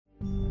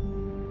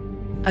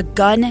a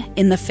gun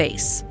in the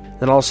face.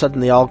 Then all of a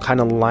sudden, they all kind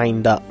of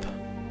lined up.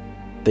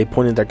 They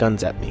pointed their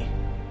guns at me.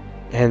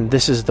 And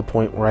this is the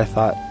point where I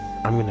thought,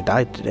 I'm going to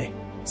die today.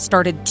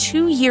 Started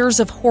 2 years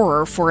of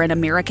horror for an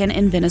American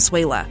in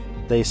Venezuela.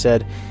 They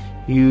said,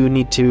 you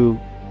need to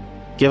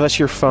give us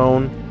your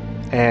phone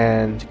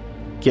and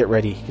get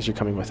ready because you're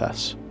coming with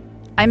us.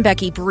 I'm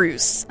Becky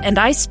Bruce, and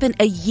I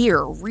spent a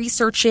year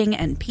researching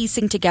and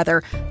piecing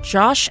together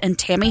Josh and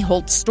Tammy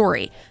Holt's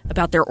story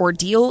about their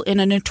ordeal in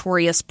a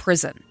notorious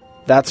prison.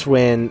 That's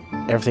when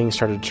everything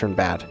started to turn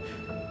bad.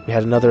 We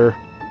had another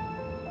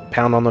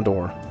pound on the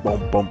door.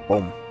 Boom, boom,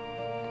 boom.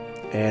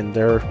 And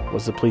there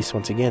was the police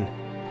once again.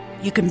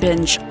 You can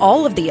binge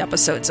all of the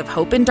episodes of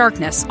Hope in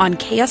Darkness on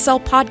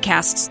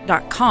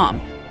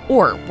kslpodcasts.com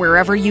or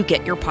wherever you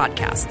get your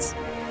podcasts.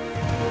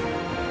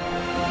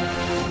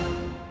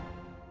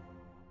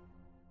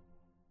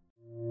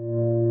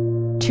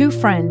 Two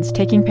friends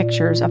taking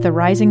pictures of the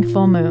rising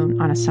full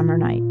moon on a summer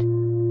night.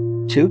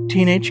 Two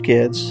teenage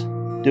kids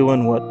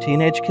doing what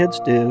teenage kids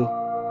do.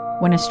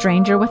 When a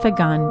stranger with a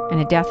gun and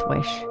a death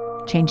wish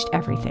changed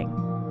everything.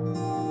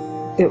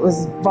 It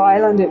was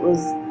violent, it was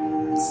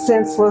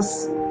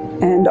senseless,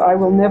 and I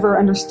will never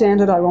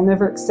understand it, I will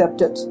never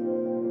accept it.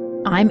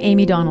 I'm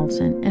Amy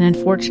Donaldson, and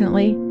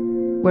unfortunately,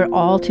 we're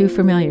all too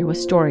familiar with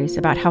stories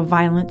about how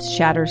violence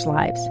shatters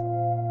lives.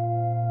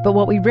 But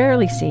what we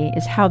rarely see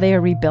is how they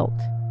are rebuilt.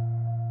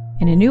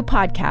 In a new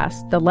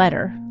podcast, The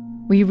Letter,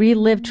 we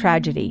relive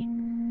tragedy,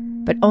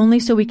 but only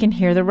so we can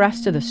hear the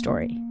rest of the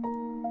story.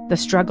 The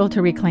struggle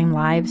to reclaim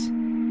lives,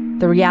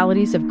 the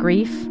realities of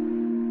grief,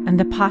 and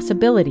the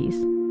possibilities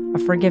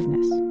of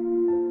forgiveness.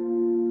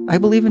 I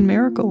believe in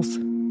miracles.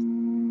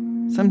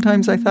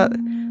 Sometimes I thought,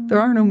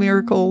 there are no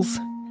miracles.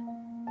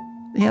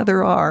 Yeah,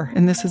 there are,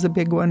 and this is a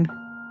big one.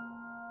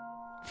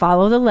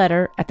 Follow The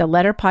Letter at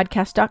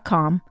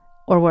theletterpodcast.com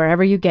or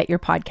wherever you get your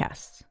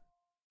podcasts.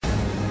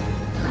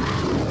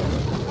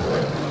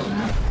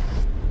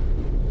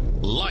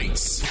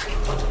 Lights.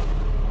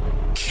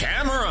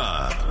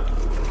 Camera.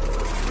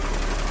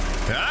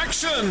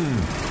 Action.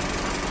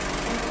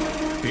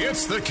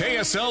 It's the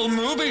KSL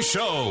Movie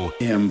Show.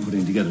 I am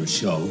putting together a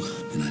show,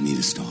 and I need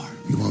a star.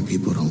 You want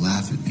people to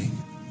laugh at me?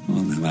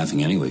 Well, they're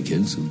laughing anyway,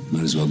 kids, so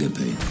might as well get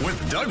paid.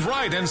 With Doug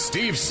Wright and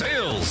Steve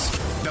Sales.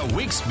 The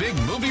week's big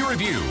movie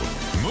review,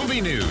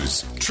 movie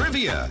news,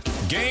 trivia,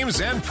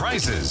 games, and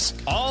prizes.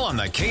 All on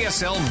the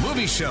KSL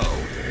Movie Show.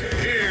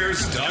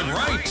 Here's Doug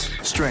Wright.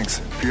 Strengths: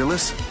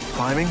 fearless,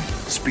 climbing,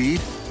 speed,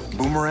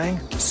 boomerang,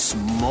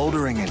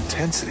 smoldering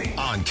intensity.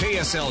 On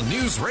KSL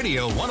News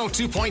Radio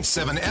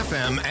 102.7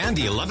 FM and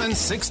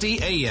 1160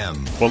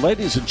 AM. Well,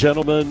 ladies and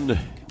gentlemen,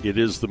 it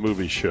is the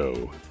movie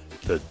show.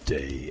 The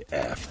day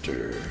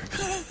after.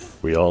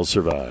 We all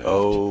survived.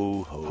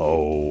 Oh, ho.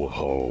 Ho,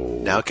 ho.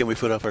 Now can we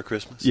put up our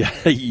Christmas?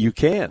 Yeah, you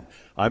can.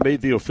 I made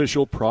the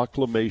official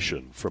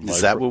proclamation from my... Is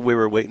that what we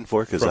were waiting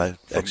for? Because I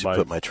actually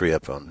put my tree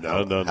up on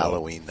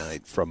Halloween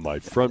night. From my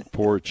front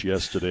porch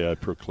yesterday, I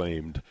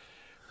proclaimed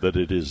that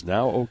it is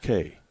now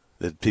okay.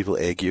 Did people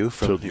egg you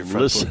from your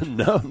front porch?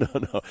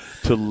 No.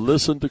 To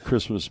listen to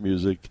Christmas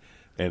music,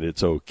 and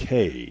it's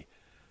okay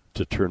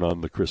to turn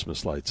on the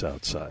Christmas lights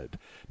outside.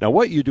 Now,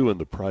 what you do in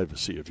the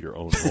privacy of your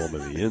own home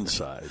in the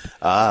inside,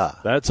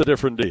 that's a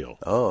different deal.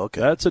 Oh,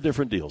 okay. That's a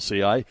different deal.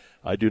 See, I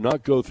do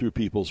not go through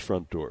people's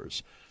front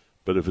doors.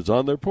 But if it's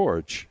on their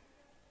porch,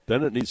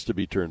 then it needs to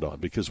be turned on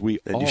because we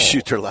all... And you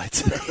shoot their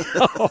lights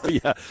out. Oh,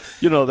 yeah.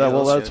 You know that.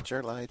 Well,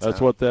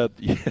 that's what that...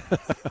 Yeah,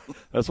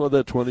 that's what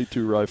that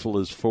 .22 rifle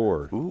is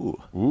for.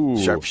 Ooh.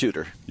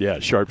 Sharpshooter. Yeah,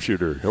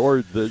 sharpshooter.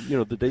 Or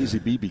the Daisy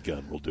BB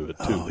gun will do it,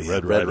 too. Oh,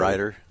 the Red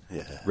Ryder.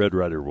 Yeah. Red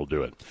Ryder will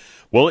do it.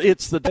 Well,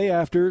 it's the day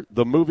after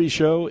the movie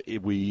show.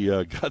 We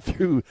got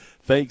through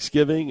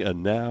Thanksgiving,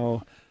 and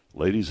now,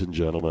 ladies and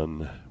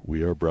gentlemen,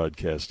 we are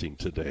broadcasting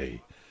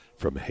today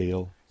from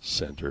Hale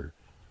Center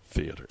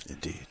Theater.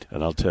 Indeed.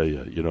 And I'll tell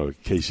you,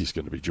 Casey's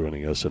going to be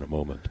joining us in a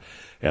moment.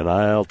 And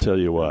I'll tell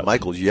you what.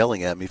 Michael's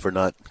yelling at me for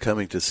not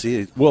coming to see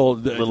it. Well,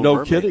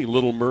 no kidding.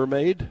 Little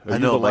Mermaid. I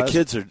know. My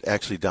kids are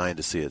actually dying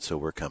to see it, so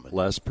we're coming.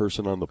 Last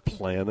person on the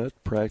planet,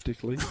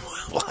 practically.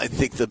 Well, I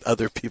think the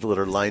other people that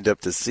are lined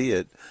up to see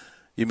it,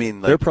 you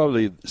mean like... They're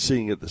probably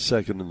seeing it the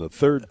second and the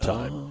third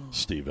time,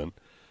 Stephen.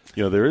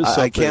 There is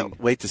something... I can't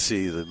wait to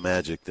see the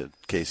magic that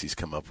Casey's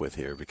come up with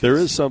here. Because there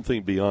is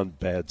something beyond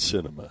bad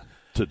cinema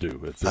to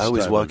do at this I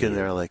always walk in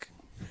there like,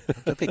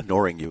 I'm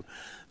ignoring you.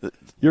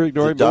 You're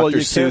ignoring the Dr.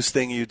 Seuss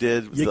thing you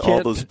did with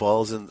all those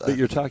balls. But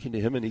you're talking to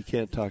him and he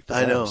can't talk to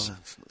us. I know.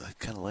 I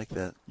kind of like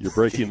that. You're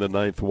breaking the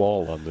ninth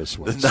wall on this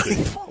one. The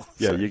ninth wall.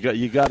 Yeah,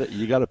 you got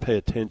to pay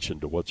attention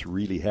to what's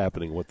really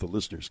happening, what the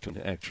listeners can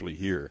actually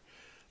hear.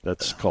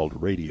 That's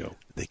called radio.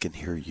 They can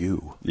hear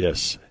you.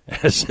 Yes,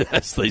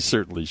 as they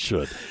certainly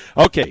should.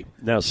 Okay,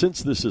 now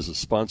since this is a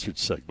sponsored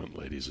segment,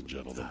 ladies and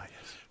gentlemen,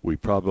 we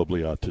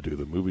probably ought to do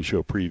the movie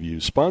show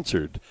preview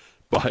sponsored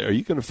by, are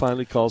you going to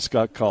finally call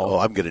Scott Call? Oh,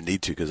 I'm going to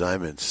need to because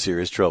I'm in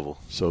serious trouble.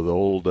 So the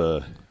old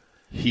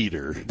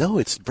heater. No,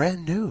 it's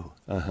brand new.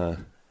 Uh-huh.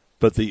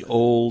 But the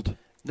old...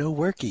 No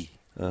worky.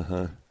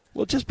 Uh-huh.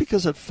 Well, just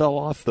because it fell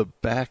off the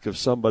back of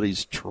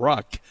somebody's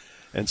truck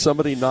and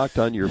somebody knocked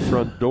on your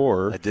front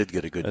door. I did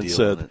get a good and deal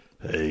said, on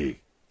it. Hey,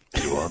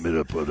 you want me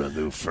to put a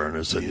new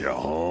furnace in your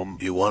home?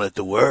 You want it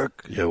to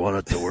work? You want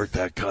it to work?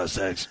 That costs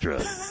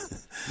extra.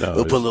 No,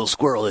 we'll put a little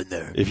squirrel in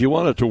there. If you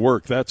want it to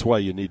work, that's why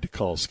you need to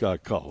call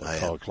Scott Call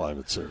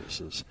Climate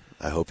Services.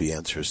 I hope he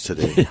answers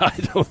today. I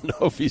don't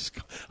know if he's.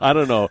 I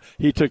don't know.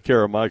 He took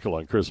care of Michael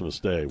on Christmas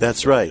Day.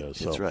 That's right.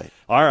 That's right.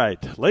 All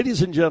right,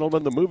 ladies and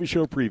gentlemen, the movie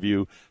show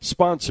preview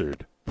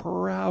sponsored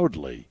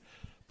proudly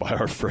by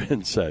our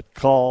friends at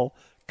Call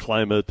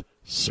Climate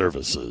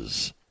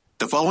Services.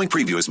 The following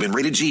preview has been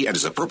rated G and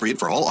is appropriate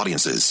for all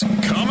audiences.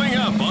 Coming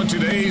up on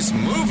today's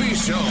movie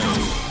show,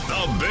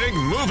 the Big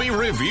Movie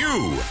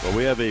Review. Well,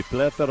 we have a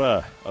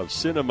plethora of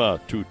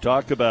cinema to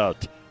talk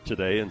about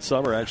today, and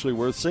some are actually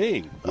worth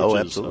seeing,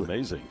 which is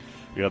amazing.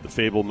 We got The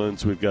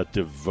Fablemans, we've got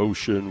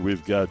Devotion,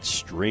 we've got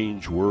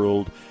Strange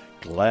World,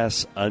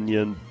 Glass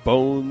Onion,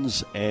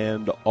 Bones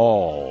and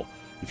All.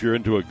 If you're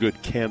into a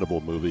good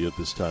cannibal movie at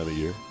this time of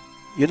year.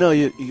 You know,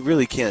 you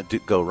really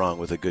can't go wrong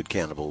with a good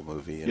cannibal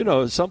movie. You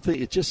know, something,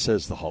 it just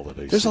says the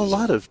holiday There's season. a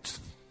lot of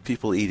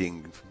people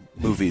eating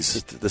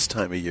movies this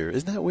time of year.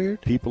 Isn't that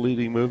weird? People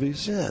eating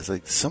movies? Yeah, it's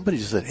like somebody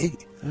just said, hey,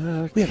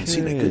 we haven't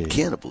seen a good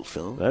cannibal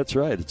film. That's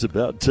right. It's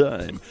about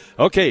time.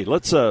 Okay,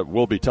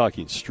 we'll be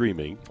talking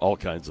streaming, all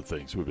kinds of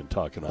things. We've been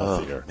talking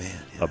off the air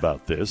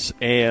about this.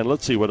 And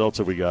let's see, what else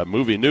have we got?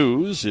 Movie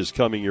news is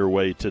coming your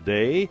way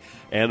today.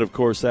 And, of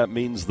course, that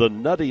means the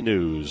Nutty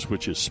News,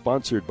 which is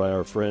sponsored by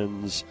our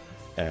friends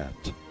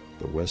at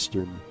the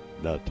Western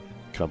Nut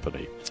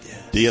Company.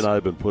 Yes. Dee and I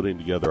have been putting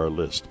together our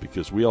list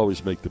because we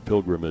always make the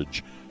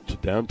pilgrimage to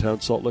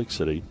downtown Salt Lake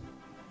City,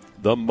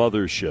 the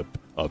mothership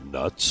of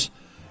nuts,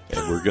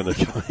 and we're going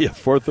to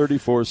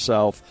 434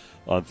 South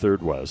on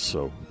 3rd West,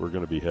 so we're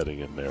going to be heading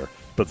in there.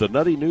 But the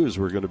Nutty News,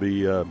 we're going to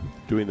be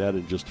doing that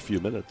in just a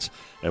few minutes,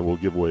 and we'll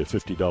give away a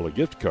 $50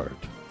 gift card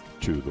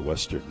to the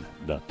Western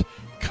Nut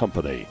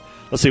Company.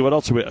 Let's see, what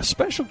else? A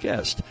special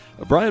guest,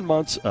 Brian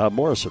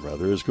Morrison,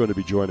 is going to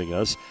be joining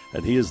us,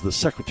 and he is the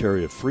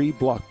Secretary of Free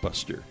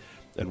Blockbuster.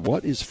 And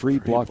what is Free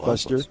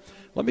Blockbuster?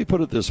 Let me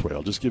put it this way.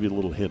 I'll just give you a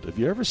little hint. Have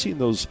you ever seen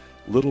those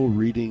little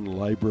reading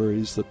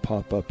libraries that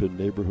pop up in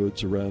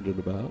neighborhoods around and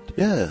about?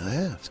 Yeah, I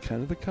have. It's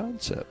kind of the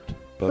concept,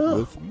 but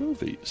with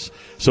movies.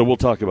 So we'll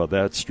talk about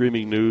that.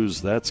 Streaming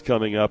news, that's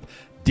coming up.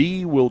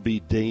 Dee will be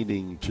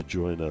deigning to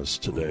join us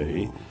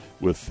today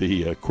with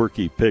the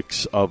quirky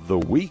picks of the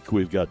week.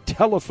 We've got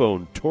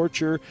telephone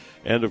torture,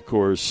 and, of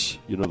course,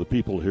 you know, the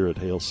people here at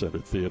Hale Center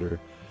Theater,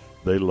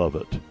 they love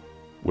it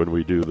when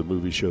we do the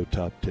movie show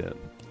top 10.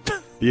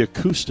 The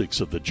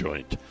acoustics of the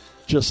joint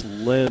just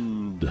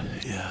lend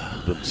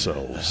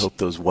themselves. I hope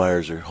those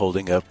wires are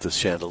holding up the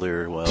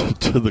chandelier well.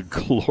 To the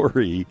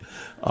glory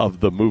of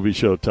the movie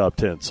show top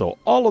 10. So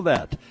all of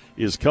that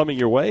is coming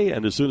your way,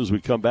 and as soon as we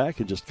come back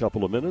in just a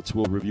couple of minutes,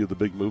 we'll review the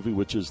big movie,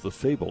 which is The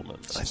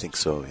Fablemans. I think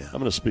so, yeah. I'm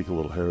going to speak a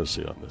little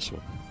heresy on this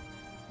one.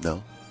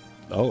 No?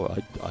 Oh,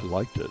 I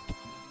liked it,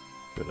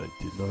 but I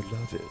did not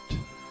love it.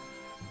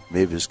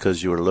 Maybe it's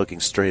because you were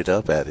looking straight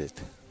up at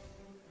it.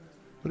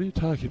 What are you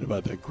talking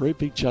about? That great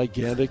big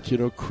gigantic,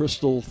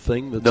 crystal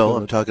thing? No,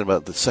 I'm talking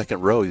about the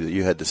second row that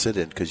you had to sit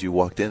in because you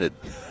walked in at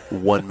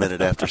 1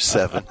 minute after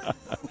 7.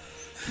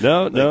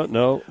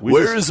 No.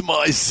 Where's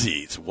my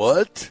seat?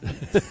 What?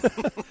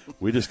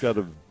 We just got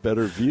a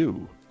better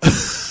view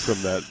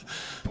from that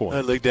point. I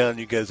look down and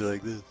you guys are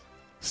like this,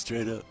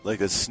 straight up,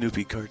 like a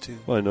Snoopy cartoon.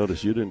 Well, I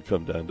noticed you didn't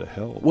come down to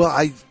hell. Well,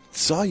 I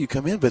saw you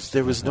come in, but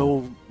there was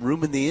no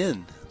room in the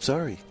inn.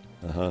 Sorry.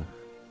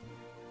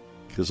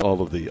 Because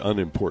all of the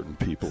unimportant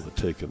people had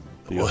taken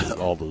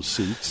all those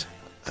seats.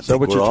 I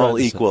think we're all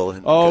equal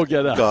in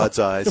God's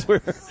eyes. We're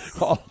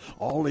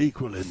all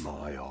equal in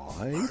my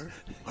eye.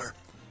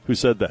 Who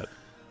said that?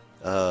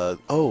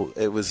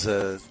 It was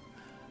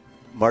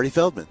Marty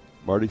Feldman.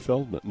 Marty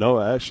Feldman.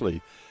 No,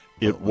 actually,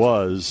 it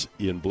was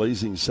in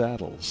Blazing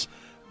Saddles,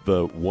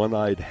 the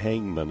one-eyed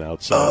hangman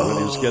outside when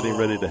he was getting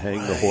ready to hang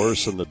the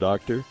horse and the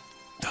doctor.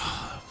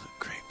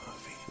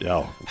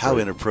 Yeah. How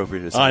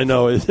inappropriate is that? I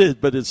know,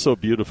 but it's so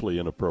beautifully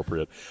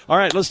inappropriate. All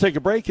right, let's take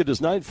a break. It is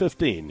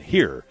 9:15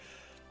 here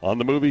on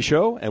The Movie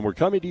Show, and we're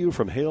coming to you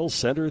from Hale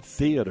Center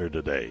Theater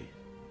today.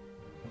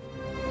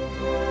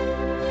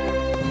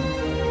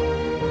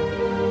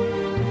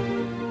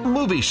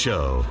 Movie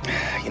Show.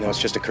 You know, it's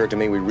just occurred to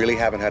me we really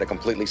haven't had a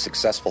completely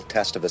successful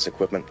test of this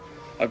equipment.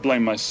 I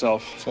blame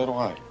myself. So do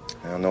I.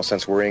 Well, no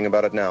sense worrying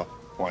about it now.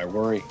 Why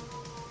worry?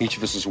 Each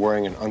of us is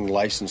wearing an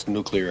unlicensed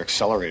nuclear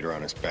accelerator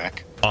on his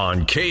back.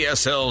 On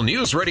KSL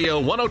News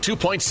Radio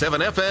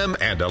 102.7 FM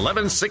and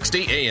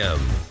 1160 AM.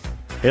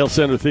 Hale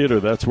Center Theater,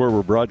 that's where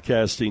we're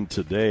broadcasting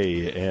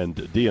today.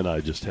 And Dee and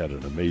I just had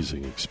an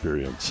amazing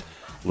experience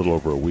a little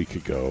over a week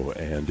ago.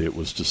 And it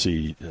was to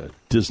see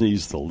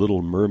Disney's The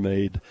Little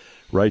Mermaid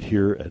right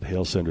here at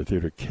Hale Center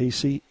Theater.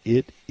 Casey,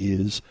 it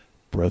is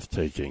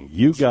breathtaking.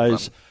 You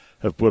guys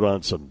have put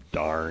on some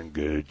darn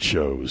good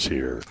shows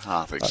here.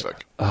 Thanks,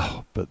 Sick.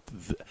 But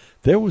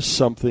there was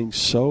something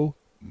so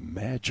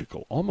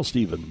magical, almost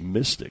even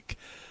mystic,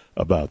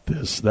 about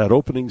this. That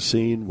opening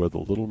scene where the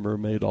Little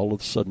Mermaid all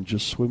of a sudden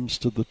just swims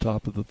to the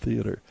top of the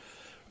theater.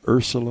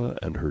 Ursula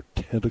and her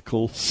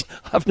tentacles.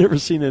 I've never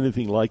seen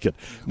anything like it.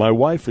 My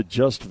wife had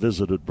just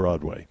visited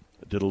Broadway.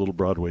 I did a little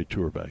Broadway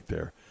tour back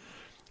there.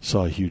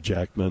 Saw Hugh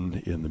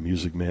Jackman in The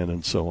Music Man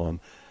and so on.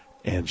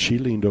 And she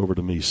leaned over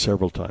to me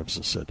several times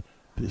and said,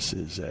 "This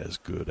is as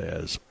good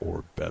as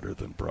or better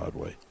than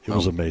Broadway." It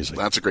was amazing.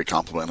 That's a great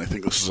compliment. I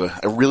think this is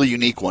a really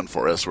unique one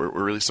for us. We're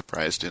really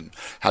surprised in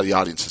how the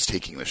audience is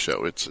taking the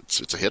show.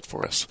 It's a hit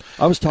for us.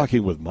 I was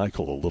talking with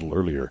Michael a little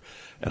earlier,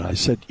 and I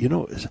said,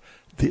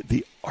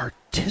 the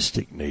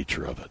artistic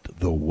nature of it,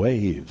 the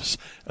waves,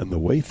 and the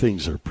way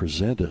things are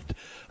presented.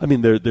 I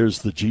mean, there's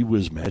the gee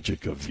whiz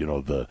magic of,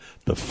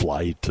 the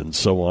flight and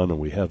so on, and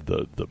we have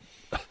the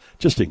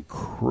just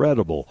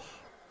incredible,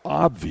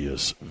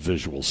 obvious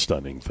visual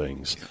stunning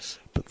things. Yes.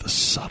 But the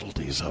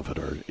subtleties of it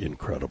are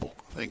incredible.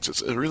 Thanks.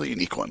 It's a really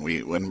unique one.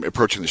 When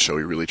approaching the show,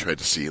 we really tried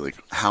to see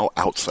how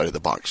outside of the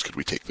box could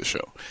we take the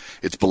show.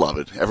 It's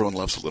beloved. Everyone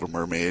loves The Little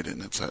Mermaid,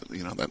 and it's that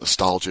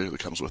nostalgia that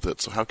comes with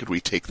it. So how could we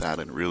take that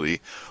and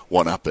really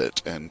one-up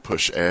it and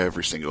push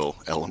every single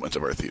element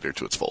of our theater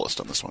to its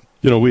fullest on this one?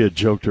 We had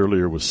joked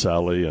earlier with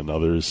Sally and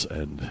others,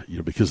 and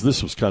because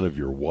this was kind of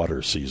your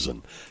water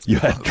season, you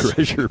had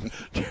treasure.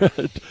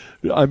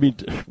 I mean,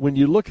 when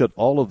you look at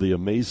all of the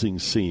amazing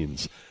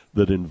scenes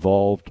that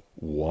involved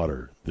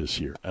water this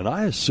year. And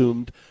I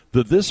assumed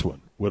that this one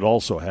would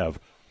also have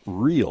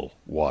real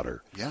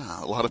water.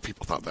 Yeah, a lot of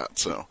people thought that.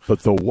 So,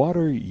 but the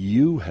water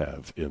you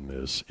have in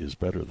this is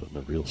better than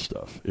the real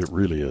stuff. It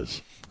really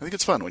is. I think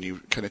it's fun when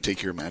you kind of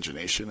take your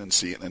imagination and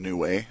see it in a new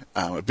way.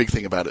 A big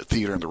thing about it,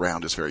 theater in the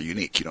round is very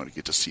unique. You don't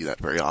get to see that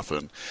very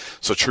often.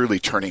 So truly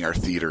turning our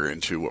theater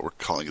into what we're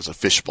calling as a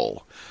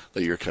fishbowl,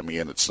 that you're coming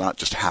in. It's not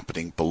just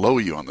happening below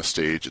you on the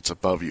stage. It's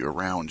above you,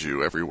 around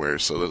you, everywhere.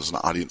 So that as an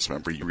audience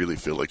member, you really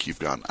feel like you've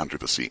gone under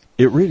the seat.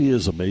 It really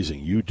is amazing.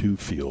 You do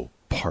feel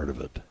part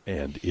of it,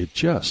 and it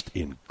just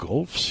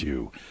engulfs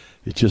you.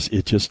 It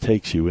just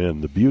takes you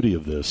in. The beauty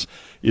of this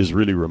is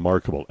really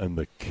remarkable, and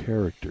the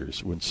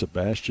characters. When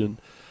Sebastian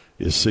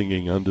is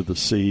singing Under the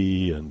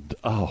Sea, and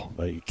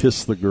they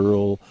kiss the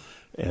girl,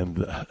 and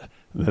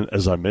then,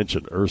 as I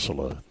mentioned,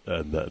 Ursula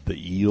and the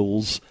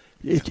eels.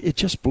 It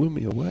just blew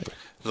me away.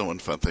 The one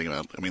fun thing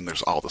about,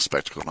 there's all the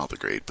spectacle and all the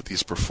great, but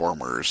these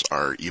performers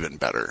are even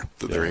better.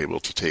 That they're able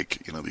to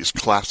take, these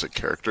classic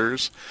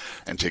characters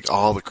and take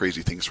all the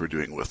crazy things we're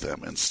doing with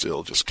them and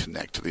still just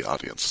connect to the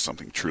audience.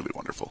 Something truly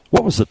wonderful.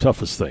 What was the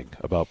toughest thing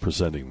about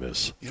presenting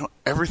this?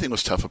 Everything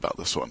was tough about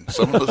this one.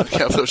 Some of us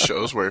have those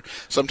shows where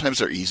sometimes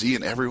they're easy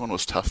and everyone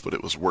was tough, but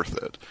it was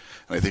worth it.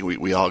 And I think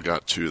we all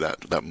got to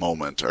that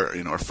moment,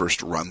 our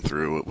first run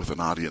through with an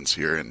audience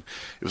here, and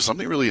it was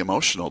something really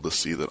emotional to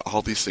see that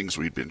all these things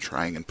we'd been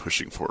trying and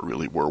pushing for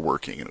really were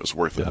working, and it was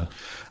worth it.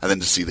 And then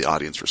to see the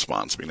audience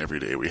response. Every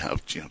day we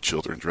have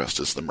children dressed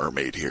as the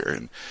mermaid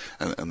here,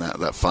 and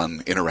that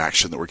fun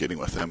interaction that we're getting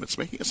with them. It's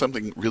making it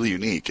something really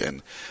unique,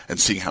 and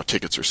seeing how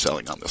tickets are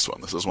selling on this one.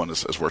 This is one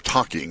as we're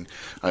talking.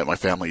 My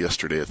family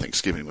yesterday at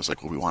Thanksgiving was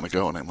like, "Well, we want to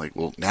go," and I'm like,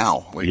 "Well,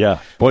 now." Boy,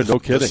 no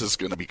kidding. This is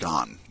going to be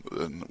gone.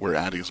 And we're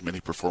adding as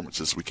many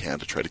performances as we can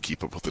to try to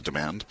keep up with the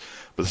demand.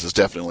 But this is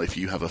definitely, if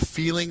you have a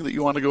feeling that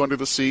you want to go under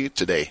the sea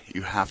today,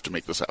 you have to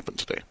make this happen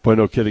today. Boy,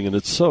 no kidding. And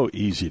it's so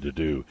easy to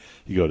do.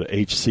 You go to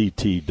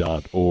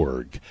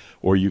hct.org,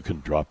 or you can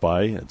drop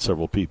by, and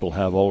several people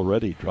have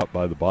already dropped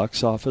by the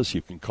box office.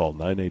 You can call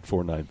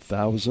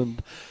 984-9000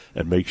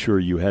 and make sure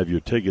you have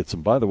your tickets.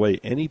 And by the way,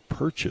 any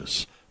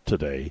purchase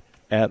today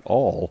at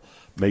all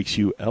makes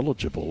you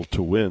eligible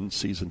to win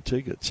season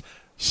tickets.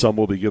 Some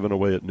will be given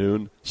away at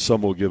noon.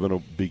 Some will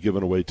be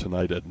given away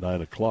tonight at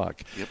 9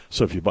 o'clock. Yep.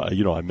 So if you buy,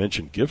 I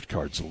mentioned gift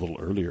cards a little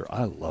earlier.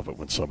 I love it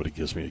when somebody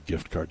gives me a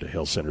gift card to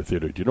Hale Center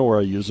Theater. Do you know where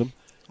I use them?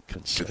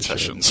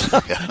 Concessions.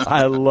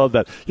 I love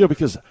that.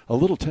 Because a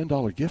little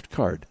 $10 gift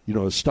card,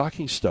 a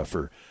stocking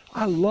stuffer.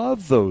 I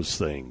love those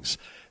things.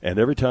 And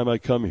every time I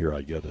come here,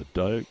 I get a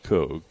Diet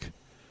Coke.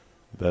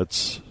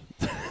 That's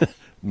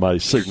my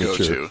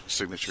signature. Your go-to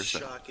signature.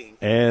 Shocking.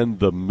 And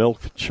the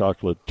milk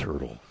chocolate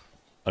turtle.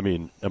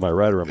 Am I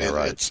right or am I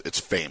right? It's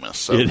famous.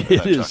 So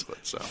it is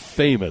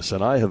famous,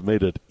 and I have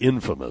made it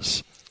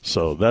infamous.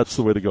 So that's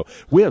the way to go.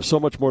 We have so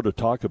much more to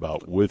talk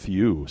about with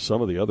you. Some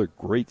of the other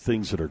great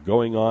things that are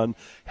going on,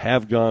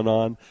 have gone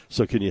on.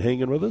 So can you hang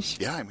in with us?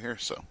 Yeah, I'm here,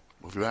 so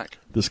we'll be back.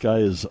 This guy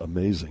is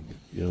amazing.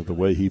 The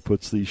way he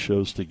puts these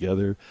shows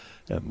together,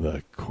 and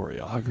the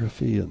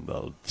choreography and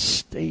the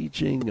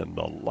staging and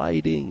the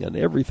lighting and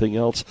everything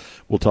else.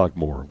 We'll talk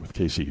more with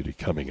Casey Udy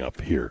coming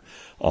up here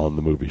on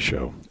The Movie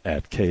Show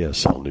at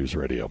KSL News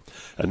Radio.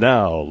 And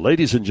now,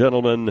 ladies and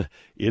gentlemen,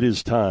 it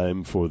is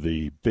time for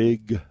the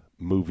big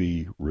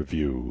movie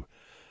review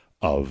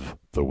of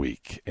the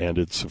week. And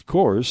it's, of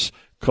course,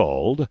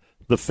 called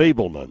The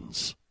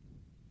Fablemans.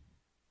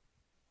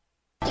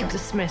 You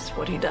dismiss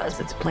what he does.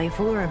 It's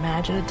playful or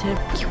imaginative.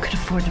 You could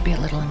afford to be a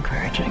little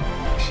encouraging.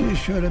 She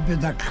should have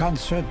been a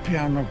concert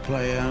piano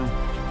player.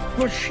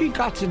 What she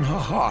got in her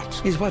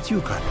heart is what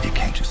you got. You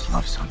can't just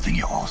love something,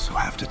 you also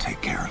have to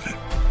take care of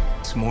it.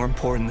 It's more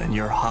important than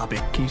your hobby.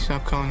 Can you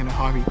stop calling it a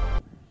hobby?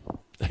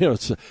 You know,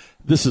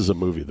 this is a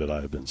movie that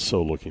I have been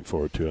so looking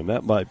forward to, and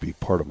that might be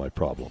part of my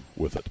problem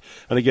with it.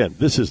 And again,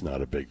 this is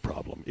not a big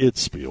problem. It's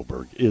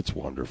Spielberg. It's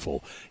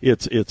wonderful.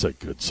 It's a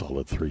good,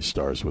 solid 3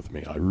 stars with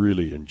me. I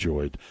really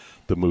enjoyed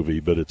the movie,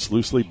 but it's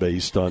loosely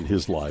based on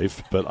his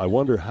life. But I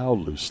wonder how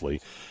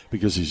loosely,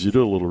 because as you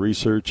do a little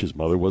research, his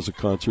mother was a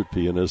concert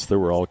pianist. There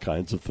were all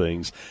kinds of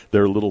things.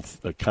 There are little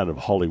kind of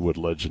Hollywood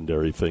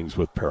legendary things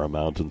with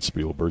Paramount and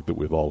Spielberg that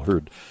we've all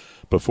heard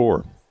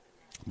before.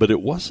 But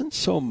it wasn't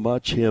so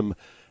much him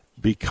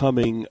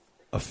becoming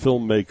a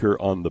filmmaker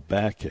on the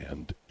back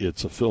end.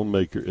 It's a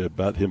filmmaker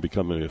about him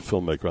becoming a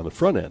filmmaker on the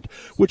front end,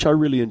 which I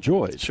really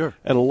enjoyed. Sure.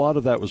 And a lot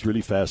of that was really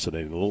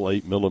fascinating. A little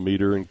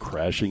 8mm and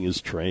crashing his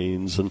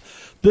trains. And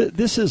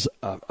this is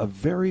a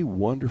very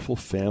wonderful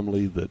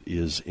family that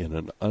is in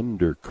an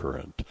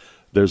undercurrent.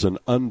 There's an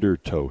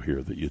undertow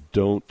here that you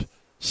don't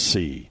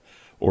see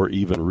or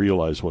even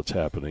realize what's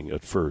happening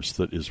at first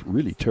that is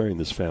really tearing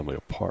this family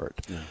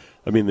apart. Yeah.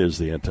 I mean, there's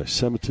the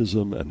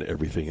anti-Semitism and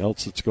everything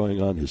else that's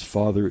going on. His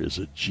father is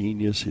a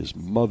genius. His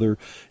mother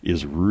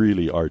is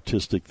really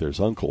artistic.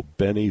 There's Uncle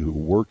Benny, who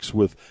works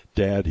with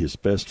Dad, his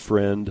best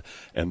friend,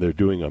 and they're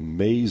doing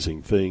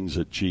amazing things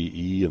at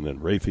GE, and then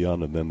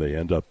Raytheon, and then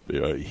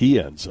they he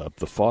ends up,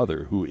 the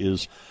father, who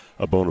is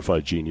a bona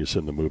fide genius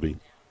in the movie,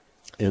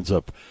 ends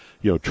up,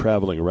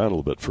 traveling around a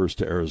little bit, first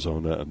to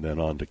Arizona and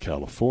then on to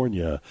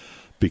California,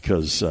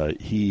 because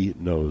he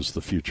knows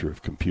the future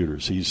of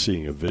computers. He's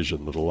seeing a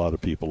vision that a lot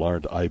of people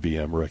aren't.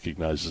 IBM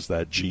recognizes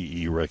that,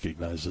 GE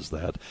recognizes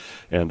that,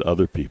 and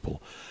other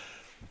people.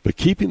 But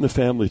keeping the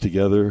family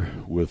together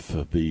with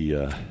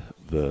the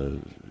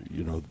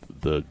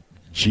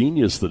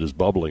genius that is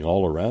bubbling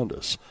all around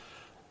us,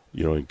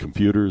 in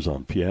computers,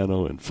 on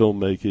piano, and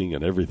filmmaking,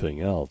 and everything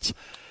else,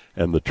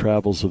 and the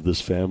travels of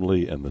this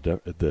family and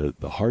the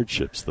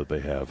hardships that they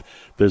have.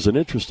 There's an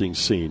interesting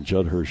scene.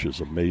 Judd Hirsch is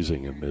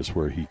amazing in this,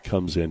 where he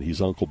comes in.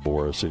 He's Uncle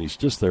Boris, and he's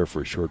just there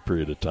for a short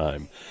period of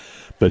time.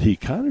 But he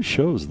kind of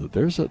shows that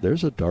there's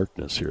a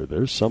darkness here.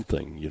 There's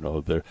something,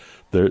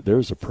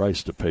 there's a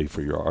price to pay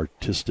for your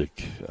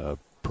artistic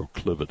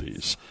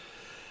proclivities.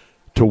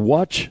 To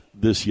watch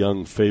this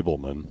young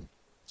Fableman,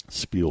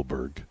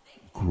 Spielberg,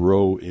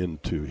 grow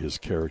into his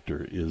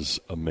character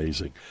is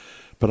amazing.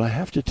 But I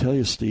have to tell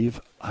you, Steve,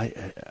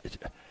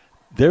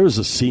 there is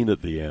a scene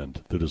at the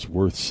end that is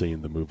worth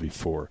seeing the movie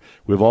for.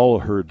 We've all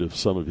heard of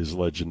some of his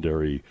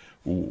legendary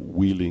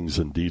wheelings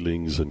and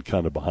dealings and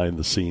kind of behind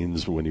the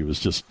scenes when he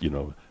was just,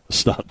 a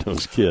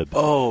snot-nosed kid.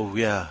 Oh,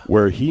 yeah.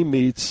 Where he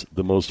meets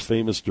the most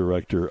famous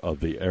director of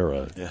the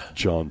era,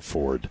 John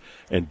Ford.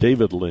 And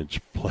David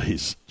Lynch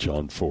plays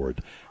John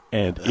Ford.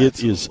 And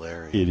it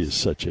is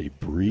such a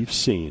brief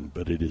scene,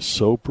 but it is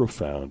so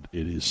profound.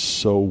 It is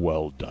so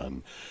well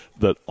done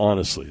that,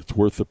 honestly, it's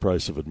worth the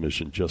price of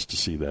admission just to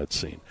see that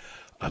scene.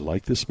 I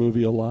like this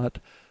movie a lot,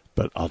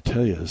 but I'll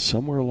tell you,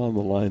 somewhere along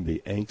the line,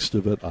 the angst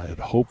of it, I had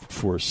hoped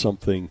for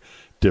something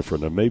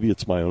different. And maybe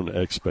it's my own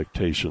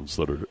expectations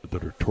that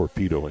are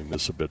torpedoing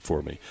this a bit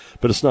for me.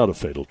 But it's not a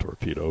fatal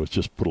torpedo. It's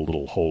just put a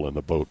little hole in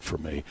the boat for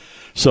me.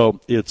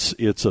 So it's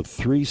a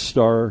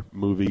 3-star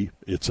movie.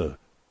 It's a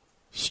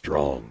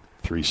strong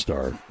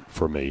 3-star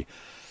for me.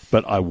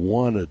 But I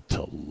wanted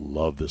to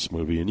love this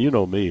movie. And you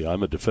know me,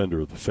 I'm a defender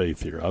of the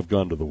faith here. I've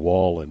gone to the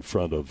wall in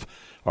front of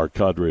our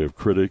cadre of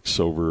critics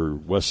over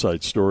West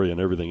Side Story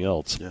and everything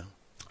else. Yeah.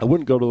 I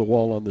wouldn't go to the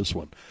wall on this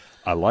one.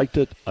 I liked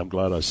it. I'm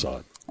glad I saw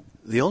it.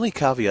 The only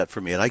caveat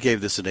for me, and I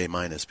gave this an A-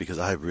 because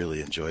I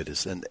really enjoyed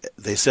this, and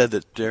they said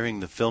that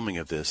during the filming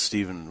of this,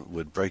 Stephen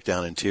would break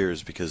down in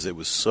tears because it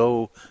was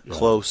so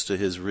close to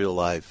his real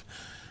life.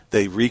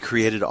 They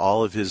recreated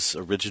all of his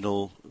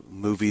original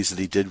movies that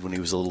he did when he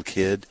was a little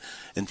kid.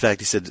 In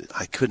fact, he said,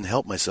 I couldn't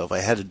help myself. I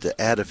had to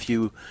add a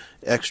few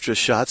extra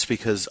shots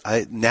because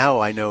now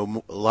I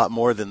know a lot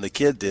more than the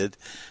kid did,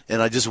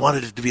 and I just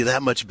wanted it to be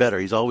that much better.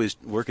 He's always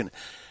working.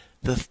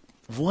 The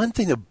one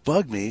thing that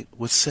bugged me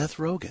was Seth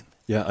Rogen.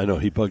 Yeah, I know.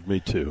 He bugged me,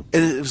 too.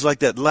 And it was like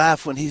that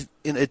laugh when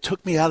it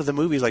took me out of the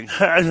movie. He's like,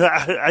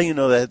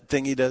 that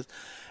thing he does.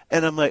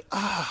 And I'm like,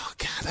 oh,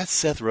 God, that's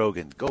Seth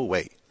Rogen. Go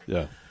away.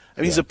 Yeah.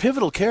 I mean, he's a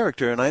pivotal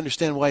character, and I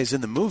understand why he's in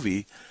the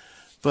movie.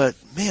 But,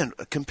 man,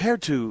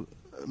 compared to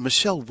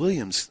Michelle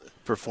Williams'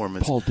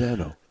 performance. Paul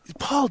Dano,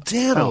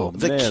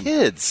 the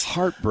kids.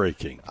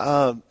 Heartbreaking.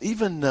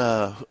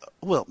 Michelle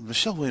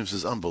Williams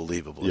is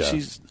unbelievable. Yeah.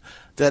 She's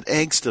that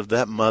angst of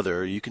that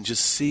mother. You can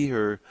just see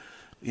her,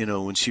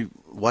 when she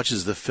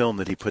watches the film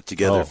that he put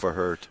together for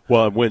her.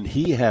 Well, when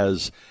he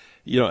has,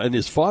 and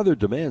his father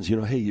demands,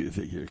 hey,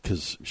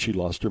 because she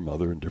lost her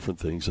mother and different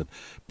things,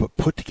 but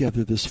put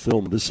together this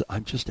film.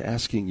 I'm just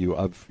asking you,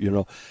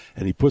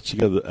 and he puts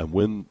together, and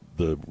when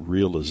the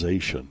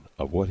realization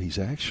of what he's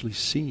actually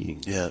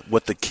seeing. Yeah,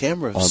 what the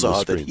camera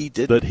saw that he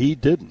didn't. That he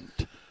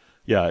didn't.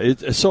 Yeah,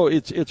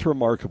 it's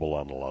remarkable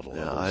on a lot of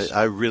levels.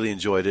 I really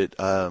enjoyed it.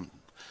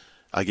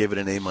 I gave it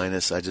an A-.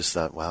 I just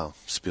thought, wow,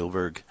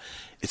 Spielberg.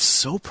 It's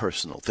so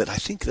personal that I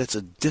think that's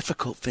a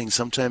difficult thing.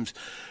 Sometimes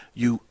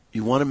you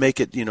want to make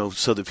it,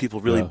 so that people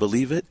really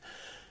believe it.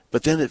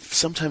 but then it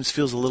sometimes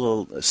feels a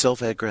little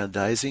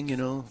self-aggrandizing, you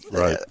know.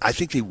 Right. I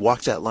think he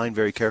walked that line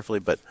very carefully,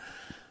 but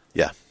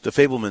yeah, The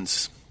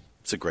Fablemans,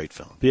 it's a great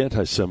film. The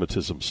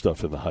anti-Semitism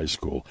stuff in the high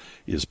school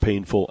is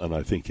painful and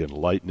I think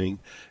enlightening.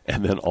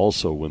 And then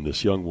also when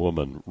this young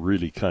woman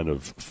really kind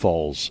of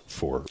falls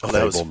for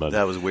Fableman.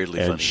 That was weirdly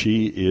and funny.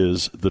 She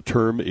is, the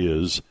term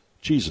is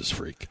Jesus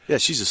freak. Yeah,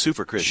 she's a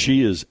super Christian.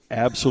 She is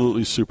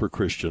absolutely super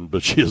Christian,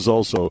 but she is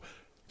also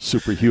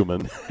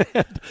superhuman.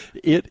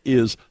 It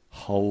is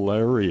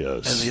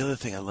hilarious. And the other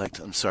thing I liked,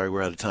 I'm sorry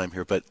we're out of time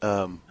here, but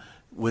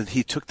when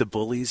he took the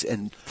bullies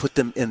and put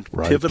them in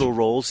pivotal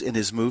roles in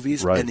his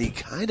movies, and he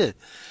kind of,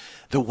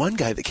 the one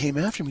guy that came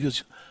after him, he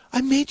goes,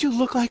 I made you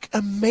look like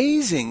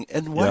amazing,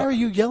 and why are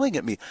you yelling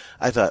at me?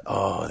 I thought,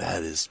 oh,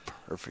 that is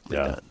perfectly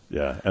done.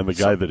 Yeah, and the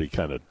guy that he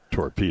kind of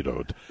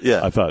torpedoed.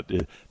 Yeah. I thought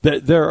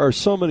there are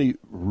so many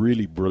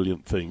really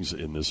brilliant things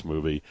in this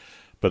movie,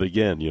 but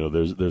again, you know,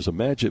 there's a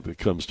magic that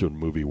comes to a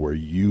movie where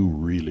you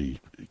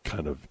really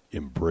kind of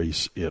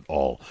embrace it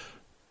all.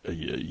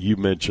 You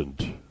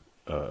mentioned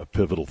a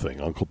pivotal thing.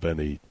 Uncle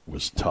Benny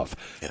was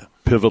tough. Yeah.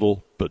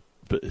 Pivotal, but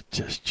it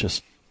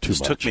just too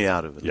much. Took me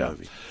out of the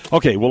movie.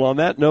 Okay, well, on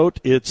that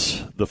note,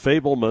 it's The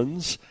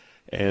Fablemans,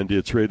 and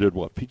it's rated,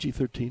 what,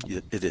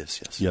 PG-13? It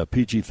is, yes. Yeah,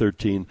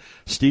 PG-13.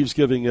 Steve's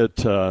giving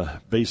it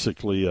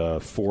basically a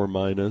 4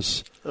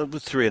 minus.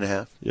 With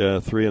 3.5. Yeah,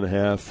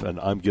 3.5, and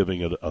I'm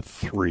giving it a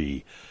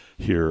 3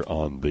 here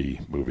on the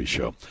movie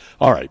show.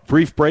 All right,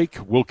 brief break.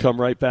 We'll come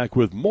right back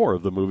with more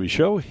of the movie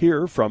show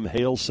here from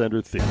Hale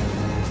Center Theater.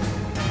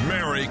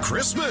 Merry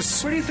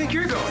Christmas! Where do you think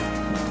you're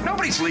going?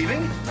 Nobody's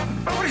leaving.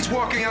 Nobody's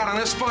walking out on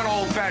this fun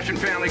old-fashioned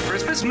family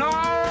Christmas. No,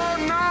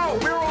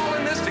 we're all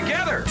in this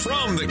together.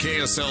 From the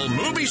KSL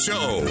Movie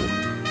Show.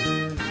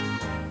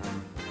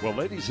 Well,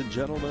 ladies and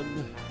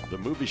gentlemen, the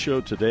movie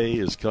show today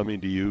is coming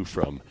to you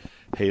from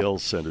Hale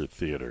Center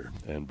Theater.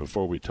 And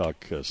before we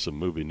talk some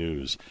movie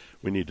news,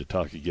 we need to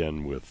talk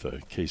again with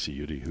Casey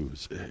Udy,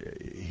 who's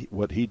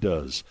what he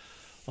does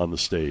on the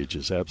stage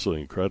is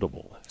absolutely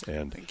incredible.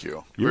 And thank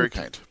you. Very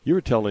kind. You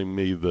were telling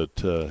me that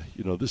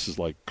this is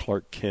like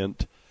Clark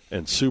Kent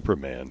and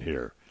Superman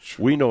here.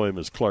 Sure. We know him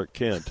as Clark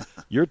Kent.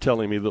 You're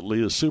telling me that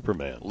Lee is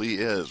Superman. Lee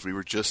is. We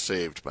were just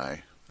saved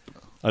by.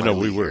 I know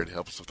Lee we were. Here to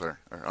help us with our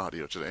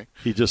audio today.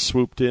 He just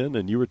swooped in,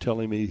 and you were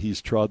telling me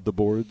he's trod the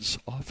boards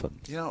often.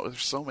 You know,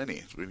 there's so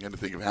many. We've got to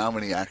think of how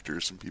many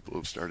actors and people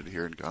who've started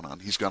here and gone on.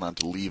 He's gone on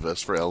to leave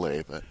us for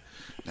L.A., but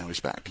now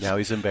he's back. Now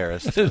he's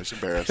embarrassed.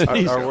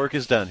 Our work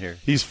is done here.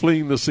 He's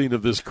fleeing the scene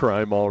of this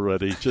crime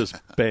already. Just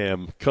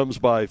bam, comes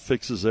by,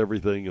 fixes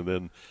everything, and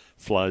then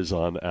flies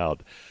on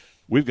out.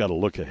 We've got to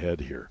look ahead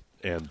here.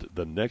 And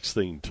the next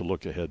thing to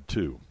look ahead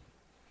to,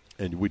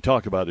 and we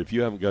talk about if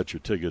you haven't got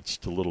your tickets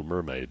to Little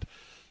Mermaid,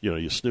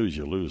 you snooze,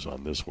 you lose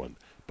on this one.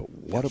 But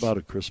what about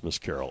A Christmas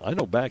Carol? I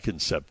know back in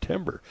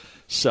September,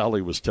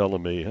 Sally was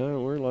telling me,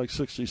 we're like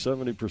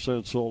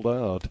 60-70% sold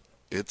out.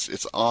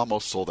 It's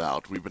almost sold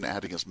out. We've been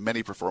adding as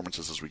many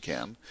performances as we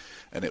can,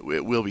 and it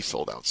will be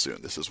sold out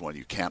soon. This is one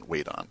you can't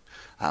wait on.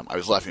 I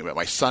was laughing about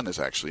my son is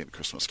actually in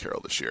Christmas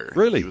Carol this year.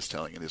 Really? He was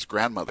telling, and his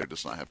grandmother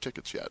does not have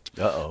tickets yet.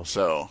 Uh-oh.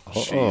 So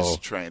she's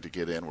trying to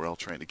get in. We're all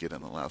trying to get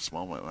in the last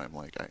moment. And I'm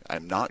like,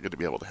 I'm not going to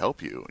be able to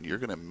help you, and you're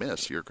going to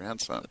miss your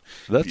grandson.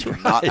 That's if you right.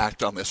 do not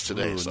act on this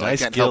today. Ooh, So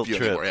nice I can't help you guilt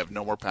trip. anymore. I have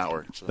no more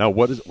power. So. Now,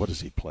 what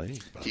is he playing?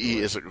 He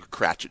is a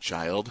Cratchit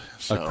child.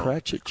 So A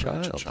Cratchit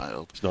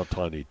child. He's not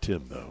Tiny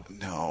Tim, though.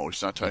 No,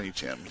 he's not Tiny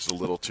Tim. He's a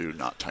little too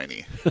not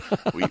tiny.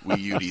 we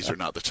Udies are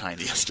not the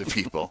tiniest of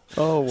people.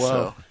 Oh,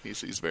 wow.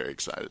 So he's very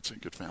excited. It's a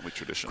good family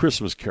tradition.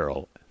 Christmas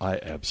Carol, I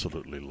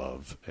absolutely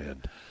love.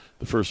 And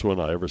the first one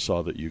I ever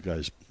saw that you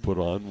guys put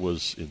on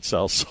was in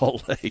South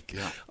Salt Lake.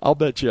 Yeah. I'll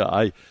bet you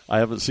I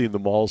haven't seen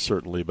them all,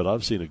 certainly, but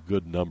I've seen a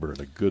good number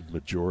and a good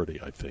majority,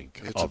 I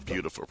think. It's a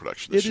beautiful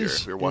production this year.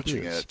 We were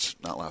watching it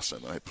not last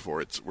night, the night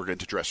before. We're going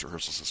to dress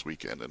rehearsals this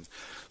weekend, and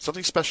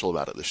something special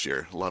about it this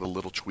year. A lot of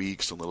little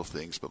tweaks and little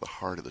things, but the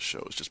heart of the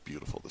show is just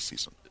beautiful this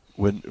season.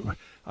 When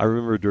I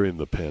remember during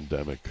the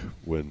pandemic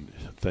when,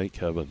 thank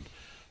heaven,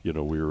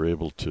 we were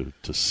able to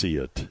see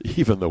it,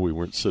 even though we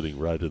weren't sitting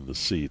right in the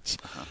seats.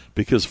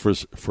 Because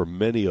for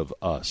many of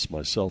us,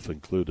 myself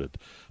included,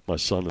 my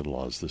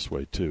son-in-law is this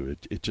way too.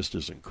 It just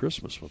isn't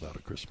Christmas without A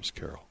Christmas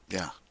Carol.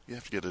 Yeah, you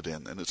have to get it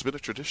in, and it's been a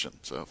tradition.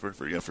 So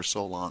for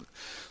so long,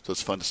 so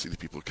it's fun to see the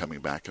people coming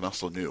back, and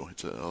also new.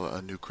 It's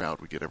a new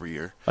crowd we get every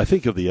year. I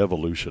think of the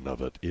evolution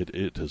of it.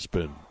 It has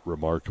been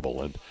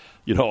remarkable, and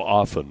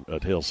often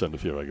at Hale Center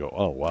Theater I go,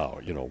 oh wow,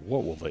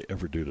 what will they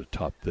ever do to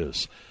top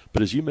this?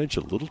 But as you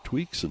mentioned, little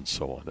tweaks and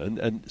so on,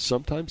 and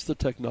sometimes the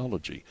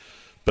technology.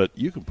 But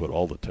you can put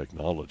all the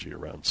technology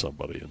around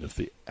somebody, and if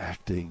the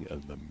acting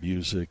and the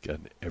music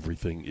and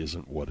everything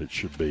isn't what it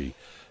should be,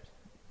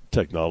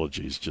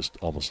 technology is just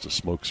almost a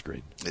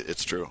smokescreen.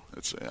 It's true.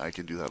 I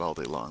can do that all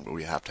day long, but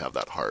we have to have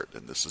that heart,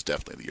 and this is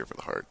definitely the year for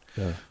the heart.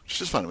 Yeah. Which is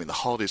just fun. I mean, the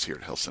holidays here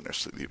at Health Center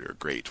Theater are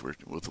great. We're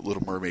with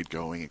Little Mermaid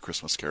going and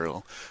Christmas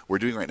Carol. We're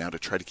doing right now to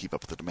try to keep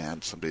up with the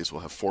demand. Some days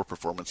we'll have 4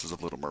 performances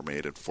of Little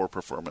Mermaid and 4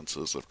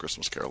 performances of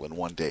Christmas Carol in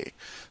one day.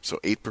 So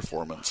 8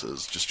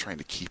 performances, just trying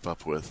to keep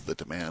up with the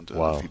demand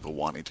of people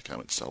wanting to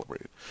come and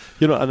celebrate.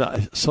 You know,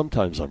 and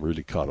sometimes I'm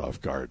really caught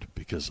off guard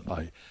because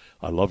I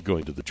love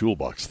going to the Jewel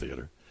Box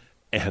Theater.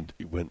 And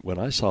when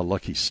I saw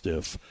Lucky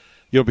Stiff,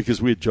 you know,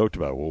 because we had joked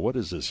about, well, what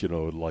is this, you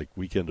know, like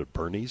Weekend at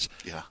Bernie's?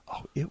 Yeah.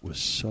 Oh, it was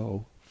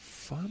so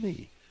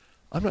funny.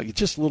 I'm not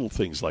just little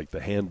things like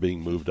the hand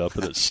being moved up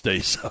and it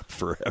stays up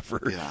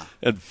forever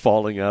and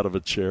falling out of a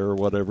chair or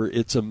whatever.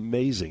 It's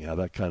amazing how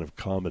that kind of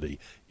comedy,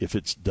 if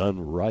it's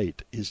done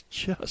right, is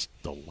just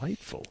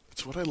delightful.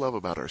 It's what I love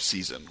about our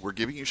season. We're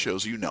giving you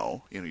shows you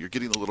know, you're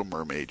getting The Little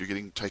Mermaid, you're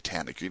getting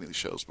Titanic, you're getting these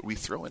shows, but we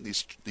throw in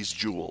these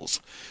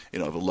jewels, you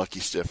know, the Lucky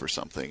Stiff or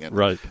something. And,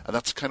 and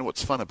that's kind of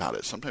what's fun about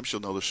it. Sometimes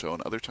you'll know the show,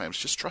 and other times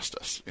just trust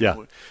us. You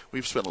know,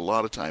 we've spent a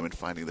lot of time in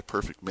finding the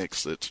perfect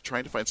mix,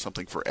 trying to find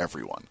something for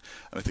everyone.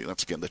 And I think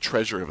that's, again, the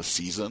treasure of a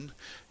season.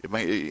 It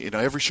might, you know,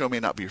 every show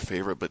may not be your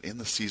favorite, but in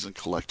the season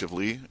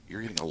collectively,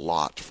 you're getting a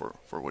lot for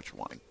what you're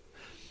wanting.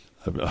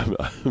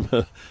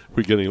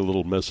 We're getting a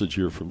little message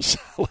here from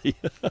Sally.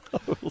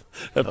 We'll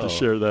have to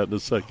share that in a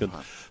second.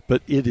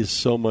 But it is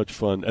so much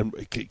fun.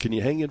 And can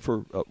you hang in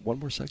for one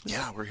more second?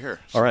 Yeah, we're here.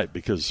 All right,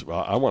 because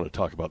I want to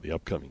talk about the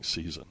upcoming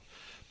season.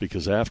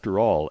 Because after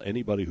all,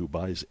 anybody who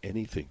buys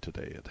anything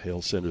today at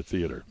Hale Center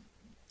Theater,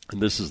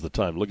 and this is the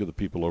time, look at the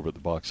people over at the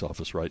box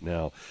office right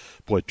now.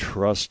 Boy,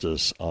 trust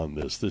us on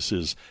this. This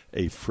is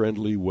a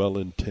friendly,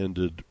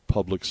 well-intended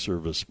public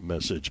service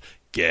message.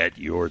 Get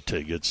your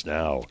tickets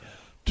now.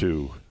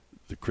 To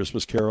the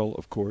Christmas Carol,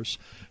 of course,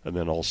 and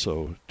then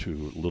also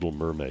to Little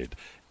Mermaid.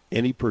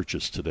 Any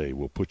purchase today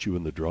will put you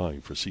in the drawing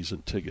for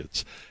season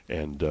tickets,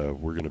 and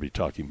we're going to be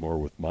talking more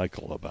with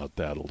Michael about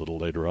that a little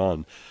later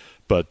on.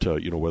 But,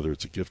 you know, whether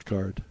it's a gift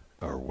card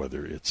or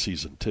whether it's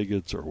season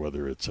tickets or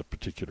whether it's a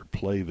particular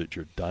play that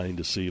you're dying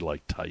to see,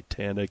 like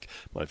Titanic.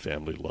 My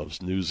family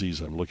loves Newsies.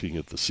 I'm looking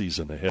at the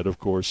season ahead, of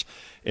course.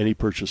 Any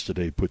purchase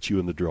today puts you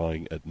in the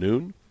drawing at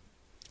noon.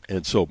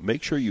 And so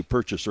make sure you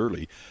purchase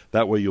early.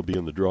 That way you'll be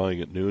in the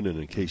drawing at noon, and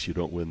in case you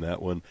don't win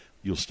that one,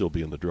 you'll still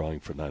be in the drawing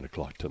for 9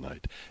 o'clock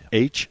tonight.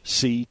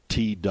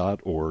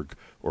 hct.org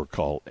or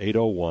call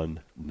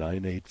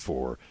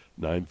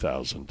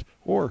 801-984-9000.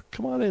 Or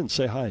come on in,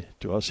 say hi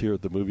to us here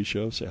at the movie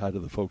show. Say hi to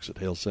the folks at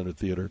Hale Center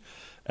Theater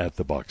at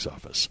the box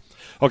office.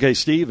 Okay,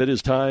 Steve, it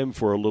is time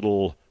for a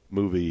little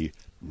movie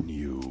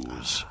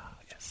news.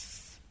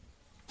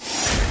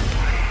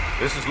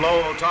 This is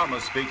Lowell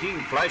Thomas speaking,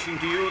 flashing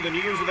to you the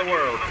news of the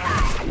world.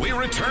 We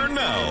return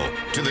now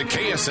to the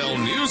KSL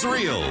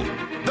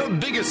Newsreel. The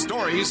biggest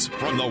stories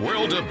from the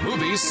world of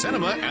movies,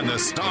 cinema, and the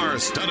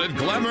star-studded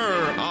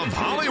glamour of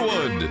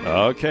Hollywood.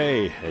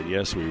 Okay, and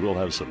yes, we will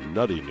have some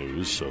nutty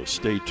news, so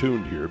stay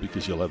tuned here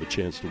because you'll have a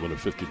chance to win a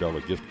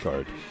 $50 gift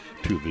card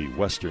to the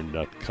Western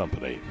Nut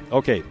Company.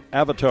 Okay,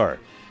 Avatar.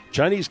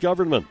 Chinese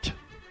government,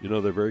 you know,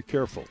 they're very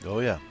careful. Oh,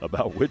 yeah.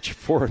 About which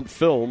foreign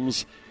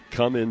films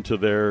come into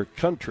their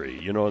country,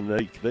 you know, and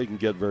they can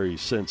get very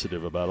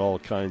sensitive about all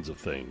kinds of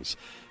things.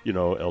 You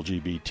know,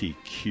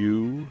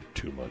 LGBTQ,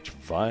 too much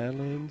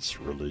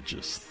violence,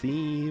 religious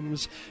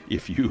themes.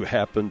 If you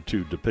happen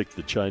to depict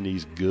the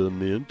Chinese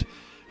government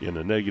in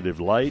a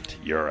negative light,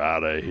 you're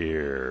out of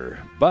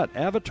here. But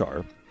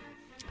Avatar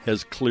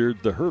has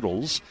cleared the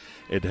hurdles.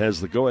 It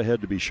has the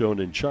go-ahead to be shown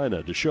in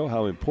China. To show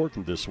how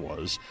important this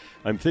was,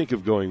 I'm thinking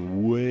of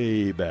going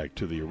way back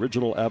to the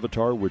original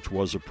Avatar, which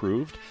was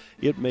approved.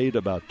 It made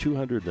about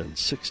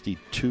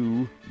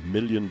 $262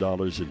 million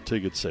in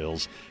ticket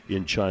sales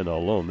in China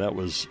alone. That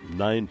was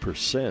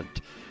 9%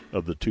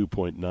 of the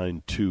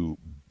 $2.92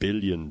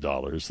 billion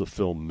the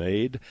film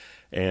made.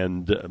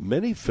 And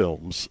many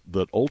films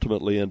that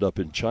ultimately end up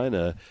in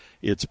China,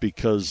 it's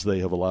because they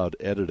have allowed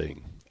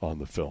editing on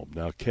the film.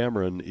 Now,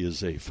 Cameron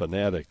is a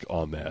fanatic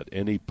on that.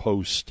 Any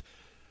post,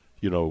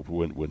 you know,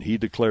 when he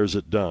declares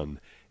it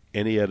done,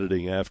 any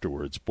editing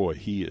afterwards, boy,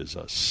 he is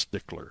a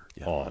stickler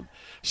on.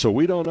 So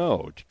we don't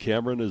know.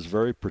 Cameron is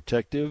very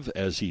protective,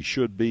 as he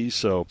should be,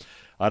 so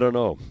I don't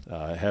know.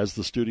 Has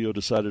the studio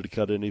decided to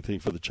cut anything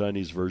for the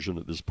Chinese version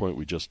at this point?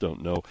 We just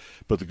don't know.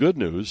 But the good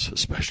news,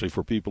 especially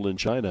for people in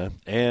China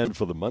and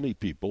for the money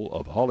people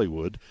of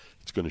Hollywood,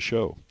 it's going to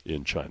show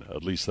in China.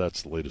 At least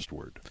that's the latest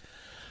word.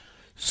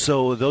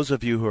 So those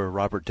of you who are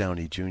Robert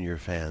Downey Jr.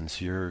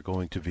 fans, you're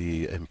going to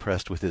be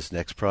impressed with his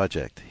next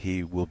project.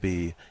 He's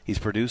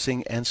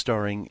producing and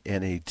starring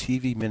in a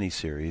TV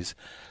miniseries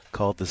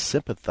called The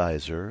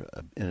Sympathizer,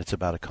 and it's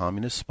about a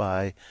communist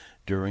spy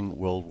during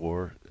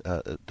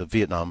the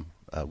Vietnam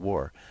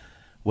War.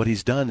 What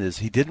he's done is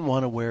he didn't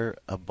want to wear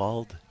a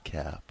bald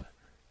cap,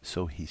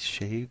 so he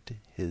shaved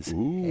his head.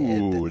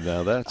 Ooh,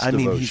 now that's I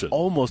devotion. mean, he's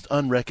almost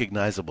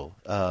unrecognizable.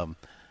 And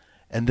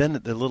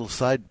then the little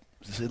side,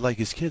 like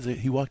his kids,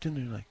 he walked in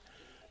there like,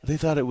 they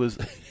thought it was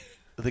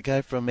the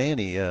guy from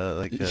Annie.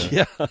 Yeah,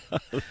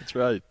 that's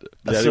right.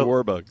 Daddy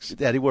Warbucks.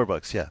 Daddy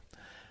Warbucks, yeah.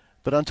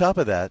 But on top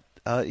of that,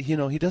 he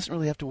doesn't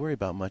really have to worry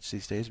about much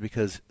these days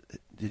because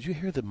did you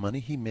hear the money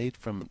he made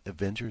from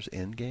Avengers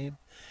Endgame?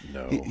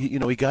 No.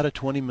 He got a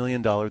 $20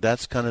 million.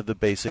 That's kind of the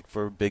basic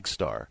for a big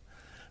star.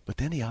 But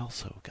then he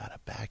also got a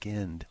back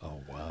end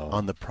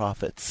on the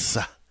profits.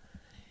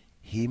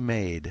 He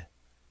made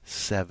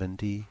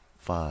 $75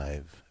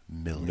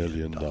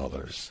 million.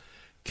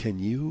 Can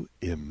you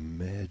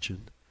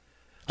imagine?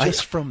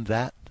 Just from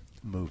that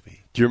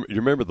movie. Do you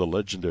remember the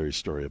legendary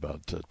story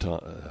about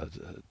Tom?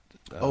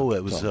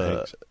 It was Tom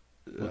Hanks?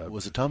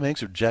 Was it Tom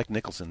Hanks or Jack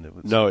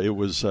Nicholson? No, it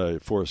was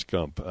Forrest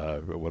Gump.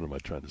 What am I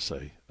trying to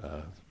say?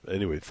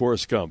 Anyway,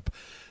 Forrest Gump,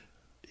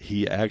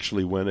 he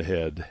actually went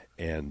ahead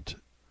and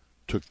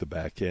took the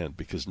back end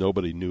because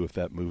nobody knew if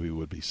that movie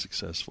would be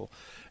successful.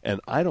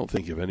 And I don't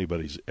think if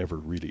anybody's ever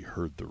really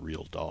heard the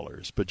real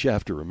dollars. But you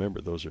have to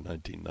remember those are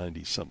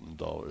 1990-something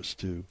dollars,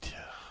 too,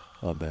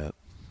 on that.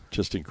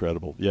 Just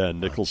incredible. Yeah,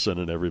 Nicholson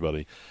and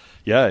everybody.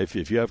 Yeah,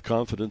 if you have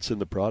confidence in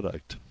the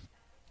product.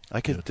 I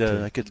could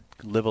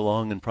live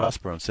along and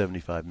prosper on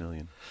 $75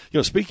 million.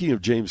 Speaking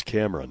of James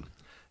Cameron,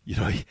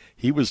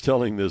 he was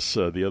telling this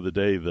the other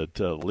day that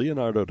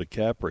Leonardo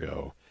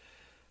DiCaprio,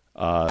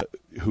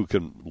 who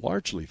can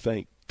largely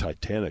thank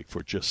Titanic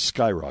for just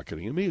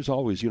skyrocketing. I mean, he was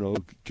always,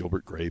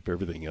 Gilbert Grape,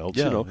 everything else.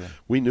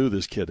 We knew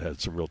this kid had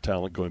some real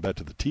talent going back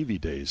to the TV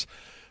days,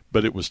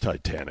 but it was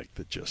Titanic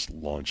that just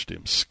launched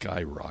him,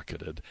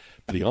 skyrocketed.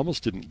 But he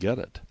almost didn't get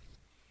it.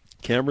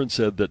 Cameron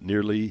said that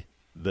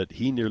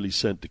he nearly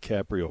sent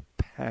DiCaprio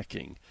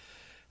packing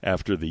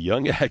after the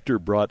young actor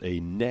brought a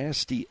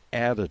nasty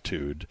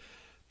attitude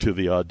to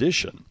the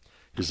audition.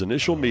 His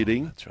initial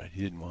meeting that's right.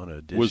 He didn't want to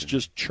audition. Was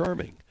just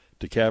charming.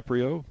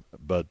 DiCaprio,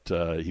 but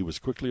he was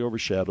quickly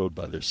overshadowed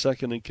by their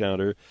second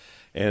encounter,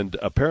 and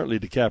apparently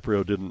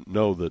DiCaprio didn't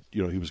know that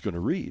he was going to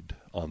read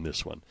on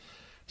this one.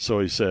 So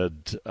he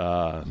said,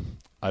 I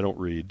don't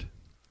read.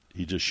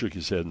 He just shook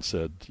his head and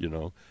said,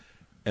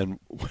 and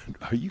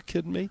are you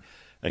kidding me?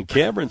 And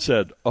Cameron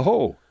said,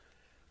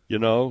 you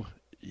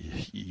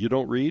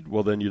don't read?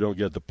 Well, then you don't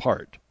get the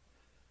part.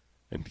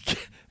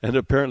 And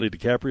apparently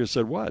DiCaprio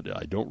said, what?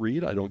 I don't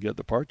read? I don't get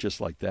the part, just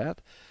like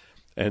that?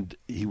 And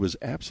he was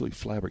absolutely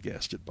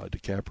flabbergasted by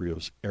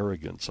DiCaprio's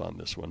arrogance on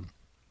this one.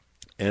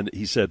 And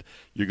he said,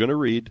 you're going to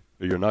read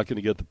or you're not going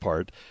to get the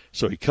part.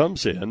 So he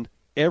comes in.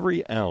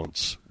 Every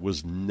ounce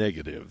was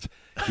negative.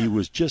 He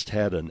just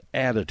had an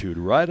attitude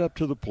right up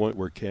to the point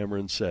where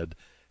Cameron said,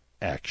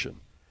 action.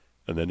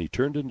 And then he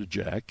turned into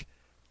Jack.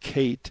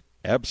 Kate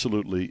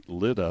absolutely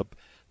lit up.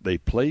 They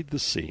played the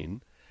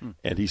scene.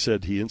 And he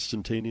said he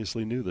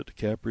instantaneously knew that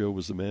DiCaprio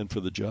was the man for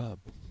the job.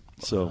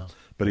 So,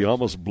 but he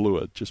almost blew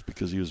it just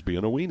because he was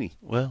being a weenie.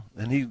 Well,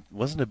 and he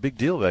wasn't a big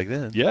deal back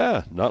then.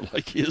 Yeah, not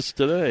like he is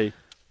today.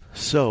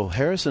 So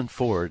Harrison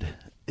Ford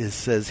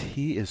says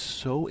he is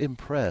so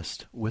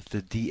impressed with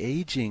the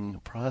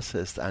de-aging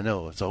process. I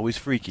know, it's always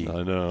freaky.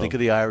 I know. Think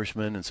of The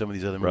Irishman and some of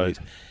these other movies.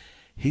 Right.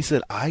 He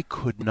said, I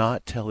could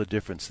not tell a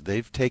difference.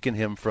 They've taken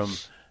him from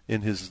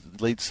in his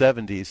late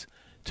 70s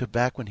to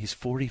back when he's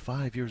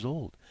 45 years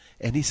old.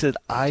 And he said,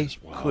 I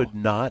could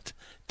not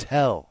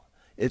tell.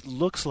 It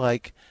looks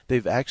like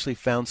they've actually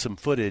found some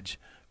footage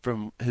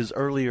from his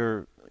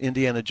earlier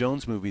Indiana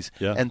Jones movies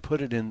and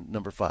put it in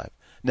number 5.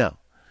 Now,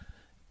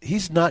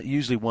 he's not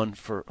usually one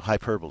for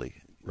hyperbole.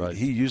 Right.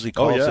 He usually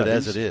calls it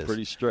as it is.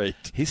 Pretty straight.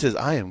 He says,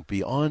 I am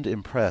beyond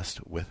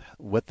impressed with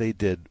what they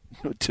did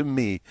to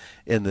me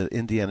in the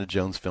Indiana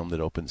Jones film that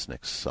opens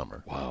next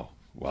summer. Wow.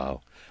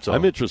 So,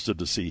 I'm interested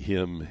to see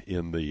him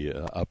in the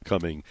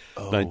upcoming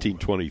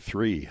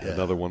 1923,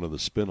 another one of the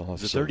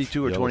spin-offs. Is it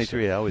 32 or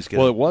 23? I always get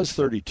Well, it was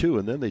 32,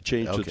 and then they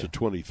changed it to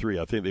 23.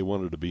 I think they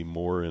wanted to be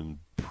more in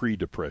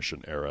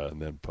pre-Depression era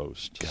and then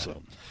post.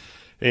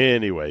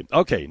 Anyway,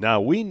 okay,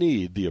 now we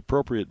need the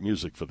appropriate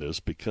music for this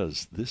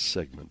because this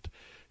segment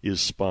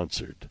is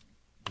sponsored.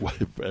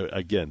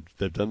 Again,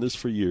 they've done this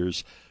for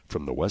years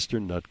from the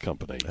Western Nut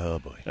Company. Oh,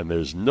 boy. And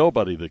there's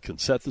nobody that can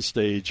set the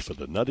stage for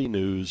the nutty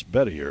news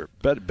better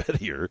than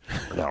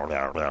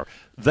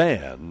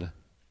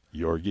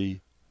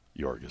Jorgi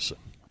Jorgensen.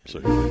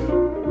 So here we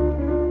go.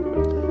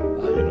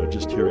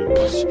 Just hearing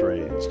the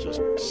strains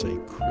just say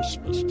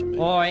Christmas to me.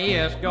 Oh,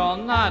 yes,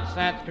 go nuts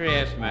at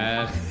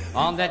Christmas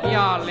on that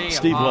jolly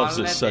Steve loves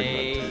this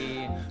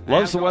segment.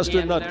 Loves the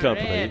Western Nut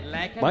Company.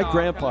 My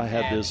grandpa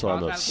had this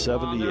on a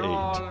 78.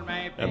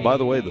 And by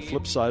the way, the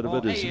flip side of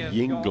it is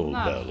Jingle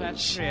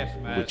Bells,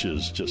 which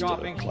is just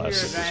a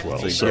classic as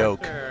well. It's a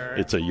yoke.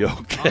 It's a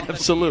yoke,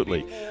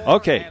 absolutely.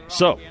 Okay,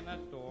 so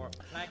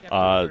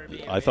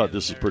I thought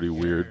this is pretty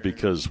weird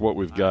because what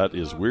we've got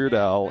is Weird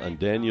Al and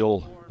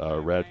Daniel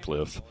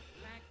Radcliffe.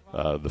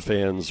 The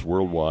fans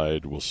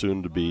worldwide will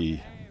soon to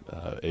be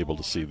able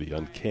to see The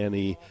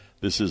Uncanny.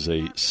 This is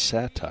a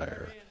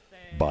satire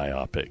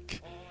biopic.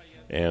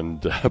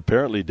 And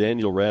apparently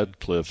Daniel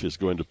Radcliffe is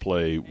going to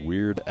play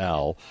Weird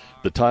Al.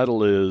 The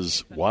title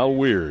is While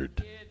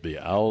Weird, the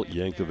Al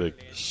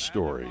Yankovic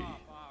Story.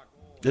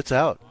 It's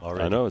out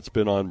already. I know, it's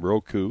been on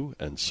Roku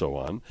and so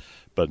on.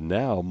 But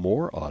now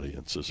more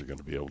audiences are going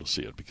to be able to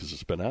see it because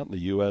it's been out in the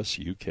U.S.,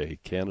 U.K.,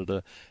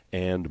 Canada,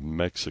 and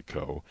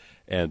Mexico.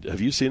 And have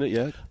you seen it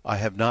yet? I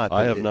have not.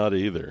 I have not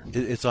either.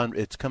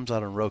 It comes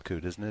out on Roku,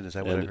 doesn't it? Is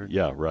that what I heard?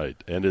 Yeah, right.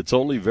 And it's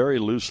only very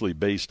loosely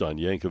based on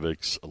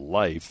Yankovic's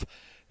life.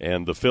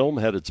 And the film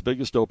had its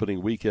biggest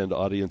opening weekend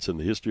audience in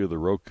the history of the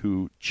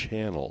Roku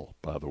channel,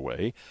 by the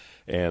way.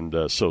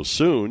 And so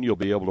soon you'll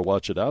be able to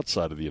watch it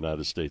outside of the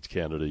United States,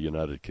 Canada,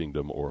 United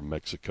Kingdom, or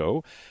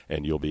Mexico.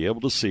 And you'll be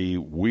able to see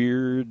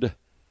Weird,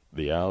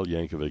 the Al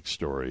Yankovic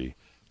story,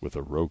 with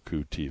a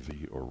Roku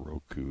TV or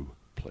Roku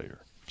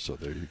player. So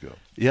there you go.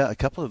 Yeah, a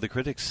couple of the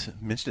critics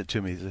mentioned it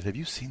to me. They said, have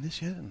you seen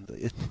this yet?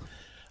 And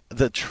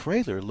the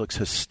trailer looks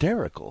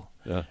hysterical.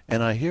 Yeah.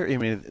 And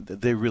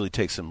they really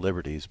take some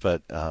liberties,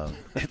 but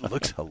it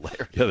looks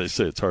hilarious. Yeah, they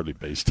say it's hardly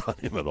based on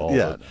him at all.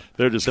 Yeah.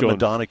 They're just the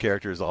Madonna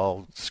character is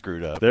all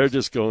screwed up. They're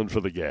just going for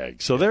the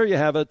gag. So there you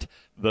have it,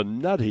 the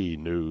nutty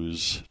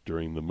news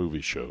during the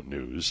movie show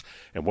news.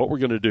 And what we're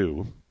going to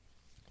do,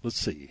 let's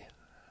see.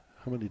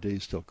 How many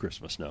days till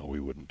Christmas now?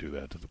 We wouldn't do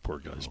that to the poor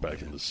guys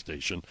back in the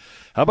station.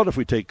 How about if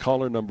we take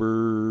caller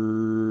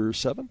number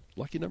 7?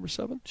 Lucky number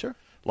 7? Sure.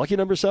 Lucky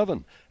number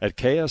 7 at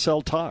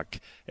KSL Talk.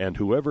 And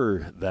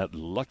whoever that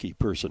lucky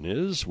person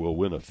is will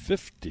win a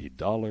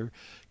 $50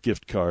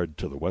 gift card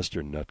to the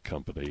Western Nut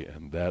Company.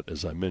 And that,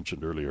 as I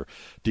mentioned earlier,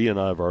 Dee and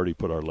I have already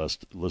put our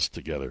list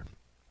together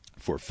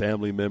for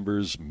family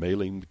members,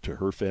 mailing to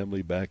her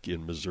family back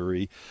in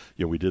Missouri.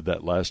 We did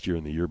that last year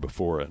and the year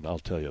before, and I'll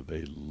tell you,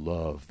 they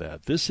love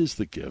that. This is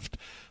the gift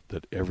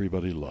that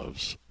everybody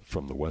loves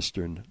from the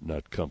Western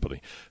Nut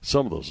Company.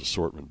 Some of those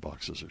assortment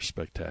boxes are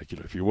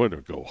spectacular. If you want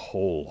to go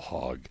whole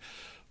hog,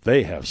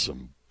 they have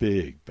some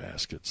big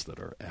baskets that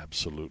are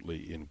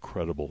absolutely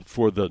incredible.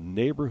 For the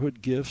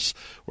neighborhood gifts,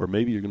 or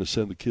maybe you're going to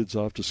send the kids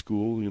off to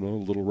school,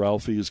 little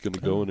Ralphie is going to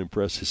go and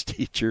impress his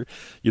teacher.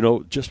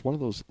 Just one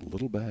of those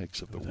little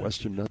bags of the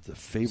Western Nut, the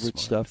favorite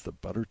stuff, the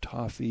butter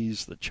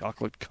toffees, the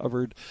chocolate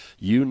covered,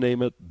 you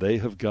name it, they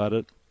have got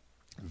it.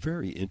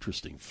 Very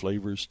interesting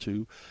flavors,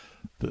 too,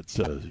 that,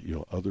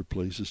 other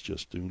places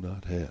just do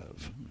not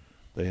have.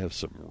 They have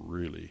some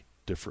really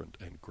different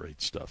and great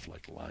stuff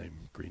like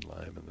green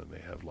lime, and then they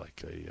have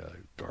like a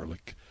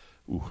garlic.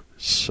 Ooh,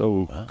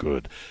 so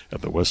good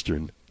at the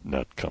Western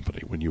Nut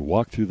Company. When you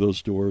walk through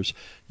those doors,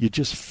 you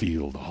just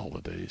feel the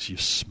holidays. You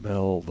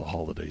smell the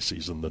holiday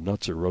season. The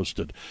nuts are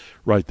roasted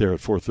right there at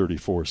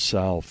 434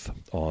 South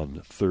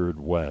on 3rd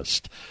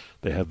West.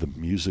 They have the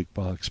music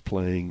box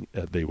playing.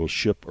 They will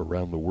ship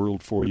around the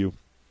world for you.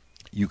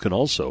 You can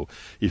also,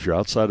 if you're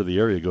outside of the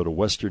area, go to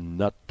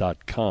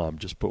westernnut.com.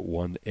 Just put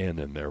one N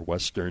in there,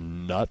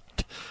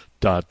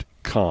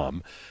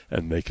 westernnut.com,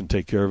 and they can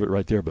take care of it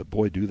right there. But,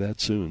 boy, do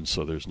that soon,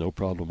 so there's no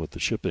problem with the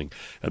shipping.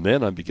 And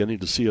then I'm beginning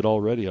to see it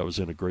already. I was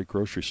in a great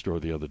grocery store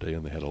the other day,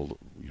 and they had a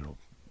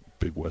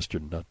big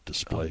Western Nut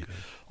display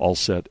all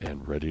set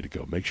and ready to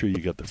go. Make sure you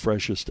get the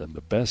freshest and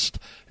the best,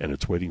 and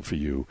it's waiting for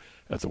you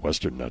at the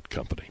Western Nut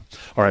Company.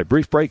 All right,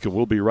 brief break, and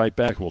we'll be right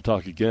back. We'll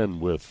talk again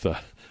with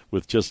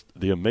just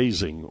the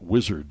amazing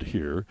wizard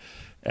here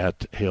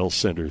at Hale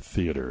Center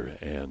Theater.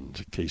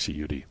 And Casey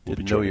Udy will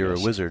be joining us. Didn't know you're a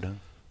wizard, huh?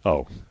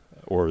 Oh,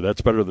 or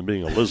that's better than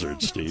being a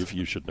lizard, Steve.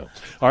 You should know.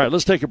 All right,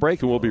 let's take a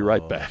break, and we'll be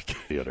right back.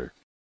 Theater.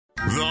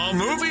 The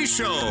Movie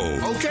Show.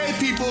 Okay,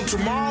 people,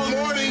 tomorrow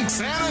morning,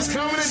 Santa's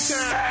coming to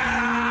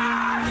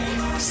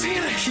town.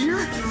 Santa here?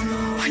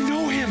 I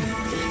know him.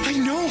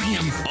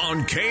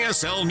 On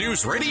KSL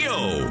News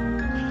Radio.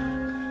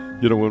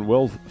 When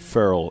Will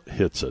Ferrell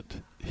hits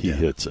it, he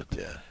hits it.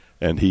 Yeah.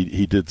 And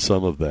he did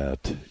some of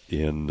that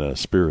in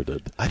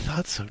Spirited. I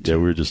thought so, too. Yeah,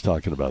 we were just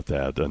talking about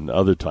that. And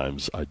other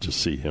times I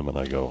just see him and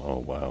I go,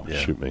 oh, wow,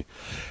 shoot me.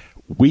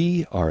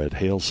 We are at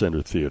Hale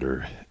Center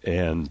Theater,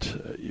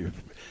 and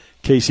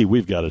Casey,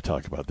 we've got to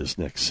talk about this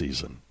next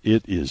season.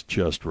 It is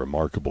just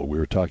remarkable. We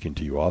were talking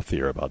to you off the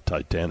air about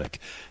Titanic.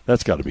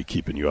 That's got to be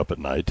keeping you up at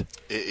night.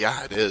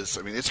 Yeah, it is.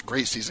 I mean, it's a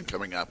great season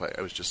coming up.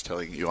 I was just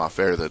telling you off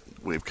air that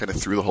we've kind of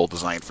threw the whole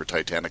design for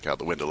Titanic out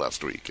the window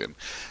last week, and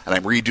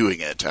I'm redoing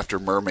it after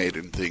Mermaid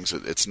and things.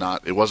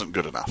 It wasn't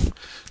good enough.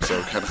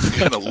 So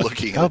kind of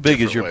looking. How at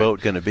big is your way.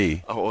 Boat going to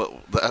be? Oh, well,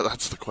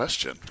 that's the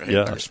question. Right?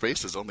 Yeah. Our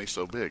space is only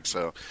so big,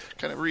 so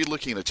kind of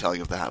re-looking at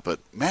telling of that. But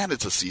man,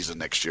 it's a season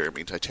next year. I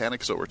mean,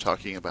 Titanic is what we're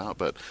talking about,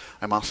 but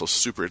I'm also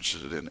super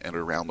interested in And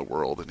Around the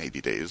World in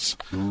 80 Days.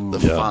 Ooh, the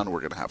fun we're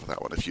going to have with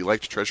that one. If you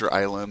liked Treasure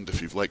Island,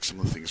 if you've liked some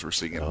of the things we're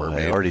seeing in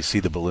Mermaid. I already see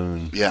the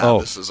balloon. Yeah,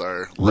 this is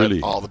our really?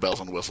 Let all the bells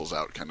and whistles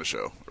out kind of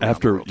show.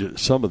 After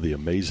some of the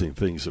amazing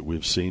things that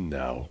we've seen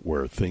now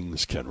where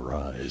things can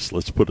rise,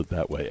 let's put it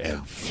that way,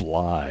 and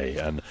fly.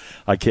 And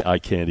I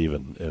can't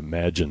even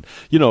imagine.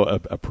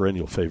 A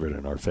perennial favorite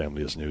in our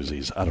family is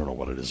Newsies. I don't know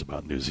what it is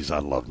about Newsies. I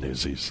love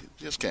Newsies.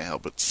 You just can't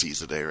help but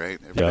seize a day, right?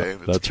 Every day.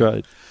 That's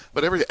right.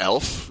 But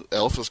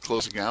Elf is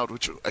closing out,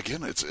 which,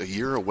 again, it's a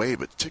year away,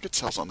 but ticket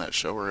sales on that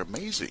show are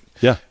amazing.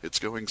 Yeah. It's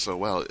going so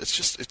well.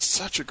 It's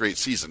such a great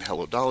season.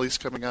 Hello Dolly's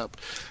coming up.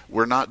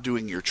 We're not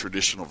doing your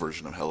traditional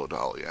version of Hello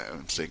Dolly,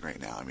 I'm saying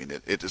right now. I mean,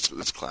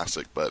 it's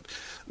classic, but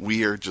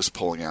we are just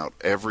pulling out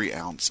every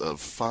ounce of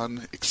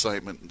fun,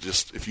 excitement.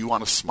 Just, if you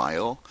want to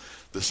smile,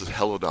 this is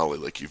Hello Dolly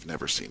like you've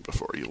never seen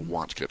before. You'll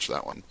want to catch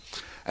that one.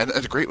 And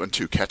a great one,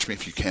 too, Catch Me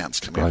If You Can's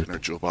coming out in our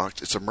jewel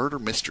box. It's a murder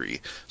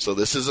mystery. So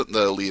this isn't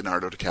the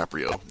Leonardo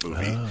DiCaprio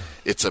movie.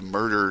 It's a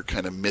murder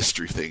kind of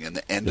mystery thing. And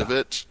the end of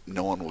it,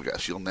 no one will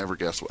guess. You'll never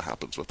guess what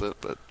happens with it,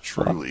 but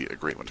truly a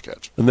great one to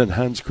catch. And then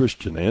Hans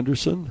Christian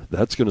Andersen,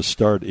 that's going to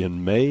start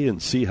in May,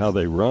 and See How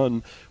They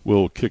Run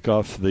will kick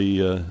off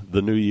the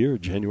new year,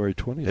 January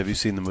 20th. Have you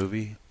seen the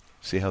movie,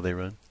 See How They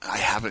Run? I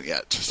haven't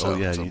yet, so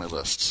it's on my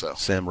list. So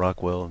Sam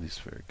Rockwell, he's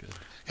very good.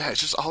 Yeah,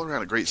 it's just all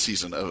around a great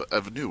season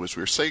of new. As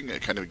we were saying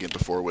kind of again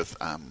before with,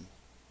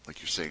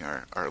 like you're saying,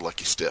 our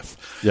Lucky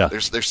Stiff. Yeah.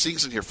 There's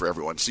season here for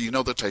everyone. So you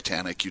know the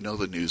Titanic, you know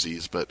the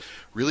Newsies, but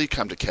really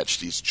come to catch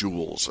these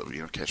jewels of,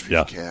 Catch Me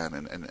If You Can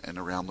and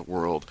around the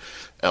world.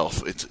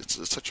 Elf,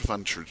 it's such a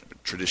fun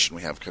tradition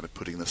we have kind of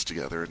putting this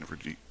together and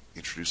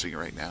introducing it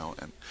right now.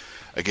 And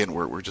again,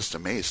 we're just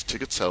amazed.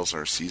 Ticket sales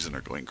our season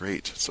are going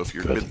great. So if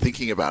you've been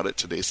thinking about it,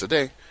 today's the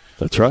day.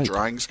 That's right.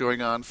 Drawings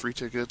going on, free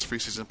tickets, free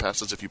season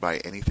passes if you buy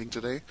anything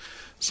today.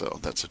 So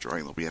that's a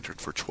drawing that'll be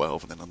entered for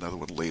 12, and then another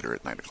one later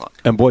at 9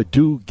 o'clock. And boy,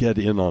 do get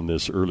in on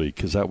this early,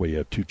 because that way you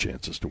have two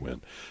chances to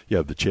win. You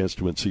have the chance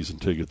to win season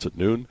tickets at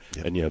noon,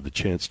 and you have the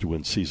chance to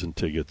win season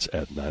tickets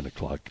at 9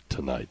 o'clock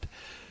tonight.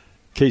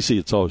 Casey,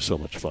 it's always so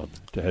much fun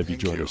to have you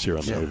join us here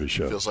on the movie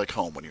show. It feels like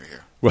home when you're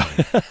here.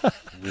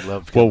 We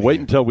love. Well,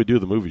 wait until we do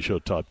the movie show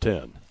top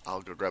 10.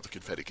 I'll go grab the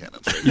confetti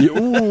cannons.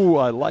 Ooh,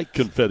 I like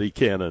confetti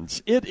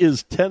cannons. It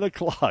is 10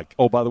 o'clock.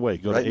 Oh, by the way,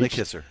 go to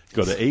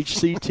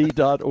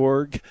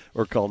hct.org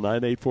or call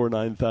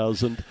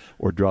 984-9000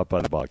 or drop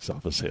by the Box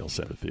Office Sales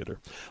Center Theater.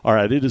 All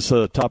right, it is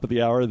top of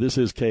the hour. This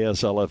is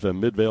KSL-FM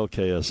Midvale,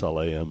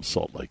 KSL-AM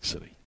Salt Lake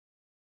City.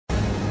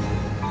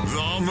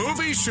 The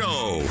Movie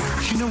Show.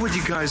 You know what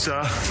you guys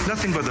are?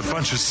 Nothing but a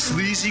bunch of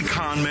sleazy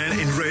con men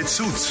in red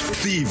suits.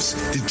 Thieves,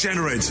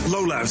 degenerates,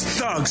 lowlifes,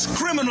 thugs,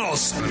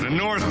 criminals. The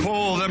North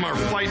Pole, them are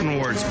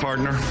fighting words,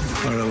 partner.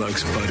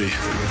 Relax, buddy.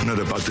 Not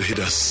about to hit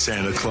us,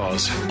 Santa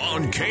Claus.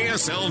 On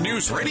KSL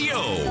News Radio.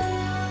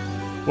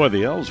 Boy,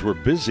 the elves were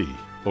busy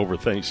over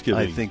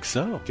Thanksgiving. I think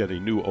so.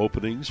 Getting new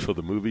openings for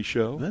the movie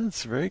show.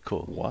 That's very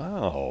cool.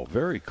 Wow,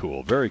 very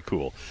cool, very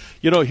cool.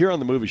 Here on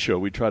the movie show,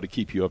 we try to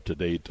keep you up to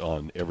date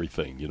on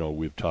everything.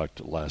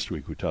 Last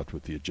week we talked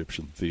with the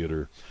Egyptian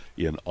Theater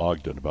in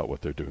Ogden about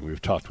what they're doing.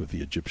 We've talked with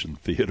the Egyptian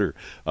Theater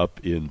up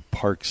in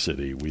Park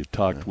City. We've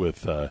talked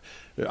with, I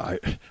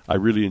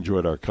really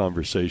enjoyed our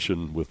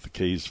conversation with the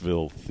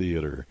Kaysville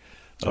Theater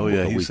a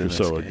week or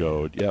so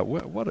ago. Yeah,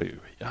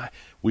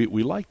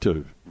 we like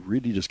to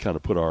really just kind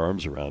of put our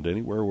arms around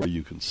anywhere where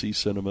you can see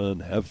cinema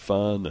and have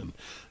fun and,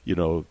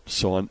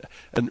 so on.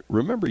 And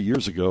remember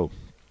years ago,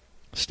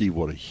 Steve,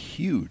 what a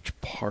huge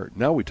part.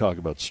 Now we talk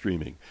about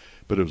streaming,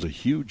 but it was a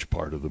huge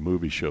part of the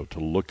movie show to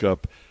look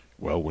up,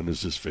 well, when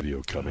is this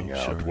video coming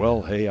out? Sure.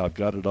 Well, hey, I've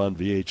got it on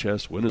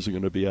VHS. When is it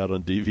going to be out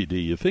on DVD?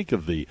 You think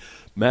of the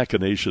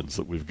machinations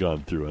that we've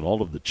gone through and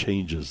all of the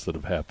changes that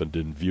have happened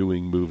in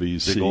viewing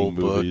movies, big seeing old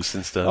movies. Books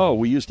and stuff. Oh,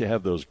 we used to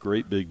have those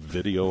great big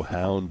Video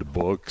Hound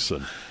books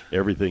and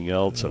everything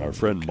else. And our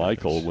friend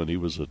Michael, when he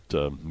was at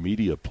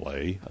Media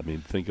Play, I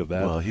mean, think of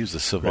that. Well, he was a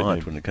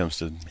savant when it comes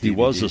to DVD. He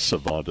was a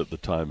savant at the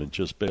time and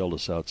just bailed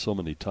us out so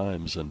many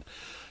times. And,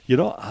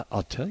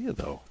 I'll tell you,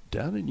 though,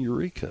 down in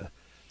Eureka,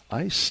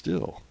 I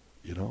still...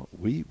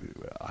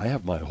 I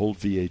have my whole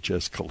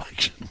VHS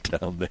collection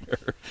down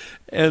there,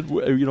 and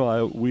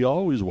we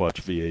always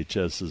watch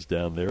VHSs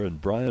down there.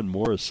 And Brian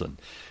Morrison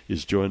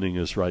is joining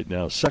us right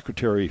now,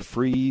 Secretary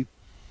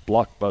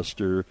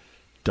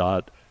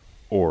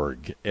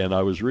FreeBlockbuster.org. And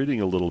I was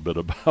reading a little bit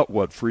about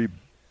what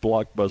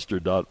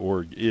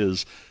FreeBlockbuster.org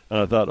is, and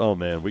I thought, oh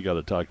man, we got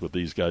to talk with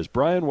these guys.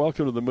 Brian,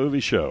 welcome to the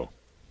movie show.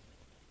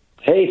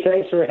 Hey,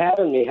 thanks for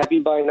having me. Happy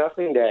Buy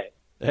Nothing Day.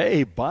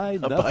 Hey, Buy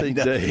Nothing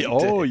Day.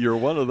 Oh, you're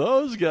one of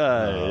those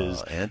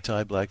guys.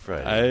 Anti-Black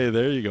Friday. Hey,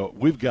 there you go.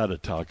 We've got to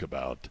talk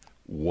about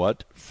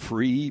what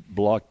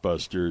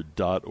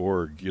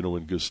FreeBlockbuster.org,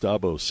 when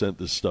Gustavo sent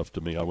this stuff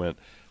to me, I went,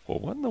 well,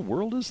 what in the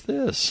world is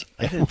this?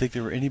 I didn't think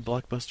there were any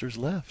Blockbusters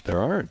left.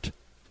 There aren't.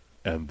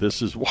 And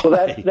this is why. Well,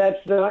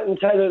 that's not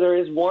entirely. There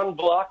is one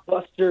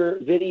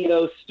Blockbuster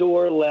video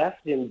store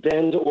left in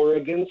Bend,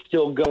 Oregon,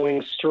 still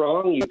going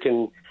strong. You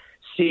can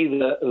see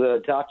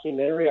the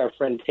documentary our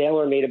friend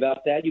Taylor made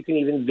about that. You can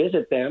even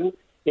visit them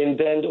in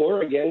Bend,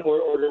 Oregon,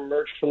 or order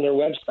merch from their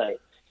website.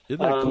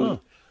 Isn't that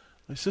cool?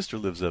 My sister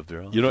lives up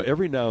there.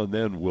 Every now and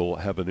then we'll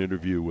have an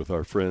interview with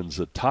our friends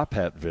at Top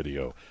Hat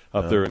Video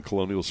up there in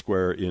Colonial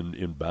Square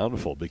in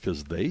Bountiful,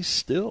 because they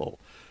still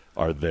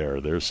are there.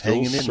 They're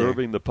still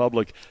serving the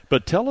public.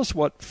 But tell us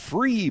what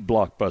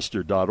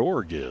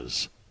FreeBlockbuster.org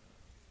is.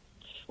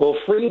 Well,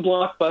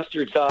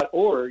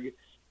 FreeBlockbuster.org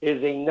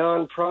is a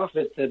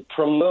nonprofit that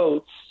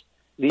promotes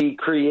the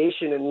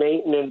creation and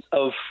maintenance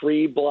of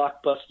free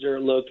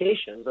Blockbuster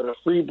locations. And a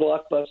free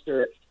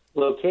Blockbuster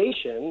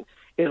location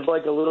is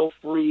like a little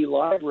free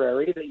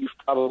library that you've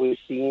probably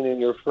seen in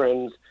your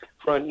friends'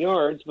 front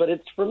yards, but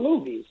it's for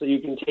movies. So you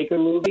can take a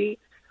movie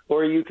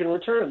or you can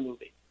return a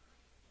movie.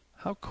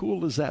 How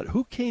cool is that?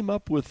 Who came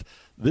up with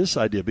this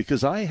idea?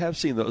 Because I have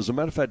seen that, as a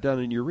matter of fact, down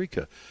in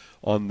Eureka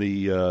on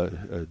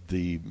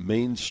the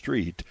main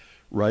street,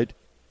 right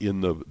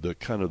in the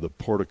kind of the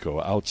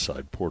portico,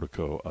 outside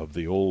portico of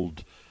the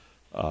old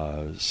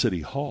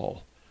City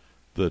Hall,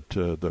 that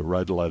the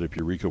Ride to Light Up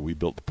Eureka, we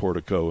built the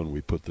portico and we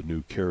put the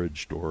new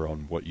carriage door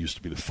on what used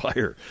to be the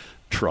fire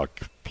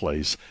truck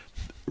place.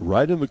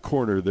 Right in the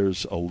corner,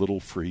 there's a little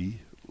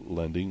free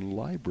lending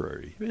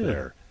library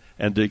there.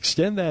 And to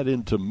extend that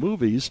into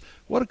movies,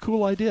 what a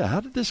cool idea.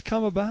 How did this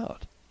come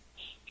about?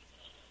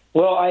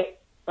 Well, I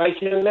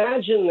can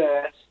imagine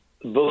that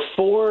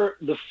before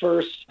the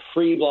first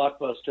free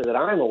Blockbuster that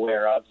I'm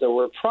aware of, there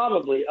were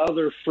probably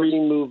other free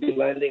movie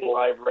lending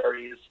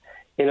libraries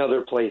in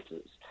other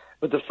places.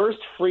 But the first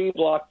free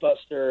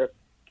Blockbuster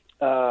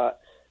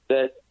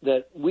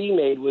that we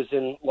made was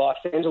in Los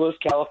Angeles,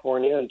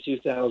 California in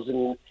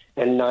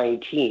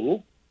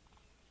 2019.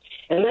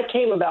 And that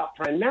came about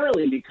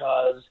primarily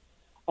because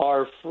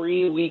our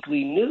free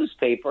weekly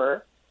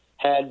newspaper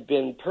had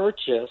been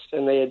purchased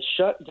and they had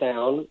shut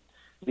down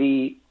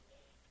the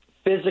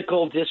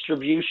physical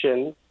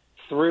distribution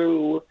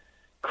through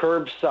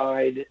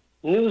curbside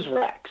news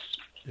racks.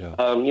 Yeah.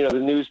 The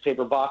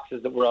newspaper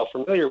boxes that we're all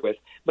familiar with.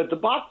 But the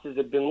boxes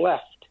had been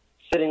left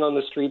sitting on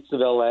the streets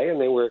of L.A.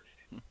 and they were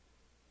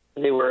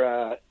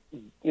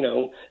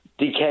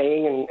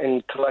decaying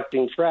and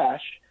collecting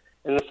trash.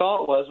 And the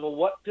thought was, well,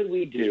 what could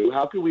we do?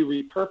 How could we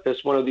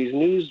repurpose one of these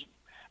news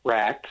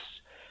racks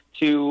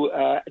to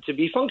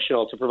be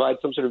functional, to provide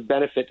some sort of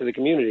benefit to the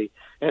community?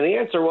 And the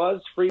answer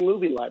was free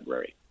movie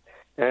library.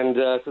 And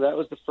so that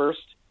was the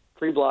first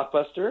free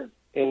Blockbuster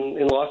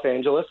in Los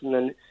Angeles, and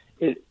then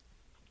it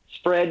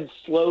spread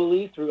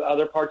slowly through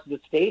other parts of the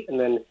state and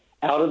then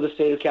out of the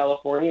state of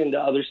California into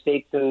other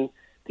states in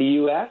the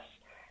U.S.,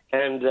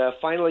 and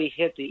finally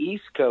hit the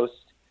East Coast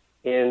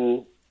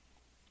in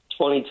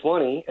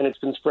 2020, and it's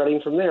been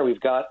spreading from there. We've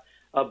got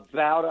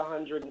about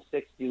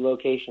 160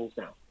 locations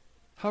now.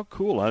 How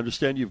cool. I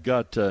understand you've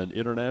got an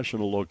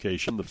international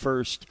location. The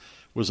first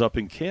was up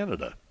in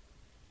Canada.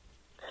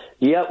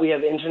 Yeah, we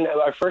have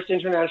our first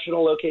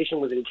international location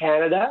was in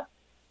Canada,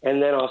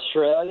 and then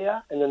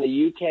Australia, and then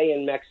the UK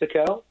and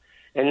Mexico.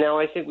 And now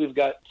I think we've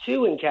got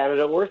 2 in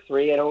Canada or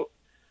 3. I don't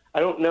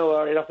know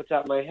right off the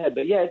top of my head,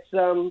 but yeah,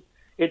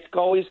 it's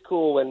always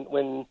cool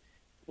when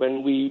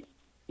we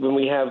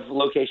have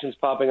locations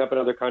popping up in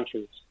other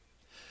countries.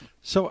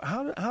 So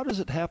how does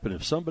it happen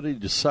if somebody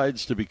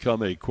decides to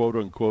become a quote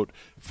unquote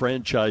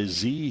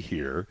franchisee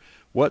here?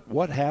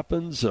 What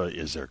happens?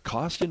 Is there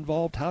cost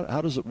involved?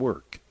 How does it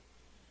work?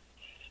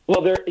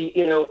 Well,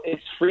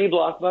 it's free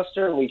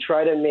Blockbuster, and we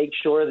try to make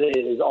sure that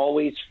it is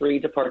always free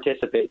to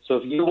participate. So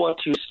if you want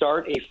to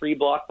start a free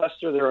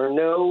Blockbuster, there are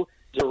no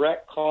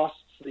direct costs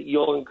that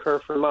you'll incur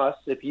from us.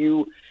 If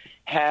you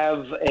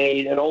have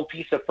an old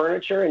piece of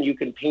furniture and you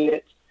can paint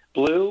it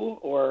blue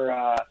or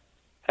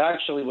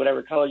actually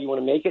whatever color you want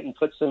to make it and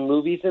put some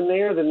movies in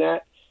there, then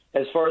that,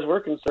 as far as we're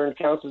concerned,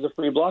 counts as a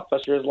free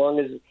Blockbuster as long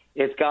as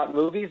it's got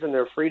movies and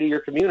they're free to your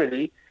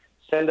community.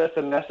 Send us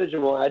a message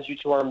and we'll add you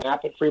to our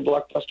map at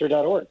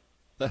freeblockbuster.org.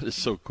 That is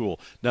so cool.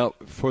 Now,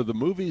 for the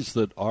movies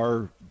that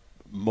are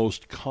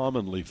most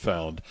commonly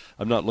found,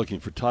 I'm not looking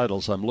for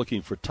titles, I'm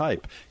looking for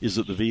type. Is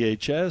it the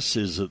VHS?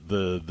 Is it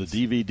the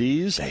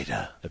DVDs?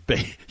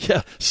 Beta.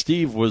 Yeah,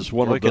 Steve was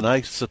one of the... Can I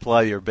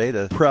supply your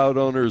Beta? ...proud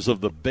owners of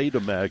the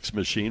Betamax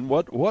machine.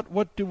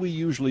 What do we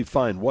usually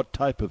find? What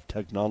type of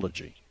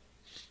technology?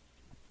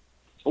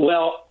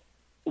 Well,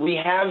 we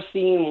have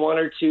seen 1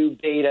 or 2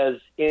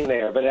 betas in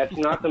there, but that's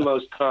not the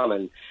most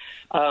common.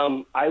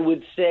 I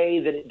would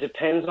say that it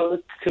depends on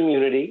the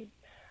community.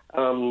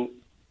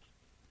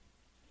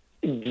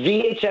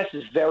 VHS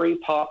is very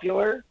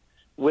popular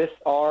with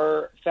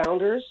our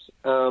founders,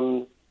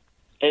 and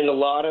a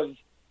lot of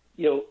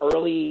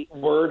early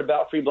word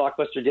about Free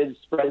Blockbuster did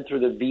spread through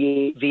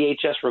the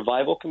VHS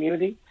revival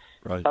community.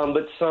 Right.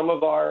 But some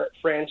of our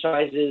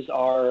franchises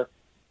are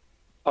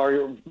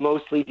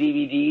mostly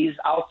DVDs.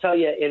 I'll tell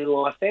you, in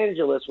Los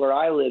Angeles, where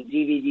I live,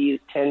 DVDs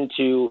tend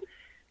to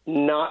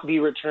not be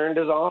returned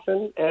as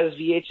often as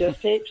VHS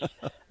tapes.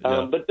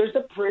 But there's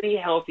a pretty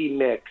healthy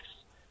mix.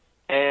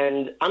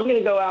 And I'm going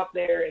to go out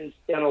there and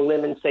on a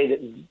limb and say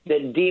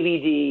that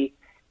DVD,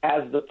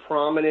 as the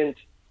prominent,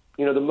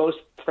 the most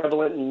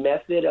prevalent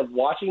method of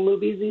watching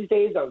movies these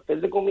days on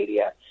physical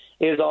media,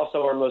 is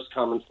also our most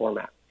common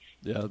format.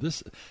 Yeah,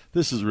 this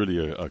is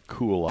really a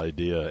cool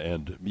idea,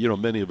 and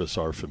many of us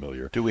are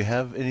familiar. Do we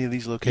have any of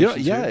these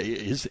locations? Yeah.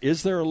 Here?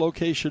 Is there a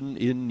location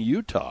in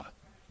Utah?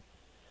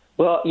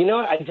 Well,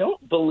 I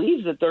don't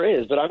believe that there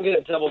is, but I'm going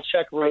to double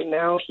check right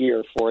now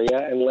here for you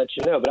and let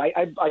you know. But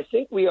I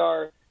think we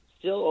are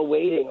still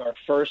awaiting our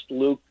first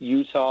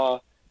Utah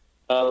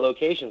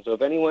location. So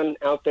if anyone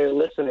out there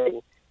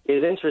listening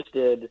is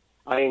interested,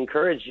 I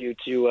encourage you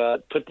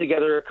to put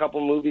together a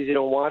couple movies you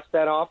don't watch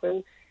that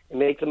often and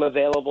make them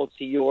available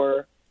to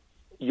your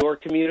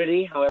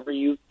community, however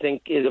you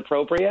think is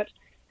appropriate,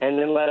 and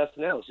then let us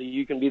know so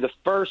you can be the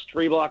first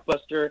free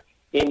blockbuster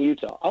in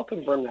Utah. I'll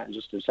confirm that in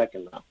just a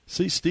second, though.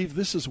 See, Steve,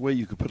 this is where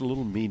you could put a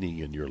little meaning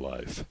in your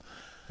life.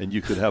 And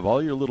you could have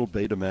all your little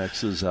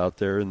Betamaxes out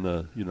there in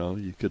the,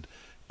 you could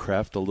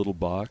craft a little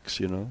box,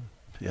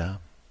 Yeah.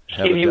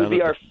 Steve, you would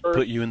be our first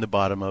put you in the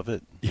bottom of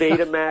it.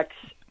 Betamax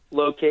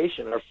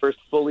location, our first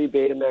fully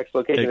Betamax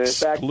location.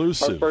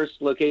 Exclusive. In fact, our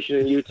first location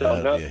in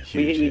Utah. No,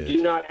 we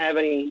do not have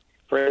any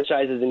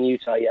franchises in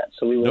Utah yet.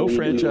 So no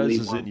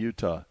franchises in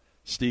Utah.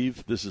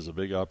 Steve, this is a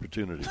big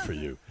opportunity for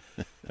you.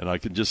 And I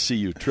can just see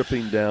you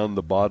tripping down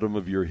the bottom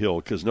of your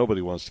hill because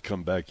nobody wants to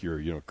come back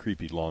your,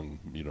 creepy long,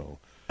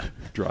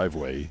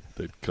 driveway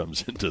that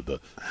comes into the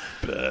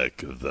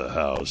back of the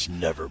house.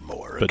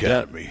 Nevermore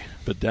Academy.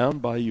 But down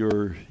by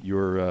your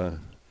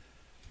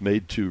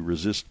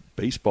made-to-resist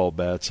baseball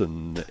bats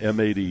and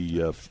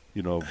M80,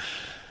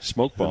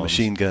 smoke bombs. The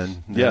machine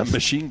gun. Yeah,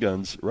 machine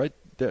guns. Right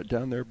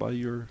down there by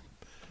your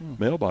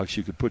mailbox,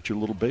 you could put your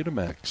little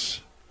Betamax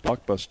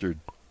blockbuster.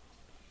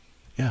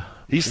 Yeah.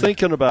 He's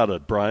thinking about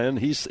it, Brian.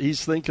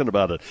 He's thinking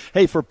about it.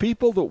 Hey, for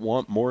people that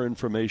want more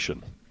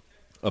information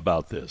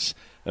about this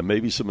and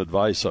maybe some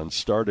advice on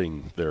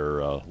starting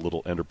their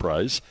little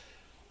enterprise,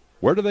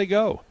 where do they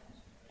go?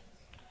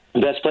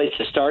 The best place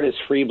to start is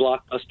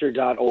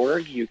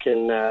freeblockbuster.org. You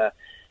can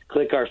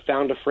click our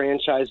Found a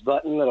Franchise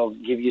button. That'll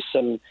give you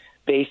some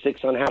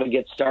basics on how to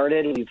get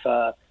started.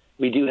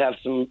 We do have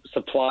some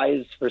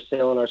supplies for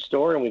sale in our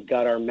store, and we've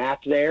got our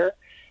map there.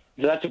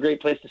 So that's a great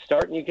place to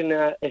start. And you can,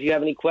 if you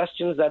have any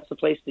questions, that's the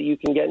place that you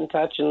can get in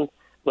touch and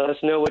let us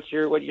know what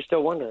you're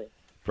still wondering.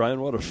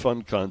 Brian, what a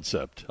fun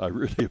concept. I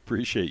really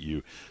appreciate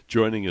you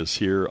joining us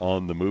here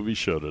on the movie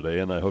show today,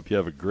 and I hope you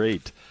have a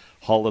great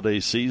holiday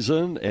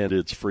season, and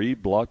it's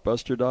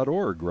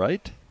freeblockbuster.org,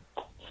 right?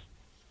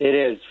 It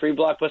is,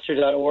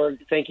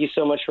 freeblockbuster.org. Thank you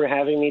so much for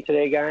having me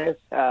today, guys,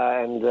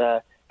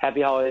 and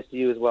happy holidays to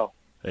you as well.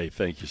 Hey,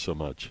 thank you so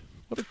much.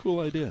 What a cool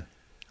idea.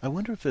 I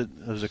wonder if it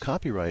was a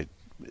copyright.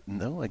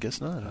 No, I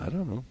guess not. I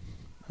don't know.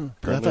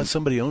 I thought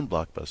somebody owned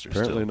Blockbuster.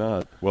 Apparently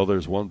not. Well,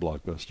 there's one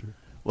Blockbuster.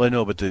 Well, I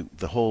know, but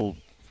the whole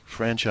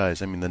franchise,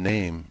 the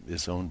name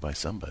is owned by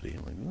somebody.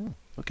 I'm like,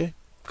 okay,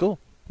 cool.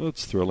 Well,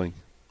 it's thrilling.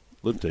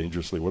 Live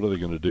dangerously. What are they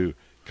going to do?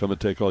 Come and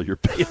take all your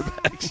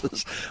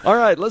Betamaxes? All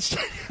right, let's...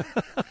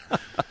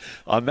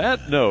 On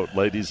that note,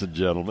 ladies and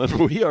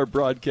gentlemen, we are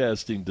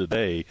broadcasting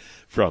today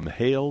from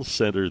Hale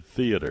Center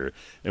Theater,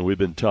 and we've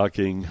been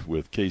talking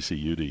with Casey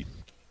Udy,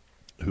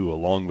 who,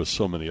 along with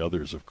so many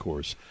others, of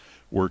course,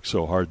 work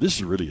so hard. This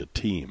is really a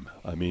team.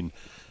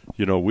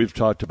 We've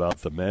talked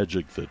about the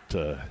magic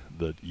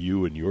that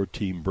you and your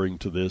team bring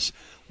to this.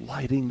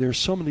 Lighting, there's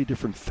so many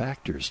different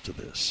factors to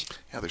this.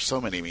 Yeah, there's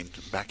so many.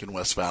 Back in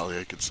West Valley,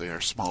 I could say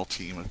our small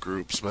team of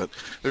groups, but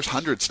there's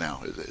hundreds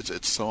now.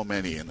 It's so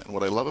many. And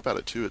what I love about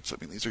it, too,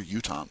 these are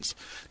Utahns.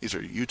 These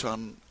are Utah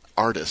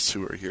artists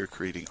who are here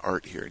creating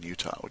art here in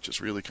Utah, which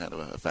is really kind of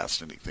a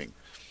fascinating thing.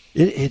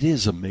 It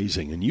is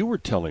amazing. And we were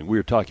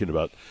talking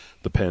about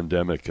the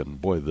pandemic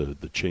and, boy,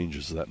 the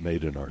changes that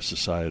made in our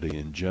society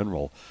in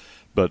general.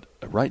 But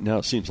right now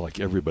it seems like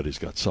everybody's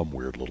got some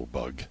weird little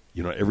bug.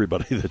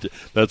 Everybody,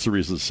 that's the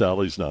reason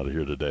Sally's not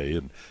here today,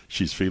 and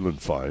she's feeling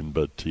fine,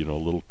 but, a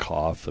little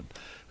cough.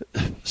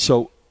 And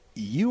so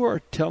you are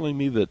telling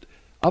me that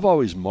I've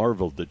always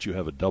marveled that you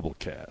have a double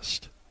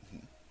cast,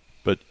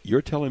 but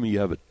you're telling me you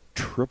have a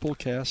triple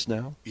cast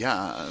now?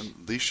 Yeah,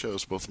 these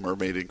shows, both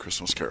Mermaid and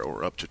Christmas Carol,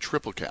 are up to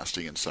triple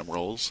casting in some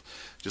roles,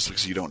 just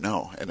because you don't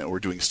know. And we're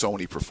doing so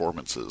many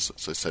performances.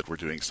 As I said, we're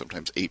doing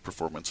sometimes 8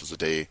 performances a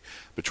day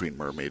between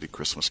Mermaid and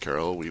Christmas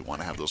Carol. We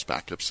want to have those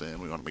backups in.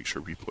 We want to make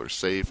sure people are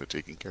safe and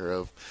taken care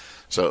of.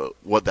 So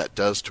what that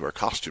does to our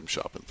costume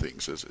shop and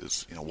things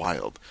is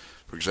wild.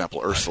 For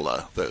example,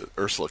 Ursula, the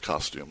Ursula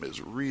costume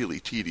is really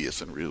tedious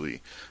and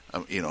really,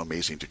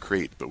 amazing to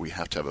create. But we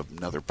have to have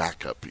another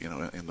backup,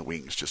 in the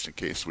wings just in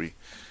case we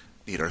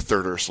need our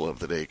third Ursula of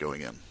the day going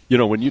in.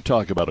 When you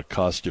talk about a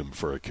costume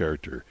for a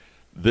character,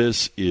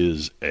 this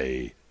is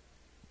a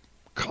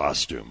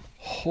costume.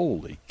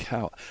 Holy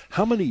cow!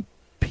 How many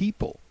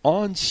people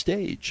on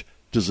stage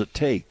does it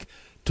take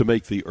to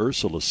make the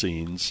Ursula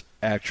scenes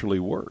actually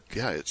work?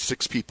 Yeah, it's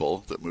 6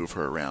 people that move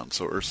her around.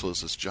 So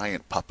Ursula's this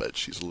giant puppet.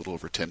 She's a little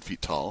over 10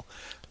 feet tall.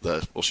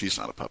 She's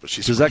not a puppet.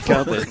 She's does that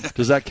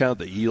count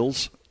the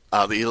eels?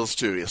 The eels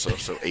too. Yeah,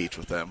 so 8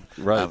 with them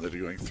right. That are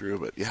going through.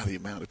 But yeah, the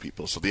amount of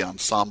people. So the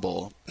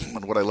ensemble,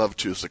 and what I love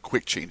too is the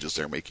quick changes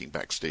they're making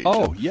backstage.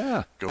 Oh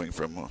yeah, going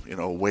from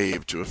a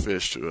wave to a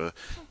fish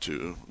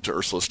to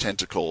Ursula's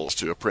tentacles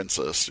to a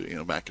princess,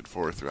 back and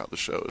forth throughout the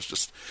show.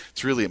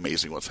 It's really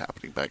amazing what's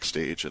happening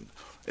backstage. And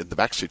in the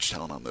backstage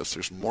talent on this,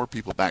 there's more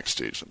people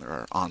backstage than there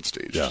are on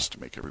stage, just to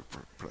make every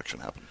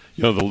production happen.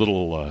 The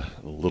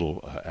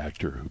little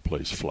actor who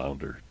plays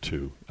Flounder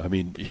too.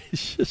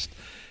 It's just.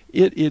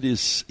 It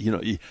is,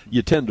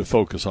 you tend to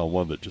focus on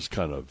one that just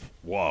kind of,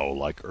 wow,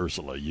 like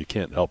Ursula. You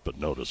can't help but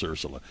notice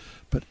Ursula.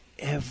 But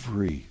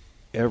every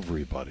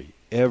everybody,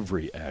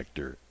 every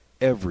actor,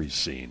 every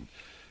scene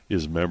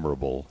is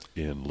memorable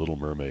in Little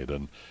Mermaid.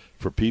 And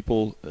for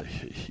people,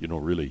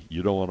 really,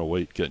 you don't want to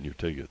wait getting your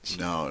tickets.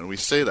 No, and we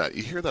say that.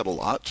 You hear that a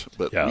lot,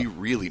 but we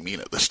really mean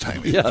it this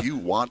time. Yeah. If you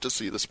want to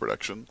see this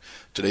production,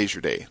 today's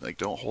your day. Like,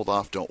 don't hold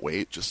off, don't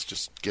wait,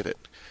 just get it.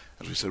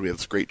 As we said, we have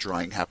this great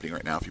drawing happening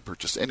right now. If you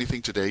purchase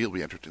anything today, you'll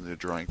be entered in the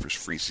drawing for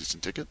free season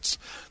tickets.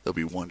 There'll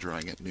be one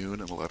drawing at noon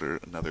and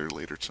another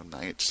later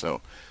tonight. So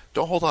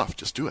don't hold off.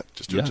 Just do it.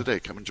 Just do it today.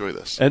 Come enjoy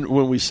this. And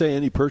when we say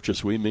any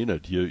purchase, we mean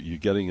it. You're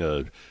getting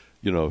a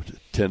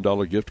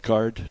 $10 gift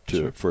card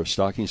for a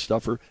stocking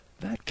stuffer.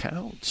 That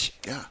counts.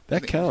 Yeah.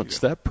 That counts.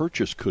 That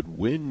purchase could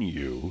win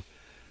you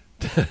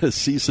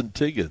season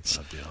tickets,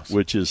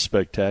 which is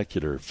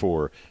spectacular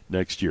for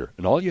next year.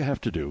 And all you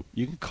have to do,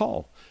 you can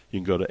call. You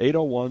can go to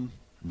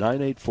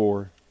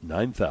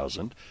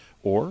 801-984-9000,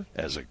 or,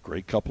 as a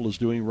great couple is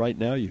doing right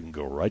now, you can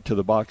go right to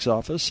the box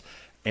office.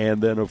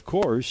 And then, of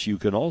course, you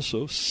can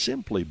also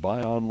simply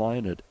buy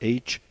online at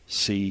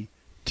hct.org.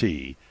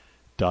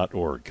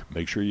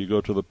 Make sure you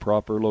go to the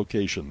proper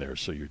location there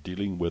so you're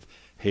dealing with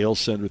Hale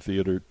Center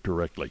Theater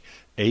directly.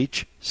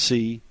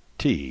 hct.org.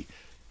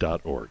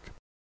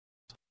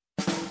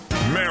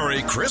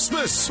 Merry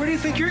Christmas! Where do you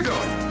think you're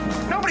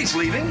going? Nobody's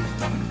leaving.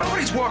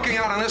 Nobody's walking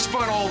out on this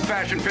fun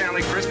old-fashioned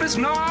family Christmas.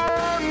 No,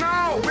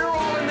 we're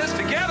all in this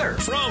together.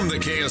 From the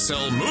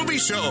KSL Movie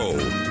Show.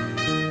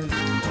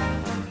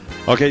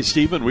 Okay,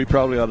 Stephen, we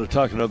probably ought to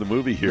talk another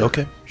movie here.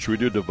 Okay. Should we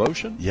do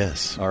Devotion?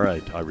 Yes. All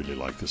right. I really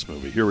like this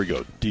movie. Here we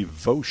go.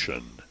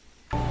 Devotion.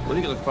 What are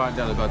you going to find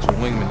out about your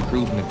wingman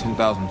cruising at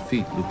 10,000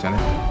 feet,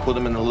 Lieutenant? Put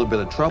him in a little bit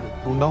of trouble.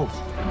 Who knows?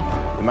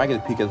 We might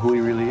get a peek at who he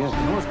really is.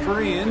 The North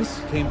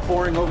Koreans came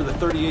pouring over the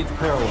 38th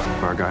parallel.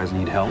 Our guys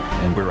need help,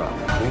 and we're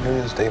up. We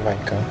knew this day might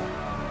come.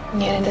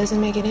 Yeah, it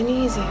doesn't make it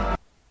any easier.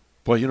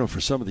 Well,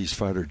 for some of these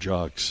fighter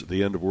jocks,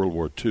 the end of World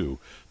War II,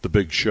 the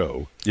big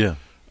show. Yeah.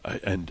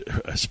 And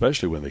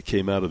especially when they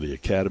came out of the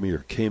academy or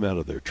came out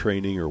of their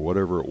training or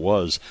whatever it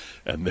was,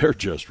 and they're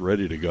just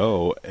ready to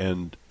go,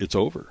 and it's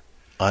over.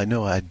 I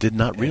know. I did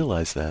not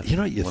realize that. You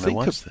when think I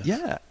watched this.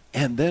 Yeah,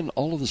 and then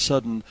all of a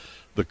sudden,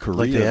 the Korean,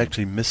 like they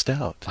actually missed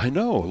out. I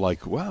know.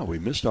 Like, wow, we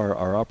missed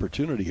our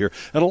opportunity here,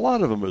 and a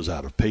lot of them was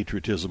out of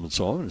patriotism and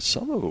so on, and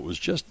some of it was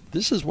just,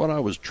 this is what I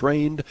was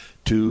trained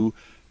to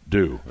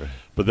do. Right.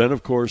 But then,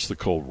 of course, the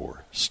Cold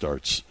War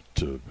starts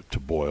to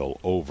boil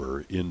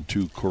over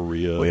into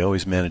Korea. We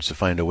always manage to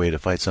find a way to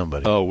fight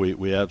somebody. Oh,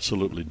 we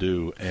absolutely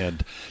do.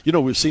 And,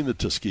 we've seen the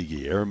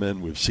Tuskegee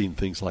Airmen, we've seen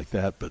things like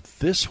that, but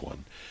this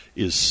one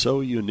is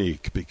so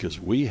unique because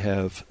we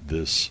have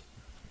this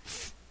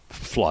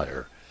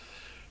flyer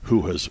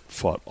who has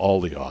fought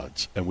all the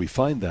odds, and we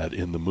find that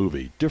in the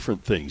movie.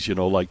 Different things,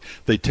 like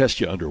they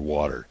test you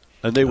underwater,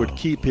 and they would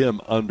keep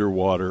him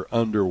underwater,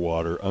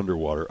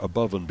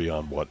 above and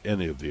beyond what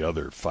any of the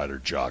other fighter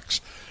jocks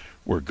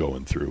were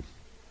going through.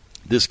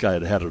 This guy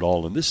had it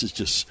all, and this is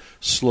just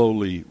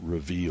slowly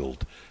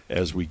revealed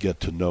as we get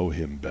to know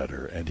him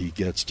better, and he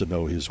gets to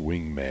know his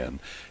wingman.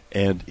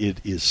 And it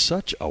is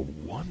such a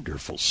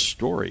wonderful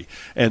story.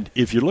 And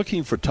if you're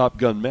looking for Top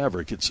Gun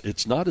Maverick,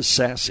 it's not as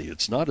sassy.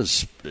 It's not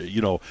as,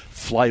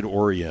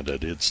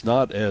 flight-oriented. It's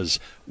not as,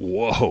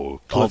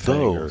 whoa,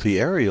 although the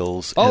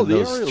aerials the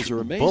aerials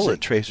are amazing.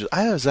 Bullet tracers.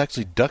 I was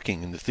actually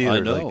ducking in the theater. I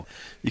know. Like,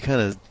 you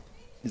kind of,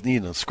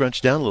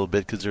 scrunch down a little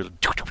bit because they're...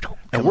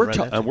 And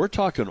we're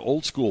talking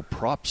old school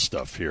prop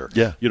stuff here.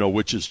 Yeah.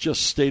 Which is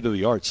just state of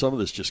the art. Some of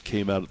this just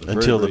came out at the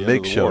until very the MiG end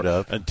of the showed war,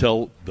 up.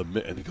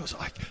 And he goes,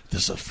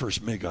 this is the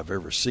first MiG I've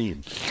ever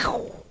seen.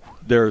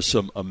 There are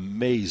some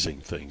amazing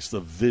things.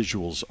 The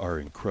visuals are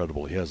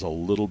incredible. He has a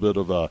little bit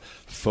of a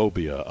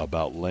phobia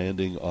about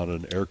landing on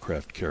an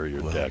aircraft carrier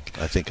deck.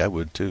 I think I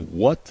would too.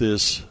 What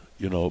this,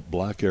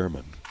 black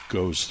airman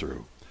goes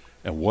through,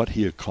 and what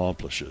he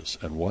accomplishes,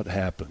 and what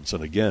happens,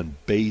 and again,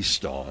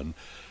 based on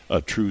a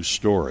true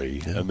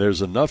story, and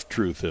there's enough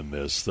truth in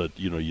this that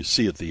you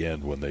see at the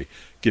end when they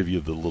give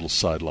you the little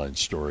sideline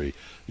story.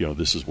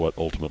 This is what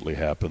ultimately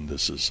happened.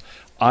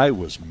 I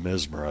was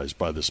mesmerized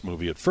by this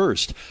movie at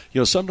first.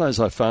 Sometimes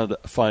I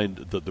find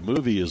that the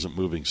movie isn't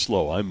moving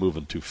slow. I'm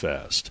moving too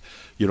fast.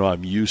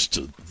 I'm used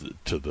to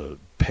the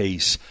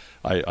pace.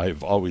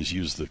 I've always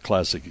used the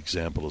classic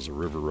example as a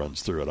river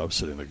runs through it. I was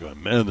sitting there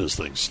going, man, this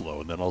thing's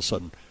slow, and then all of a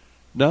sudden,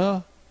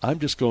 no, I'm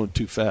just going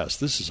too fast.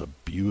 This is a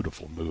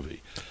beautiful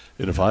movie.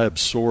 And if I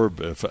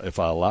if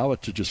I allow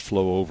it to just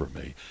flow over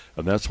me,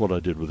 and that's what I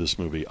did with this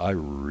movie, I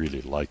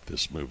really like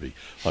this movie.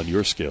 On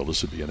your scale,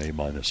 this would be an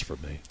A- for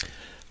me.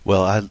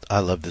 Well, I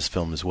love this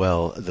film as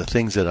well. The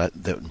things that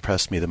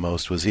impressed me the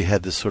most was he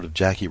had this sort of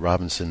Jackie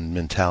Robinson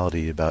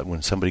mentality about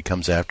when somebody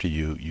comes after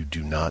you, you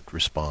do not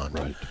respond.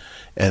 Right.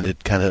 And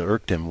it kind of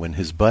irked him when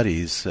his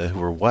buddies who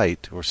were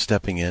white were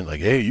stepping in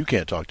like, hey, you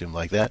can't talk to him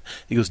like that.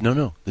 He goes,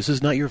 no, this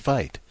is not your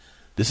fight.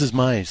 This is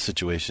my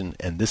situation,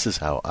 and this is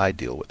how I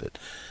deal with it.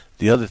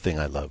 The other thing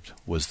I loved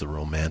was the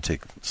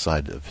romantic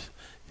side of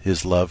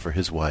his love for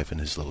his wife and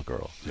his little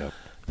girl. Yep.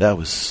 That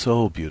was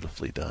so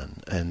beautifully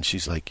done. And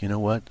she's like, you know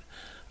what?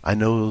 I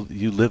know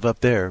you live up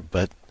there,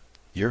 but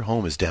your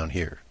home is down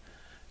here.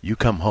 You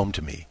come home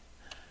to me.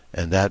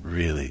 And that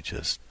really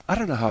just... I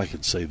don't know how I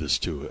can say this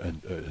too,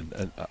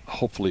 and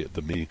hopefully at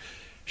the meeting,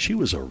 she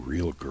was a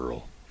real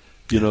girl.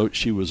 You know,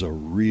 she was a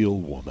real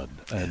woman.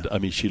 And, I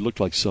mean, she looked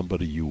like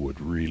somebody you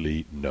would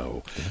really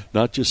know. Yeah.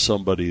 Not just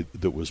somebody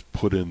that was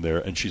put in there,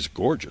 and she's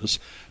gorgeous,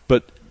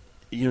 but,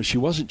 you know, she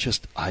wasn't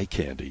just eye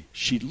candy.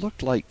 She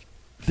looked like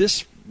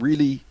this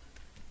really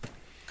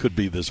could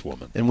be this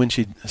woman. And when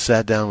she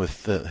sat down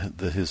with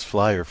his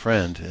flyer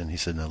friend, and he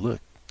said, now,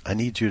 look, I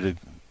need you to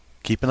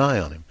keep an eye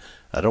on him.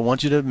 I don't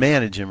want you to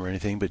manage him or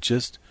anything, but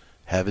just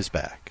have his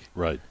back.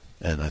 Right.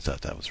 And I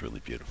thought that was really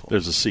beautiful.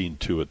 There's a scene,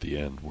 too, at the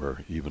end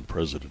where even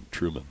President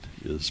Truman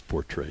is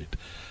portrayed.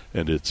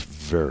 And it's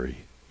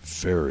very,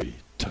 very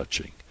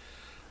touching.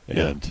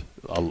 And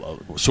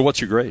so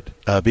what's your grade?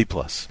 B+.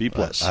 B+.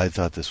 I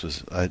thought this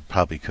was, I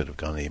probably could have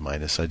gone A-. I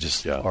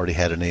just already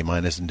had an A-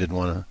 and didn't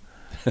want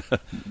to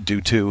do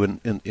 2 in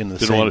the didn't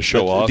same. Want to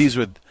show off?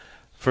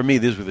 For me,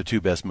 these were the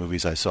 2 best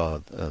movies I saw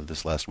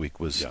this last week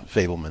was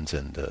Fableman's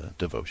and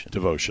Devotion.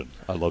 Devotion.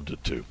 I loved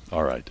it, too.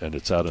 All right. And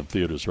it's out in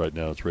theaters right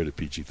now. It's rated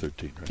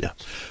PG-13, right? Yeah.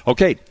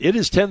 Okay. It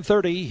is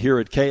 10:30 here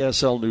at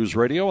KSL News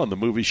Radio on The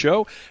Movie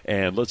Show.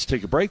 And let's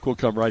take a break. We'll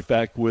come right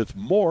back with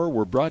more.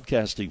 We're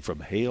broadcasting from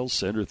Hale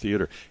Center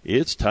Theater.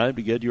 It's time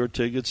to get your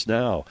tickets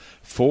now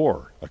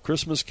for A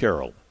Christmas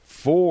Carol,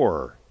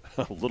 for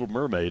Little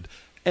Mermaid,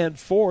 and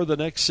for the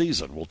next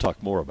season. We'll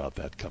talk more about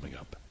that coming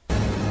up.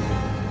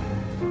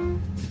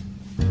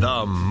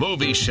 The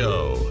Movie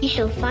Show. You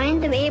shall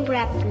find the babe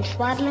wrapped in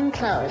swaddling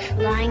clothes,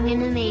 lying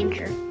in a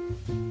manger.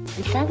 And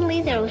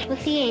suddenly there was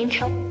with the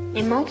angel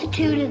a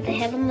multitude of the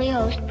heavenly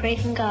host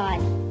praising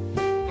God,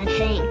 and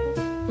saying,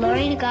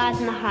 Glory to God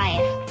in the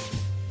highest,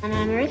 and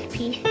on earth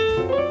peace,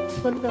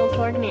 goodwill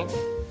toward men.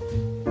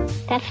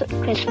 That's what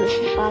Christmas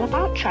is all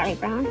about, Charlie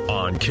Brown.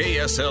 On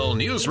KSL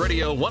News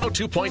Radio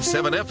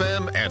 102.7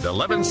 FM and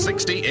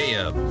 1160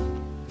 AM.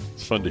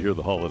 It's fun to hear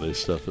the holiday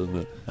stuff, isn't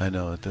it? I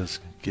know, it does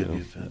give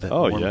you that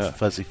warm,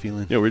 fuzzy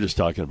feeling. Yeah, we're just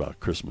talking about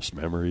Christmas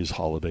memories,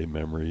 holiday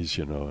memories,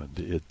 you know, and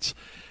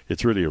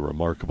it's really a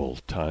remarkable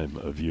time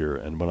of year.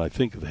 And when I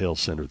think of the Hale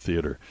Center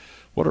Theater,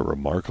 what a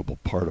remarkable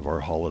part of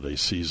our holiday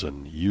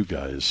season. You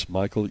guys,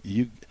 Michael,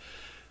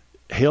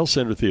 Hale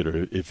Center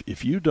Theater,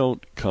 if you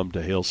don't come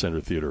to Hale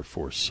Center Theater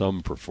for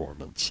some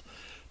performance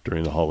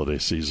during the holiday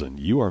season,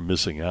 you are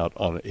missing out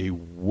on a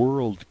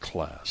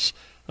world-class.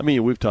 I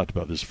mean, we've talked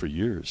about this for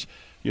years.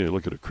 You know,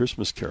 look at A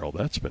Christmas Carol.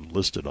 That's been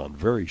listed on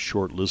very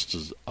short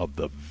lists of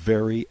the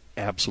very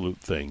absolute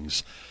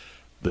things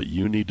that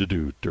you need to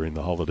do during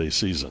the holiday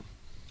season.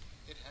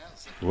 It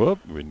has.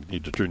 Whoop, we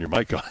need to turn your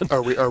mic on.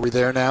 Are we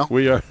there now?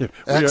 We are here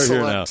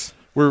now.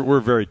 We're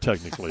very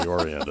technically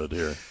oriented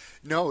here.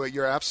 No,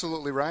 you're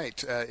absolutely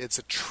right. It's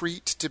a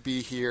treat to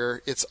be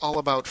here. It's all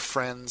about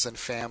friends and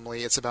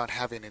family. It's about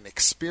having an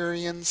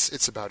experience.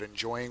 It's about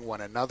enjoying one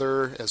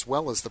another as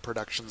well as the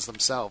productions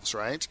themselves,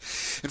 right?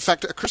 In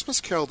fact, A Christmas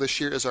Carol this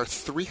year is our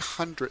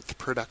 300th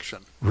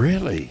production.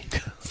 Really?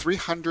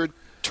 300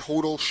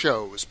 total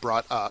shows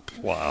brought up.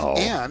 Wow.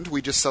 And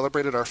we just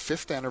celebrated our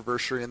 5th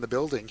anniversary in the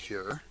building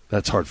here.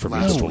 That's hard for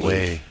me to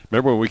believe.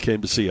 Remember when we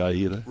came to see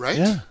Aida? Right?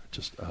 Yeah.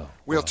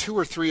 Well, 2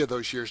 or 3 of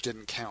those years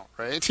didn't count,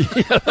 right?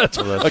 Yeah, that's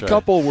right.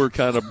 Couple were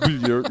kind of,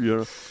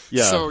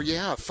 yeah. So,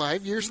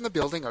 5 years in the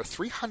building, our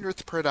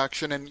 300th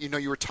production, and,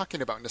 you were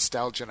talking about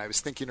nostalgia, and I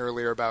was thinking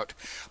earlier about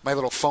my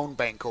little phone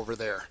bank over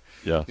there.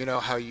 Yeah. You know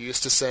how you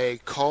used to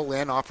say, call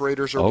in,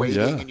 operators are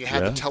waiting, and you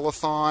had the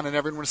telethon, and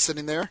everyone was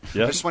sitting there?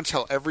 Yeah. I just want to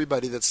tell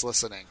everybody that's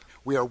listening,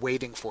 we are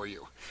waiting for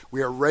you.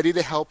 We are ready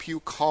to help you.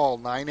 Call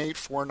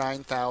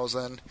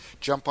 984-9000,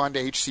 jump onto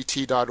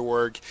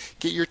hct.org,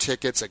 get your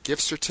tickets, a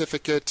gift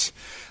certificate,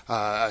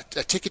 a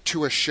ticket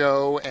to a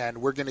show, and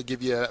we're going to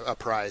give you a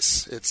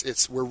prize.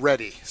 We're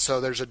ready.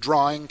 So there's a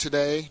drawing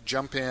today.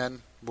 Jump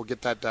in. We'll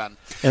get that done.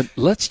 And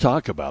let's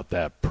talk about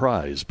that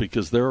prize,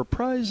 because there are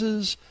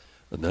prizes.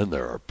 And then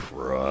there are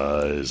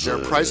prizes. There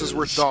are prizes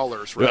worth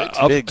dollars, right?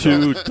 Up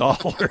to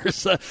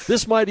dollars.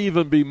 This might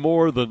even be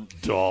more than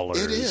dollars.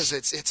 It is.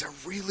 It's a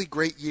really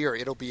great year.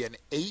 It'll be an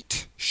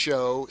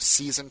 8-show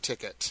season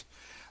ticket.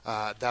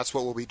 That's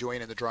what we'll be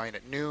doing in the drawing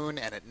at noon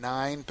and at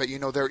 9. But,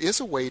 there is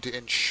a way to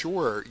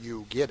ensure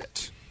you get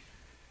it.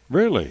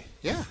 Really?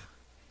 Yeah.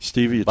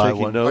 Stevie, you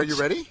taking notes? Are you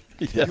ready?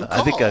 Yeah. You I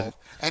think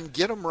and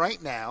get them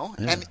right now.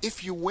 Yeah. And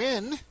if you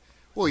win,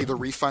 we'll either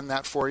refund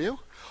that for you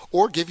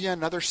or give you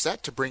another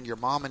set to bring your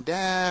mom and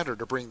dad or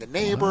to bring the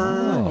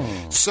neighbor.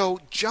 Wow. So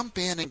jump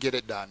in and get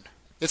it done.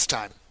 It's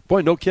time.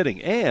 Boy, no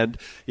kidding. And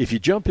if you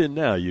jump in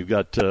now, you've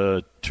got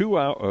 1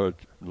 hour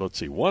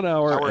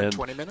and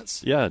 20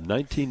 minutes? Yeah,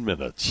 19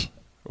 minutes.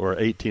 Or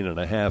 18 and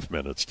a half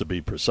minutes, to be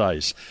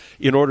precise,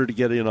 in order to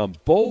get in on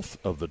both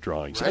of the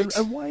drawings. Right.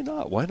 And why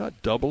not? Why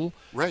not double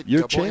your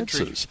double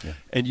chances? Yeah.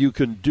 And you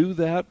can do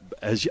that.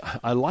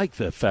 I like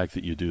the fact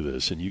that you do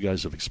this, and you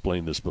guys have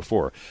explained this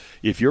before.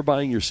 If you're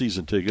buying your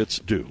season tickets,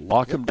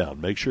 lock them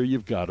down. Make sure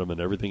you've got them and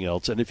everything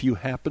else. And if you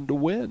happen to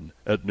win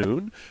at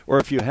noon, or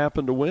if you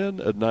happen to win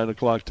at 9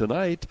 o'clock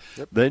tonight,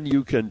 then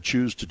you can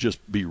choose to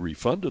just be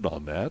refunded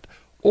on that.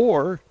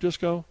 or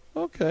just go,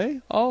 okay,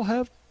 I'll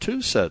have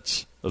 2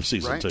 sets of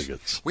season Right.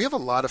 tickets. We have a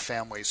lot of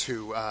families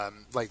who,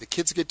 like the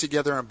kids get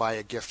together and buy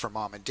a gift for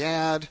mom and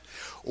dad,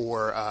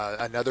 or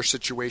another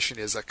situation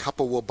is a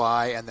couple will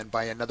buy and then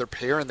buy another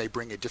pair and they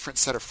bring a different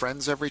set of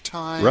friends every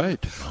time.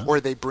 Right.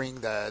 Or they bring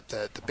the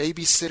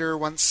babysitter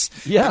once,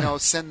 Yeah.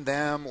 send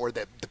them, or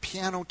the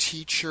piano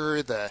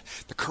teacher, the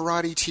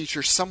karate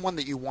teacher, someone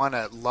that you want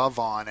to love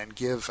on and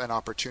give an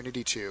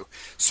opportunity to.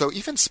 So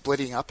even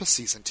splitting up a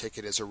season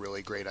ticket is a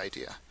really great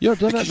idea. Yeah,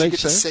 doesn't because that make you get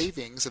sense? the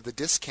savings of the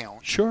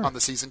discount Sure. on the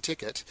season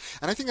ticket.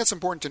 And I think that's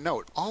important to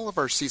note. All of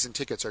our season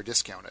tickets are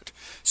discounted.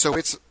 So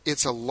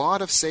it's a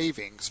lot of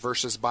savings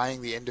versus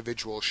buying the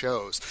individual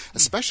shows,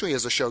 especially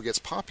as a show gets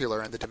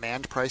popular and the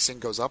demand pricing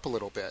goes up a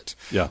little bit.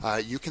 Yeah.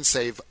 You can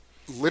save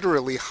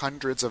literally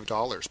hundreds of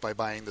dollars by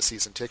buying the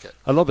season ticket.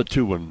 I love it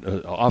too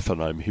when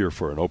often I'm here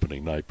for an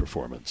opening night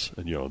performance,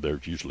 and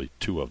there's usually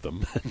 2 of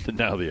them.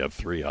 Now they have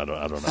 3. I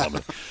don't know how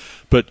many.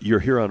 But you're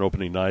here on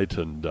opening night,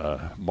 and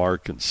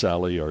Mark and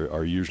Sally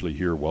are usually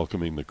here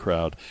welcoming the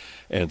crowd.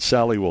 And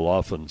Sally will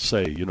often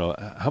say,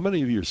 how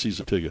many of your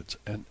season tickets?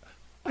 And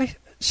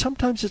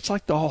sometimes it's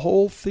like the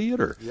whole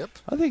theater. Yep.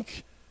 I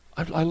think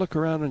I look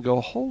around and go,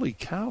 holy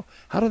cow,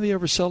 how do they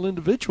ever sell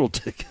individual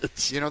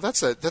tickets?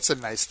 That's a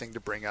nice thing to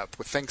bring up.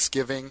 With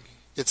Thanksgiving,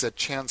 it's a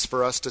chance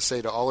for us to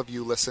say to all of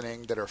you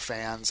listening that are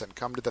fans and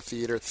come to the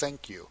theater,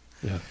 thank you.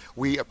 Yeah.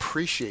 We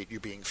appreciate you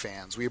being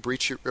fans. We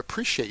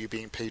appreciate you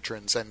being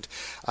patrons. And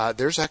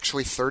there's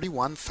actually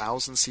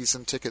 31,000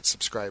 season ticket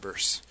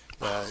subscribers.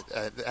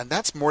 And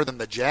that's more than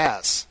the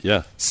Jazz,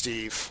 Yeah.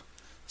 Steve.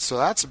 So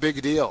that's a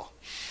big deal.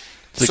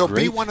 It's So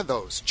great- be one of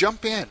those.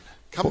 Jump in.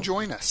 Come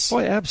join us.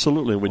 Boy,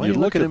 absolutely. When Why you are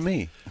you look looking at at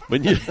me?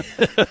 when you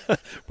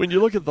when you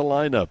look at the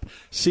lineup,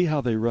 see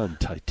how they run: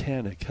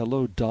 Titanic,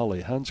 Hello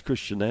Dolly, Hans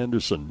Christian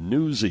Andersen,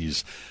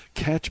 Newsies,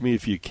 Catch Me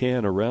If You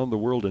Can, Around the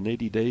World in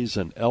 80 Days,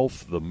 and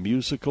Elf the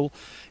Musical.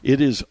 It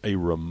is a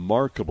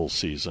remarkable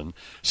season.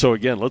 So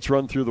again, let's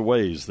run through the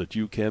ways that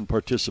you can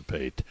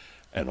participate.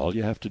 And all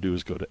you have to do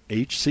is go to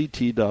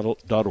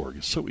hct.org.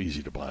 It's so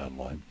easy to buy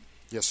online.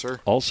 Yes, sir.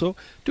 Also,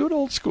 do it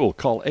old school.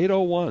 Call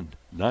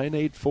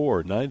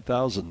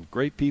 801-984-9000.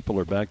 Great people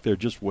are back there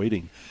just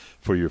waiting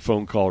for your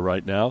phone call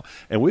right now.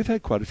 And we've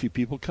had quite a few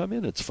people come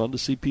in. It's fun to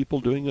see people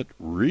doing it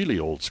really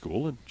old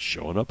school and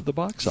showing up at the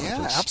box office.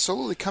 Yeah,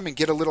 absolutely. Come and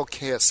get a little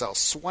KSL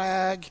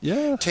swag.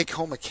 Yeah. Take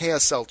home a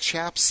KSL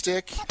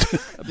chapstick,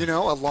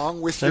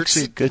 along with your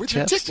Actually, good with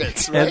your chapstick.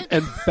 tickets, right?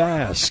 And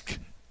bask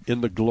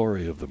in the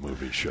glory of the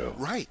movie show.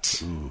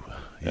 Right. Ooh.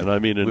 And I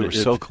mean, We were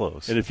so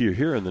close. And if you're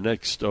here in the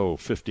next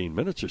 15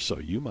 minutes or so,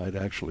 you might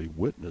actually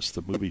witness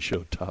the movie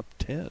show top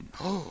 10.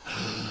 Oh,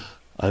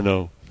 I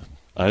know.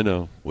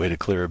 Way to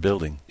clear a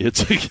building.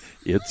 It's a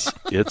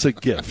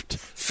gift.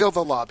 fill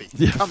the lobby.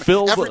 Yeah, Come,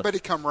 fill the- everybody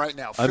come right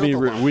now. Fill I mean,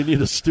 the lobby. we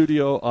need a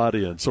studio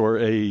audience or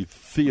a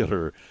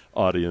theater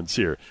audience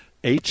here.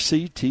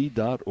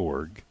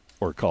 hct.org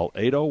or call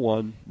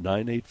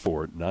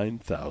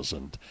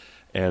 801-984-9000.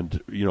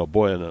 And,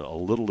 boy, and a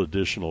little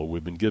additional,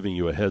 we've been giving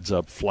you a heads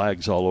up,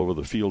 flags all over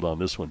the field on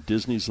this one.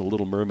 Disney's The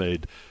Little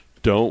Mermaid.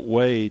 Don't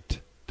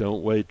wait.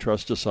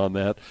 Trust us on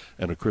that.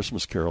 And A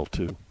Christmas Carol,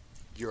 too.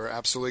 You're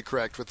absolutely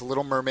correct. With The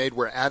Little Mermaid,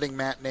 we're adding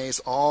matinees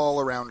all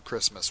around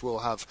Christmas. We'll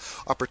have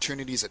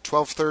opportunities at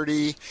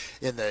 12:30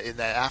 in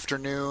the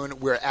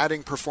afternoon. We're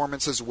adding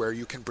performances where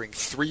you can bring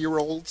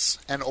 3-year-olds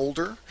and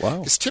older. Wow.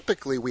 Because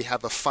typically we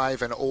have a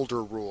 5 and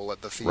older rule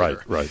at the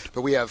theater. Right.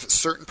 But we have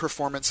certain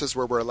performances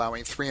where we're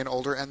allowing 3 and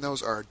older, and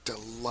those are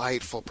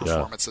delightful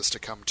performances to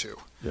come to.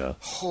 Yeah.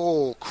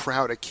 Whole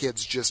crowd of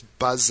kids just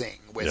buzzing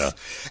with, Yeah.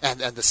 and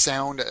the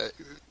sound,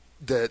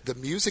 the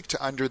music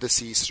to Under the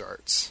Sea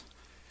starts.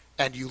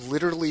 And you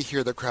literally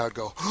hear the crowd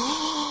go,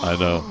 I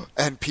know.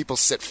 And people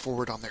sit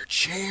forward on their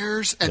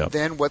chairs. And Yep.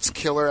 then what's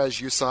killer, as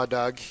you saw,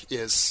 Doug,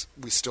 is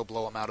we still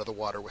blow them out of the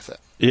water with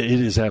it. It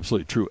is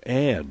absolutely true.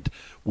 And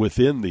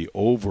within the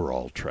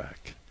overall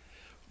track,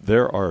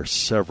 there are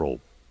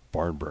several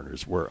barn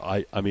burners where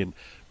I mean,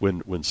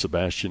 when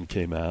Sebastian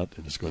came out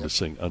and is going to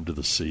sing Under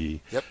the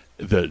Sea, Yep.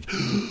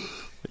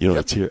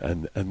 it's here,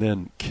 and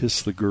then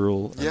Kiss the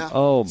Girl. Yeah,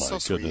 Oh, my so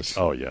goodness.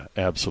 sweet. Oh, yeah,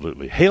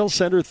 absolutely. Hale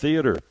Center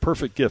Theater,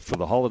 perfect gift for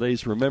the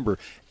holidays. Remember,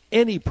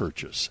 any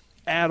purchase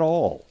at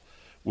all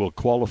will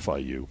qualify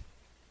you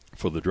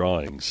for the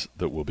drawings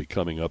that will be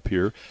coming up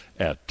here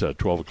at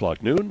 12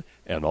 o'clock noon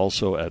and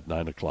also at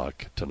 9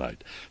 o'clock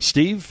tonight.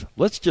 Steve,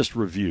 let's just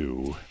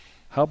review.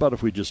 How about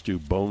if we just do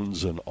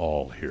Bones and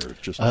All here?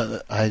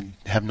 I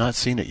have not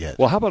seen it yet.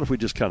 Well, how about if we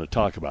just kind of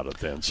talk about it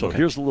then? So Okay.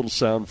 here's a little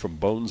sound from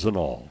Bones and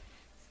All.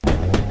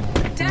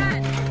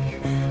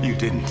 Dad! You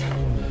didn't.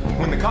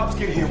 When the cops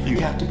get here, you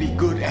have to be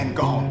good and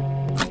gone.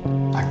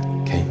 I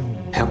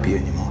can't help you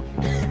anymore.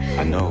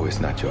 I know it's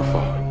not your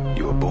fault.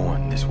 You were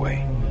born this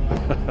way.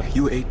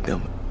 You ate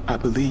them. I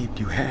believed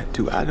you had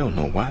to. I don't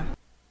know why.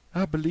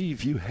 I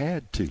believe you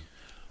had to.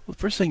 Well, the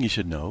first thing you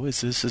should know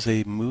is this is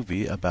a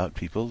movie about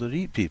people that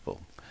eat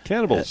people.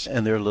 Cannibals.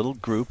 And they're a little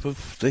group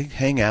of, they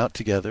hang out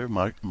together.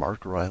 Mark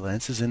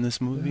Rylance is in this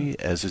movie,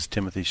 as is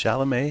Timothy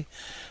Chalamet.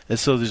 And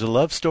so there's a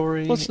love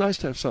story. Well, it's nice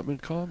to have something in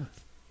common.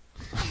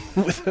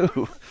 With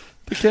who?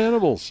 The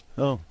cannibals.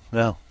 Oh,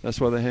 well.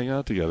 That's why they hang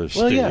out together,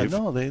 Well, Steve. yeah,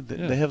 no, they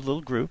have a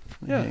little group.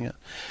 They hang out.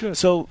 Good.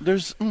 So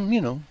there's,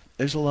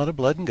 there's a lot of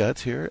blood and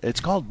guts here. It's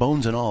called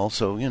Bones and All,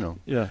 so,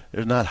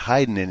 they're not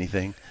hiding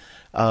anything.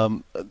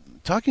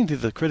 Talking to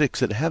the critics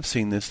that have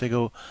seen this, they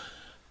go,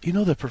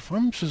 the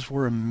performances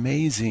were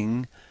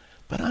amazing,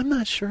 but I'm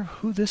not sure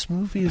who this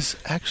movie is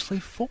actually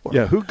for.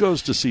 Yeah, who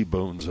goes to see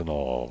Bones and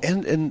All?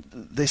 And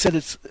they said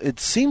it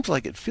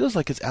feels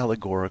like it's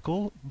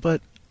allegorical,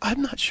 but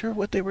I'm not sure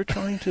what they were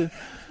trying to,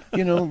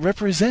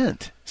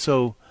 represent.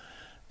 So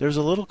there's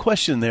a little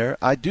question there.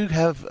 I do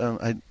have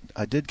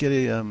I did get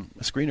a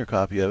screener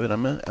copy of it.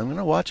 I'm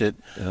gonna watch it,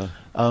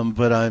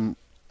 but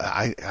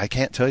I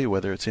can't tell you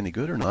whether it's any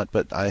good or not,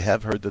 but I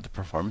have heard that the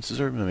performances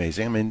are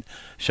amazing. I mean,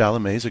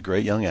 Chalamet's a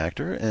great young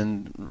actor,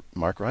 and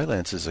Mark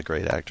Rylance is a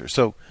great actor.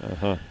 So,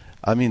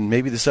 I mean,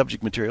 maybe the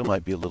subject material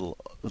might be a little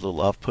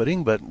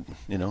off-putting, but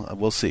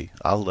we'll see.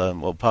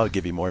 We'll probably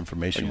give you more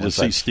information. You'll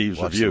see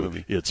Steve's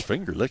review. It's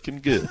finger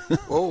licking good.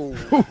 Oh,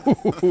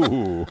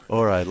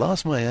 all right,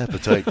 lost my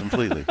appetite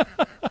completely.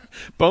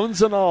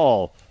 Bones and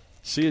All.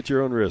 See at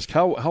your own risk.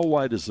 How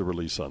wide is the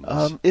release on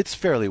this? It's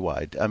fairly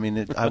wide. I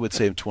mean, I would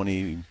say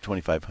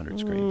 2,500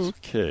 screens.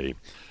 Okay.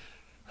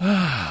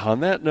 On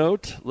that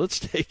note, let's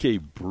take a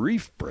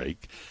brief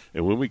break.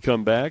 And when we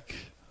come back,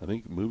 I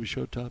think Movie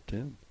Show Top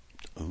 10.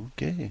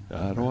 Okay.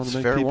 I don't want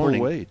to make people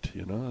wait.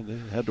 They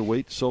had to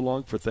wait so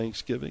long for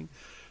Thanksgiving.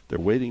 They're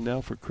waiting now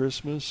for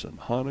Christmas and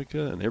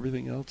Hanukkah and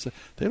everything else.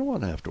 They don't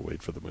want to have to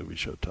wait for the Movie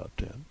Show Top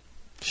 10.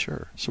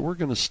 Sure. So we're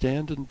going to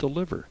stand and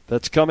deliver.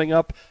 That's coming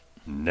up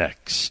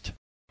next.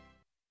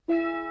 The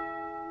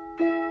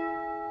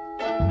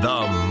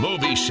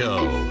Movie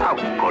Show. How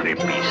could it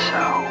be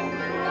so?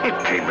 It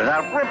came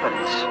without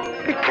ribbons.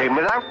 It came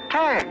without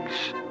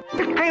tags.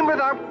 It came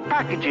without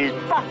packages,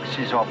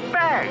 boxes, or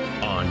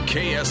bags. On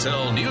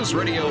KSL News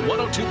Radio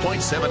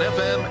 102.7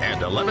 FM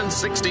and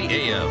 1160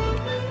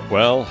 AM.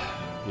 Well,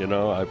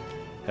 I've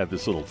had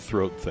this little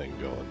throat thing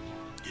going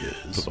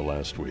for the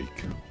last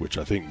week, which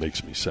I think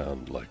makes me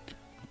sound like,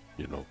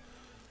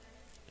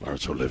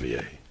 Laurence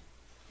Olivier.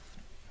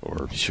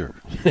 Or sure,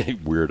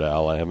 Weird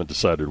Al. I haven't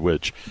decided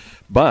which,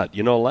 but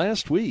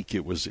last week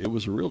it was a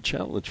real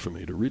challenge for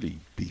me to really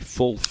be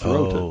full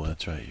throated. Oh,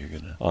 that's right. You're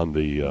gonna on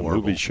the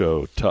Movie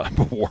Show Top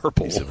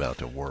warble. He's about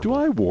to warble. Do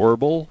I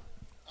warble?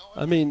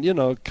 I mean,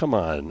 come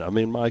on. I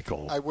mean,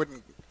 Michael. I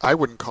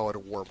wouldn't call it a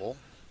warble.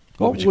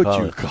 What would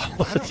you call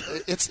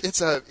it?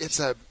 It's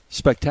a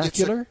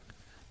spectacular.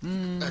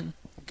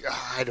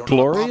 I don't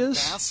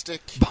glorious? know.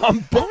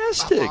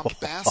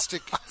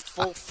 Bombastic.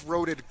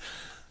 Full-throated.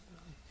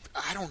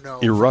 I don't know.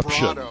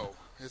 Eruption. Bravado.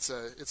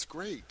 It's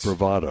great.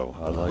 Bravado.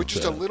 I like With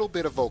just that. a little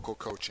bit of vocal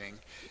coaching,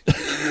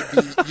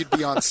 you'd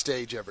be on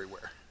stage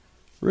everywhere.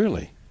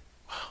 Really?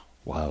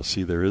 Wow.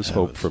 See, there is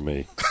hope for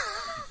me.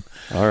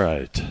 All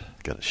right.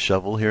 Got a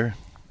shovel here,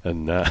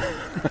 and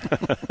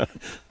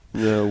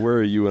where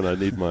are you? And I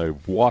need my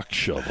walk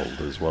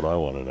shoveled is what I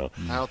want to know.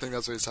 I don't think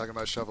that's what he's talking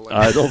about, shoveling.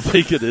 I don't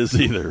think it is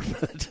either.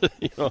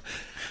 But,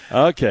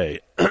 okay.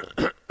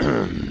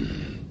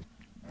 And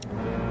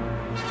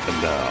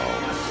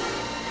now,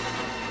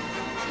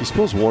 I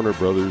suppose Warner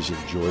Brothers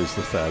enjoys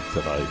the fact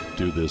that I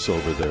do this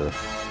over their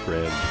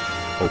grand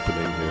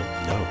opening here.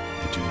 No,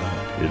 you do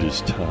not. It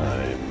is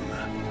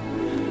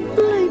time,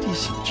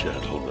 ladies and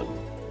gentlemen,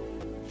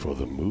 for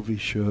the Movie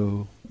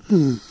Show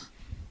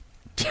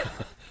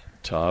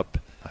Top.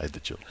 Hide the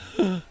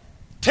children.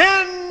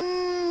 10.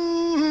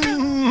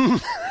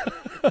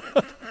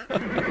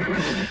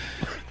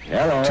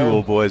 Hello. Two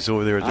old boys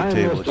over there at the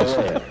table just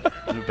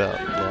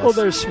about lost. Oh,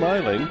 they're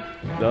smiling.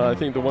 No, I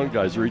think the one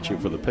guy's reaching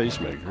for the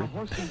pacemaker.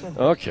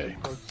 Okay.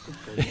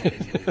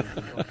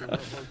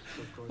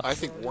 I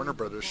think Warner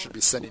Brothers should be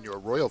sending you a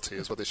royalty,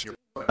 is what they should.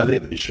 I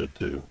think they should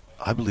too.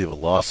 I believe a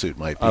lawsuit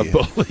might be. I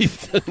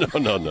believe that.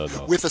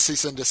 No. With a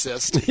cease and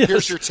desist. Yes.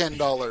 Here's your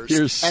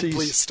 $10. And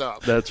please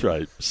stop. That's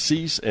right.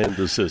 Cease and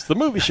desist. The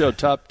Movie Show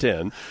Top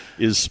 10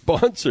 is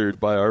sponsored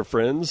by our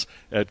friends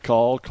at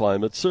Call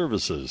Climate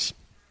Services.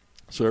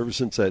 So ever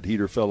since that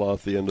heater fell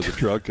off the end of the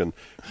truck and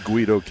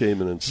Guido came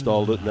and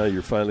installed it, now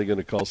you're finally going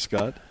to call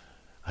Scott?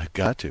 I've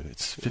got to.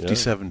 It's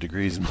 57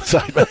 degrees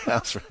inside my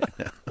house right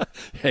now.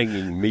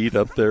 Hanging meat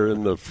up there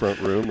in the front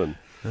room. And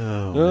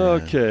man.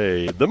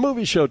 Okay. The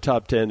Movie Show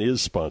Top 10 is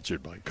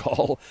sponsored by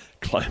Call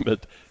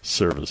Climate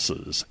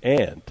Services.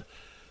 And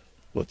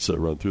let's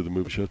run through the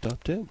Movie Show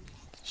Top 10.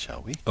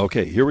 Shall we?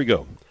 Okay, here we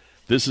go.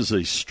 This is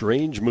a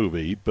strange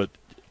movie, but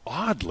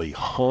oddly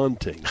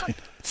haunting.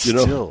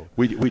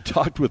 We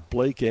talked with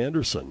Blake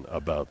Anderson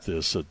about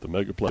this at the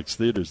Megaplex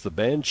Theaters, The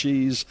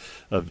Banshees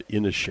of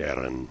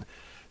Inisherin.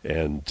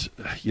 And,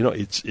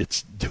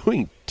 it's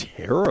doing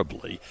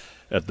terribly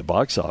at the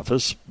box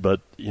office,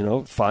 but,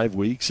 5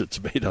 weeks,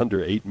 it's made under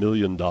 $8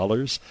 million.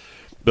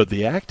 But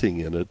the acting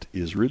in it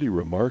is really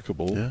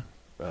remarkable. Yeah.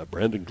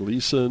 Brandon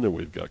Gleeson, and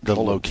we've got the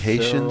Colin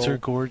locations Farrell. are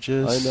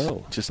gorgeous. I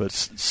know, just but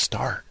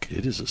stark.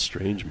 It is a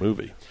strange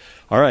movie.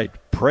 All right,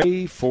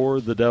 Pray for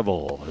the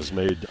Devil has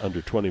made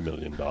under $20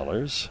 million.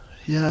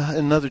 Yeah,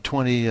 another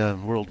 20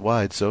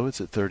 worldwide, so it's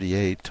at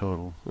 38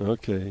 total.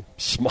 Okay,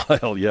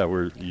 Smile. Yeah,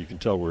 you can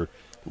tell we're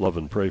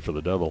loving Pray for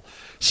the Devil.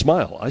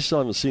 Smile. I still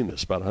haven't seen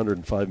this. About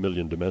 105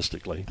 million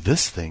domestically.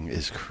 This thing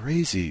is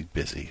crazy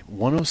busy.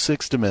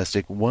 106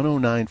 domestic,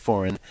 109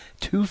 foreign,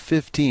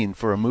 215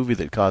 for a movie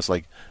that costs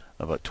like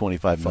about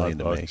 $25 million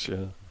to make.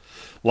 Yeah.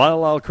 Lyle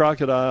Lyle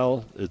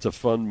Crocodile, it's a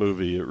fun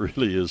movie. It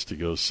really is to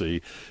go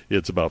see.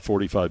 It's about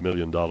 $45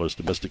 million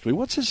domestically.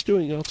 What's this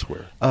doing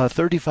elsewhere?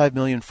 35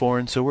 million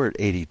foreign, so we're at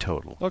 80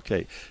 total.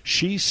 Okay.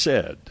 She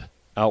Said,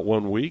 out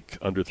 1 week,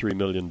 under $3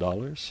 million.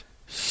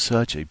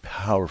 Such a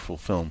powerful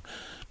film.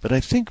 But I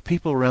think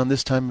people around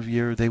this time of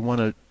year, they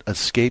want an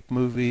escape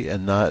movie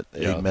and not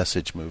a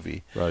message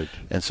movie. Right.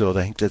 And so I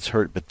think that's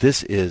hurt. But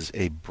this is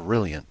a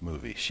brilliant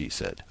movie, She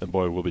Said. And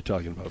boy, we'll be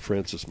talking about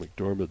Frances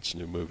McDormand's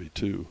new movie,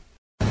 too.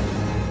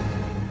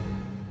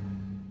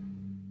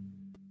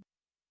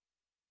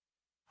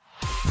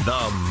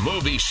 The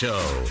Movie Show.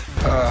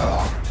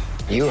 Oh,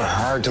 you are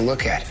hard to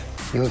look at.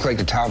 You look like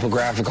the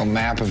topographical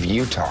map of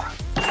Utah.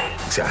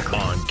 Exactly.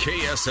 On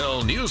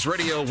KSL News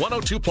Radio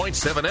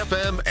 102.7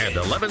 FM and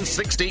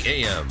 1160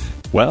 AM.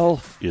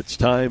 Well, it's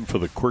time for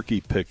the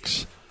quirky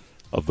picks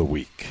of the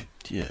week.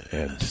 Yes.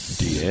 And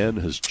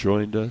Deanne has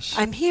joined us.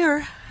 I'm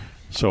here.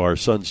 So our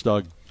son's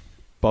dog,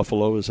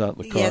 Buffalo, is out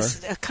in the car?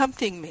 Yes,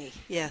 accompanying me,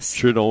 yes.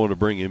 Sure don't want to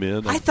bring him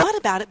in? I thought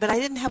about it, but I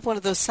didn't have one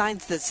of those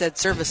signs that said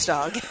service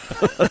dog.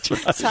 That's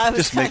right. So I was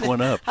just make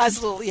one up. I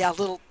was a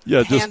little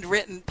just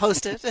handwritten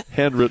post-it.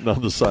 Handwritten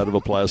on the side of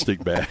a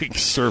plastic bag,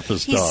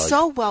 surface dog. He's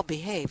so well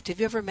behaved. Have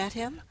you ever met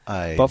him?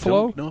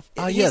 Buffalo? Don't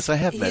know. Yes, I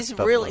have met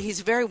Buffalo. He's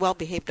a very well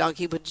behaved dog.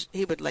 He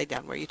would lay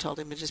down where you told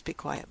him and just be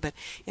quiet. But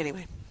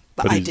anyway.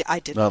 But I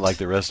didn't. Not like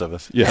the rest of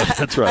us. Yeah,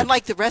 that's right.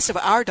 Unlike the rest of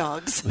our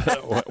dogs.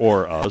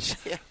 or us.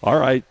 Yeah. All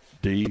right.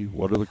 Dee,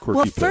 what are the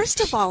quirky picks? Well,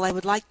 first of all, I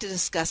would like to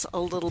discuss a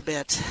little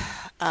bit,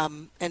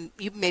 and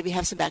you maybe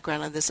have some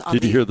background on this.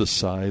 Did you hear the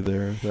sigh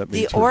there? That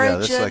means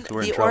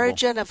the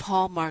origin of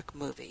Hallmark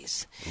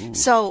movies. Ooh.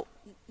 So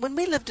when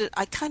we lived,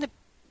 I kind of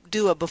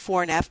do a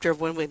before and after of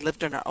when we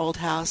lived in our old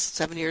house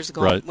 7 years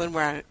ago, right. when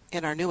we're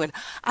in our new one.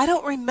 I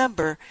don't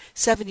remember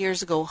 7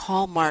 years ago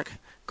Hallmark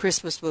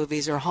Christmas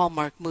movies or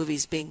Hallmark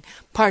movies being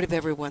part of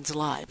everyone's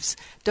lives.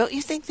 Don't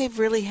you think they've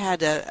really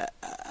had a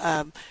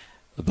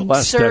the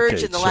last surge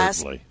decade, in the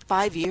certainly. last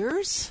 5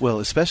 years? Well,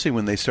 especially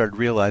when they started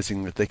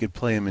realizing that they could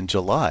play them in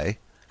July.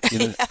 You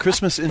know,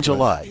 Christmas in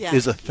July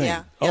is a thing.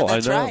 Yeah. Oh,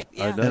 that's I know. right.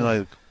 Yeah. I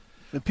know.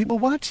 And people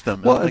watch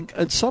them. Well,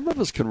 and some of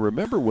us can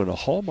remember when a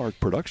Hallmark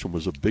production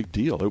was a big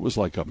deal. It was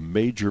like a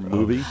major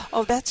movie.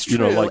 Oh, that's true. You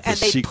know, like and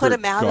the they put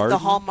them out Garden. of the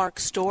Hallmark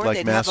store. Like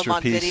They'd have them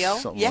on video.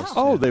 Yeah.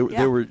 Oh, they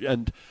were,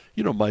 and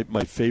you know,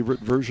 my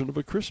favorite version of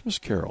A Christmas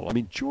Carol. I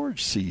mean,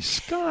 George C.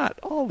 Scott,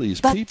 all these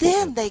but people. But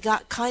then they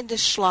got kind of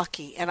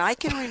schlocky, and I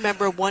can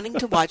remember wanting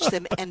to watch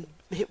them, and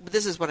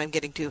this is what I'm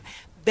getting to,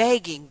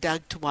 begging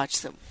Doug to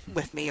watch them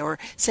with me, or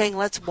saying,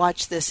 let's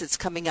watch this, it's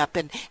coming up.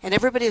 And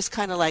everybody was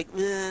kind of like,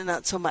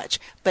 not so much.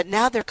 But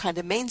now they're kind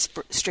of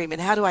mainstream.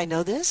 And how do I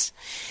know this?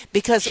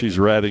 Because she's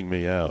ratting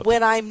me out.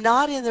 When I'm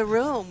not in the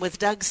room with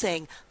Doug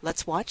saying,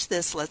 let's watch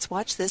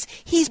this,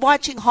 he's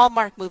watching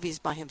Hallmark movies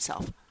by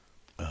himself.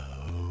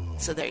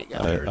 So there you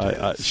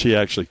go. She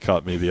actually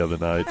caught me the other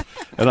night,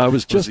 and I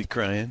was just was he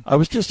crying? I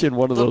was just in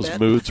one of those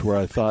bit. moods where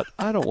I thought,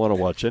 I don't want to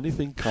watch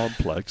anything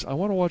complex. I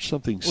want to watch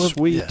something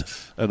sweet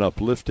and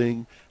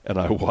uplifting, and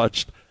I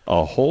watched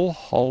a whole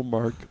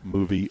Hallmark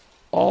movie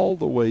all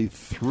the way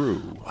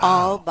through. Wow.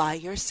 All by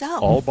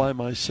yourself. All by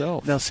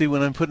myself. Now, see,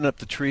 when I'm putting up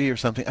the tree or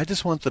something, I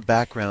just want the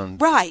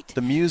background. Right.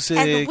 The music.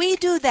 And we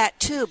do that,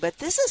 too, but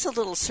this is a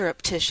little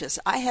surreptitious.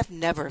 I have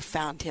never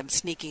found him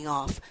sneaking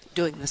off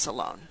doing this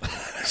alone.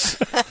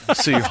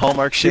 So you're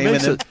Hallmark shaming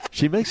him?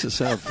 She makes it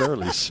sound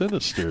fairly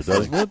sinister,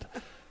 doesn't it?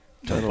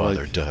 Don't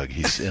bother Doug.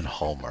 He's in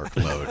Hallmark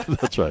mode.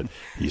 That's right.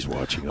 He's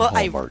watching a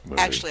Hallmark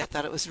movie. Actually, I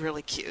thought it was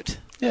really cute.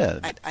 Yeah.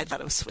 I thought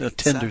it was sweet. The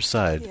tender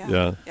side.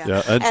 Yeah.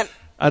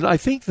 And I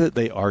think that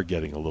they are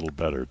getting a little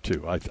better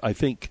too. I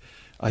think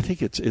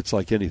it's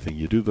like anything.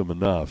 You do them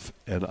enough,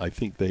 and I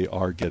think they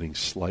are getting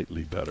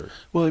slightly better.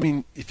 Well, I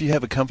mean, if you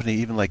have a company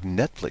even like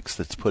Netflix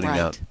that's putting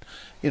out,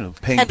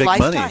 paying and big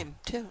Lifetime, money,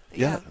 too.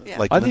 Yeah. Yeah.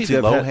 Like I think Lindsay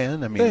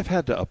Lohan. I mean, they've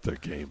had to up their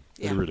game.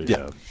 Yeah. They really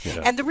have.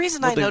 Yeah. And the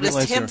reason I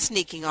noticed him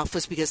sneaking off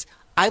was because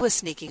I was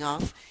sneaking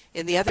off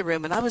in the other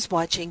room, and I was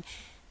watching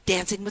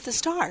Dancing with the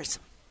Stars.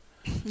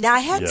 Now, I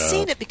hadn't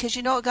seen it because,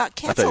 it got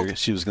canceled. I thought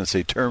she was going to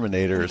say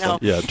Terminator or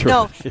something. Yeah,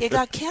 No, it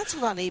got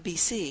canceled on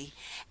ABC.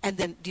 And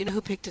then, do you know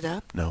who picked it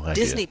up? No idea.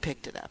 Disney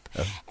picked it up.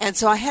 Oh. And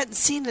so I hadn't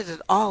seen it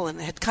at all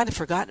and had kind of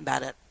forgotten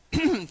about it.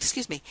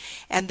 Excuse me.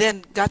 And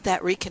then got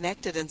that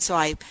reconnected. And so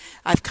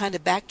I've kind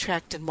of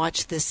backtracked and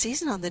watched this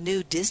season on the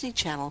new Disney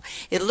Channel.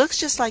 It looks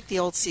just like the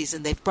old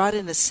season. They've brought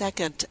in a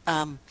second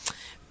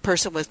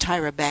person with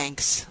Tyra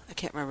Banks, I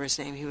can't remember his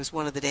name. He was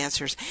one of the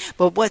dancers.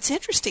 But what's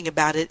interesting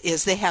about it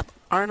is they have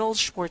Arnold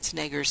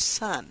Schwarzenegger's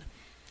son,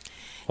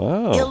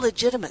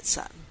 illegitimate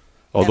son.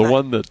 Oh, the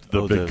one that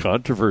the big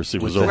controversy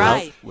was over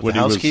when the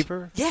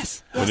housekeeper?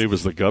 Yes. When he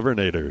was the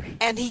governor.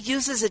 And he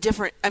uses a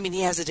different,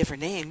 he has a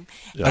different name.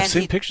 Yeah. I've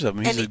seen pictures of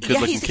him. He's a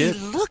good-looking kid.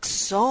 He looks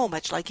so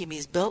much like him.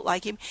 He's built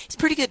like him. He's a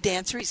pretty good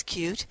dancer. He's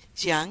cute.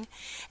 He's young.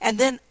 And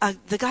then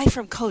the guy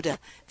from Coda,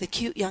 the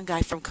cute young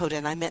guy from Coda,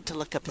 and I meant to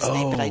look up his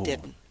name, but I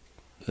didn't.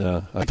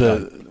 Yeah.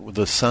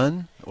 The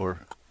son? Or...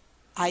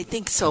 I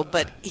think so,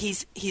 but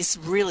he's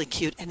really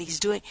cute, and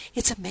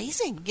it's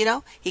amazing,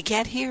 He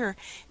can't hear,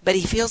 but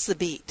he feels the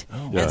beat.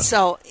 Oh. Yeah. And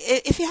so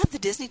if you have the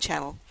Disney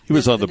Channel... He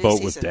was on the boat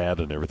season, with Dad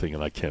and everything,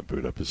 and I can't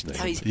boot up his name.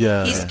 Oh,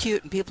 he's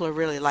cute, and people are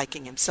really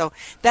liking him. So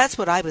that's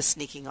what I was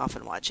sneaking off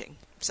and watching.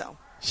 So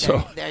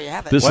there you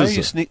have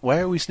it. Why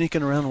are we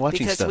sneaking around watching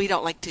because stuff? we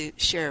don't like to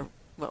share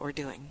what we're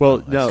doing.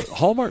 Well, now,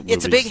 Hallmark movies...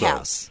 It's a big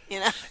house,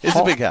 It's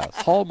a big house.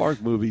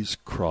 Hallmark movies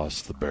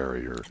cross the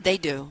barrier. They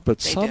do.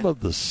 But some of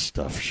the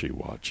stuff she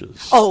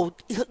watches... Oh,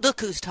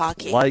 look who's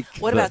talking.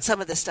 What about some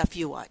of the stuff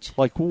you watch?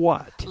 Like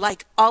what?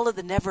 Like all of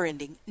the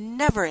never-ending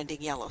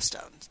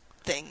Yellowstone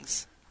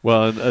things.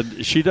 Well,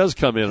 and she does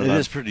come in. It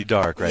is pretty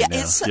dark now.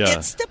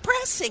 It's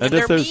depressing, and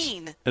they're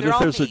mean. And if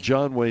there's a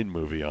John Wayne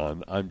movie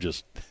on, I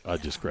just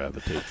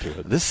gravitate to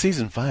it. This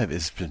season 5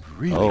 has been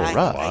really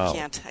rough.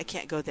 I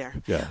can't go there.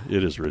 Yeah,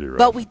 it is really rough.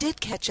 But we did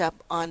catch up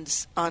on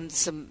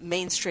some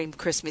mainstream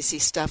Christmassy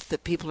stuff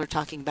that people are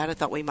talking about. I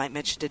thought we might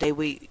mention today.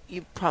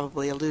 You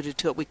probably alluded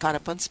to it. We caught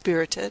up on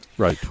Spirited,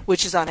 right,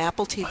 which is on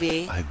Apple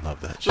TV. I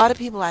love that show. A lot of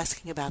people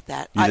asking about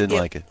that. You didn't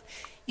like it?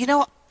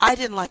 I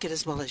didn't like it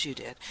as well as you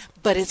did,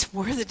 but it's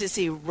worth it to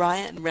see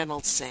Ryan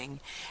Reynolds sing,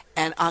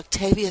 and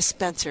Octavia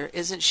Spencer.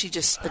 Isn't she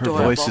just adorable?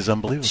 Her voice is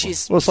unbelievable.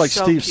 It's like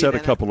so Steve said a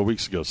cute couple of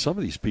weeks ago. Some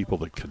of these people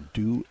that can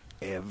do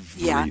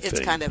everything. Yeah,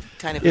 it's kind of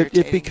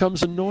irritating. It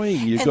becomes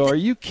annoying. You go, are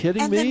you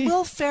kidding me? And then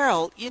Will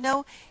Ferrell,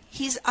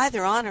 he's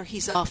either on or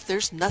he's off.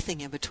 There's nothing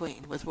in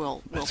between with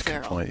Will Ferrell. That's a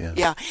good point, yeah.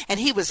 Yeah, and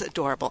he was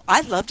adorable.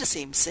 I'd love to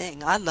see him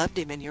sing. I loved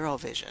him in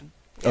Eurovision.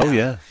 Yeah. Oh,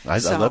 yeah. I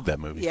love that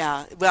movie.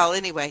 Yeah. Well,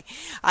 anyway,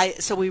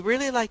 so we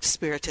really liked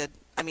Spirited.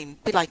 We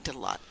liked it a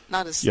lot.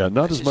 Not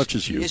as much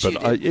as you,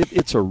 but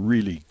it's a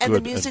really good and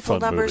the musical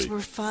and fun numbers movie.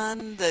 were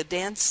fun. The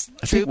dance.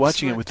 I think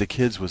watching it with the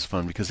kids was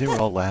fun because they were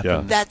all laughing.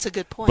 Yeah. That's a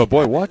good point. But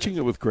boy, watching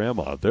it with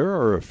Grandma, there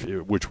are a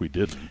few, which we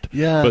didn't.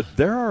 Yeah. But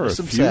there are a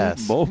some few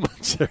sass.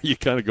 moments there you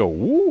kind of go,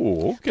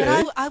 "Ooh, okay."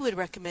 But I would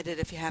recommend it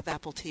if you have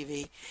Apple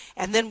TV.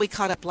 And then we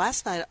caught up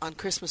last night on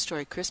Christmas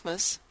Story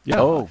Christmas. Yeah.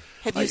 Oh.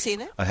 Have you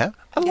seen it? I have.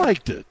 I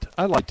liked it.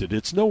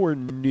 It's nowhere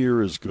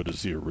near as good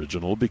as the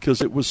original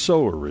because it was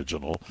so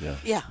original.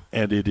 Yeah.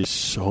 And it is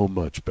so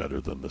much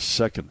better than the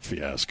second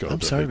fiasco.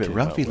 I'm sorry, but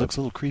Ralphie looks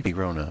a little creepy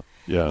grown up.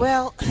 Yeah.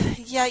 Well,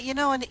 yeah,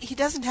 and he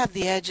doesn't have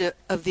the edge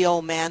of the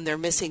old man. They're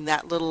missing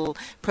that little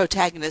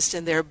protagonist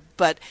in there.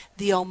 But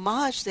the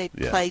homage they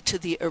play to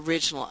the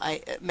original,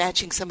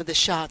 matching some of the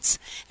shots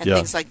and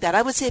things like that.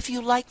 I would say if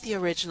you like the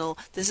original,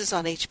 this is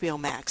on HBO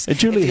Max. And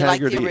Julie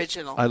Haggerty, like the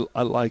original,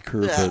 I like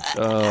her, but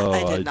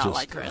I did not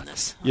like her in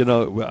this.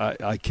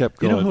 I kept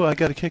going. You know who I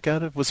got a kick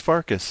out of was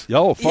Farkas.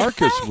 Oh,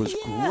 Farkas was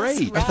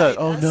great. Right, I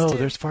thought, no,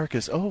 there's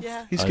Farkas. Oh,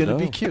 he's going to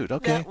be cute.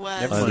 Okay,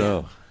 never I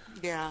know.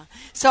 Yeah.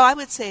 So I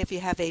would say if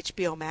you have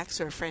HBO Max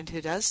or a friend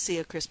who does, see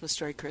A Christmas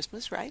Story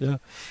Christmas, right? Yeah.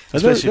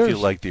 Especially if you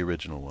like the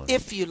original one.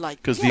 If you like.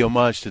 Because the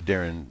homage to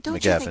Darren Don't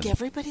McGavin. you think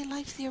everybody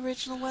liked the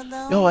original one,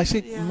 though? No, I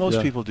think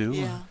most people do.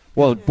 Yeah.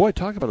 Well, boy,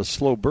 talk about a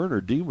slow burner.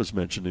 Dean was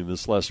mentioning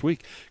this last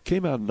week.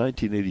 Came out in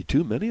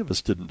 1982. Many of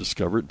us didn't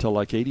discover it until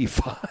like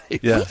 85.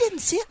 Yeah. We didn't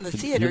see it in the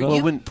theater.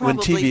 Well, when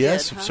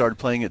TBS did, started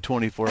playing it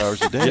 24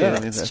 hours a day,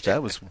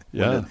 that was when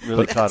it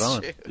really caught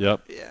on.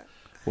 Yep. Yeah.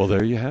 Well,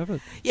 there you have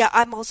it. Yeah,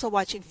 I'm also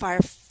watching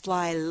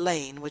Firefly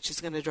Lane, which is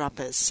going to drop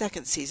a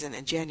second season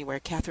in January.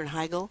 Katherine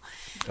Heigl.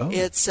 Oh.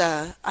 It's,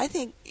 I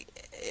think,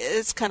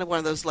 it's kind of one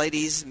of those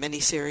ladies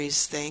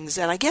miniseries things,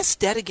 and I guess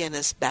Dead Again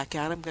is back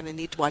out. I'm going to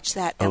need to watch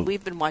that, and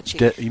we've been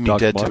watching. You mean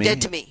Dead to Me?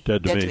 Dead to Me.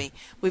 Dead to Me.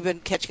 We've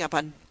been catching up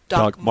on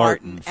Doc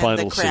Martin and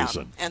final the Crown,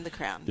 season. and the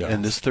Crown. Yeah.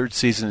 And this third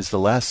season is the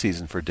last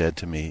season for Dead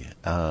to Me.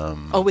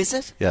 Is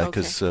it? Yeah,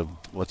 because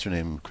what's her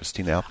name?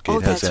 Christina Applegate Oh,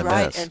 has that's MS.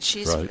 right, and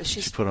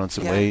she put on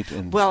some weight.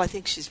 And well, I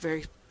think she's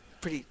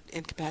pretty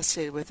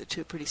incapacitated with it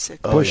too, pretty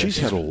sick. Boy, she's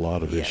had a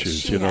lot of issues,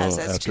 she has.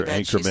 That's after too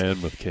bad.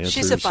 Anchorman with cancer.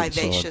 She's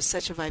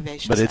such a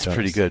vivacious. But it's actress.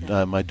 pretty good.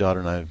 My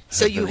daughter and I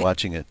have been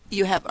watching it.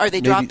 You have? Are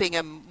they dropping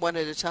them one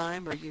at a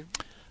time, or you?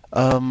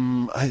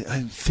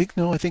 I think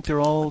no. I think they're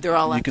all.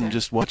 You can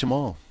just watch them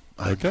all.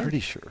 I'm pretty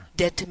sure.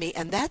 Dead to Me,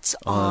 and that's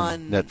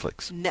on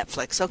Netflix.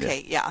 Netflix.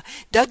 Okay, yeah.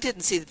 Doug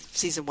didn't see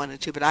season 1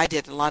 and 2, but I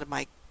did, and a lot of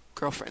my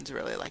girlfriends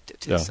really liked it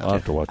too. Yeah, so I'll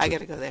have to watch it. I got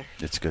to go there.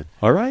 It's good.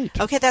 All right.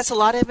 Okay, that's a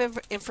lot of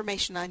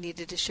information I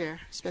needed to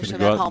share, especially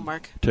about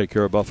Hallmark. Take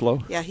care of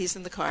Buffalo? Yeah, he's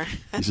in the car.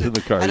 He's in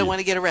the car. I don't want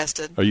to get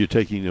arrested. Are you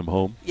taking him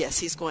home? Yes,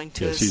 he's going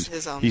to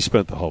his own. He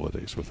spent the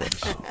holidays with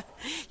us.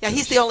 Yeah,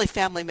 he's the only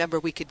family member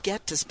we could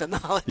get to spend the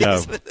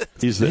holidays with us.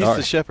 He's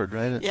the shepherd,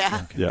 right?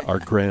 Yeah. Yeah, our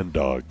grand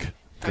dog.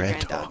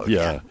 Grand dog.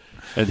 Yeah.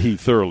 And he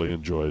thoroughly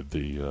enjoyed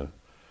the.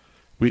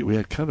 We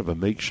had kind of a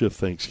makeshift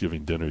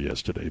Thanksgiving dinner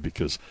yesterday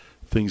because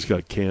things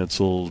got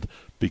canceled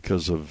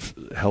because of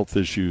health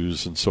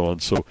issues and so on.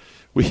 So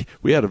we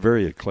had a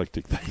very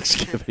eclectic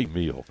Thanksgiving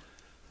meal.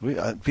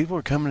 People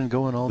are coming and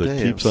going all that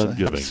day. Keeps on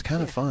giving. It's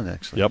kind of fun,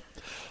 actually. Yep.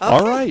 Okay.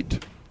 All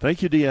right.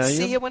 Thank you, Diane.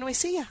 See you when we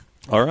see you.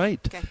 All right.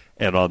 Okay.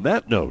 And on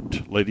that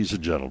note, ladies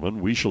and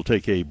gentlemen, we shall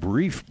take a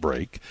brief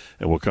break,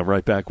 and we'll come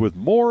right back with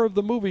more of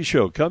the movie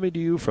show coming to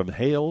you from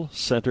Hale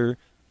Center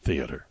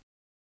Theater.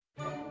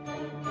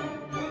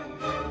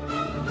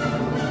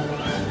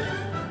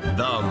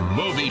 The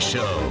Movie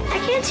Show. I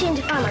can't seem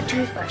to find my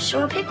toothbrush,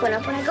 so I'll pick one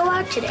up when I go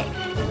out today.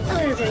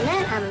 Other than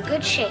that, I'm in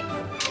good shape.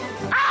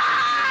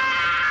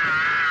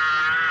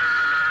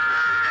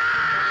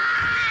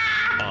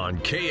 On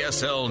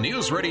KSL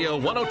News Radio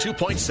 102.7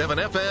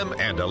 FM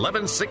and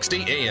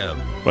 1160 AM.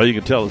 Well, you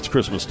can tell it's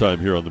Christmas time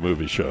here on the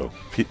movie show.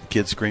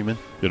 Kids screaming.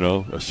 You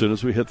know, as soon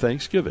as we hit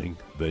Thanksgiving,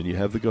 then you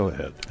have the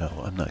go-ahead.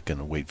 Oh, I'm not going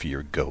to wait for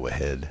your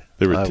go-ahead.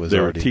 They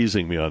were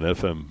teasing me on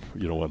FM,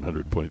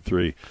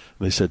 100.3. And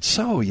they said,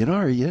 so,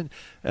 are you?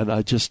 And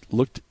I just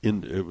looked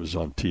in. It was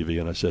on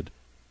TV, and I said,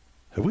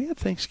 have we had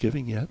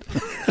Thanksgiving yet?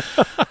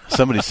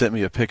 Somebody sent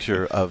me a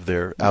picture of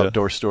their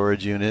outdoor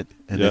storage unit,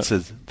 and it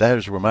says, that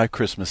is where my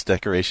Christmas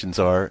decorations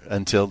are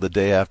until the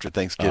day after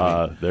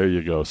Thanksgiving. There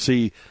you go.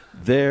 See,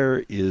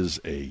 there is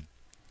a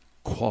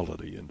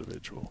quality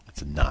individual.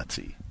 It's a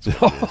Nazi.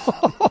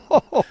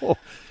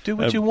 Do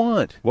what you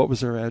want. What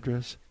was their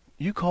address?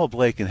 You call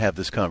Blake and have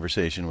this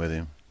conversation with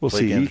him. Well,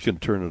 Blake see, he can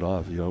turn it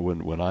off.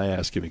 When I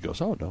ask him, he goes,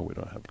 oh, no, we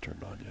don't have it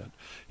turned on yet.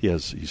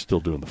 He's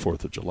still doing the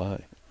 4th of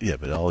July. Yeah,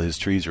 but all his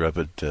trees are up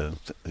at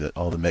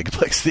all the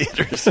Megaplex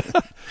theaters.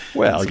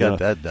 Well, he's got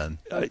that done.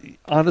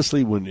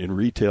 Honestly, when in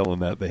retail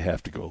and that, they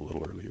have to go a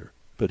little earlier.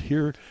 But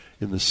here,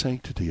 in the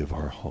sanctity of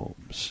our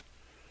homes,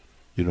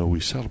 we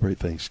celebrate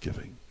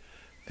Thanksgiving.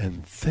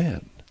 And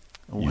then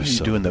why are you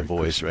doing the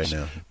voice Christmas, right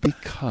now?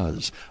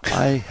 Because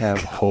I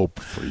have hope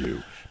for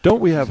you. Don't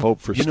we have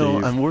hope for Steve?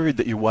 I'm worried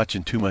that you're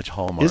watching too much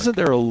Hallmark. Isn't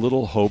there a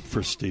little hope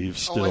for Steve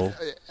still?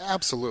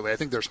 Absolutely. I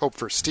think there's hope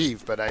for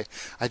Steve, but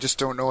I just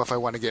don't know if I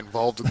want to get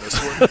involved in this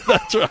one.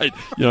 That's right.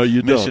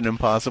 You Mission don't.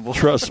 Impossible.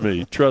 Trust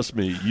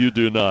me, you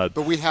do not.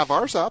 But we have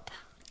ours up.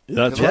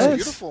 That's it looks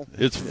beautiful.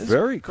 It's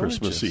very gorgeous.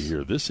 Christmassy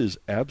here. This is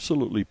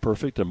absolutely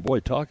perfect. And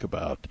boy, talk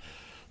about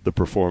the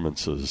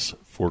performances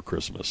for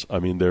Christmas. I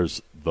mean,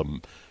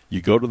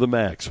 you go to the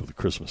Max with a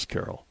Christmas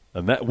Carol.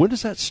 And when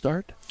does that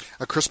start?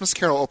 A Christmas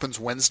Carol opens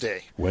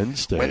Wednesday.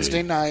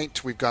 Wednesday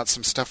night. We've got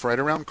some stuff right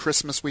around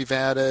Christmas we've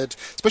added,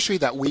 especially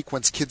that week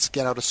when kids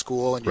get out of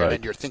school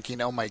and you're thinking,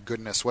 oh, my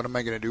goodness, what am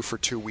I going to do for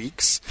 2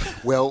 weeks?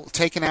 Well,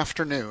 take an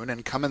afternoon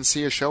and come and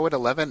see a show at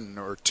 11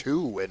 or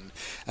 2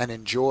 and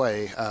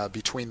enjoy.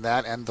 Between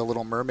that and The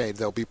Little Mermaid,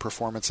 there'll be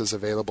performances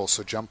available,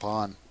 so jump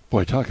on.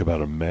 Boy, talk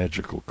about a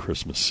magical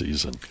Christmas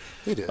season.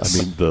 It is.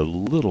 I mean, The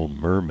Little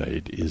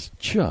Mermaid is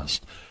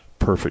just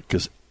perfect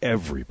because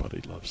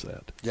everybody loves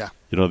that. Yeah.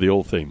 The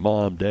old thing,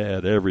 Mom,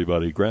 Dad,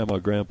 everybody, Grandma,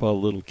 Grandpa,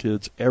 little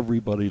kids,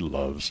 everybody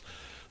loves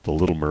The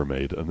Little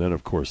Mermaid. And then,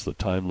 of course, the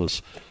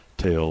timeless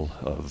tale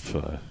of,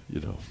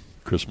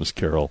 Christmas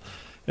Carol.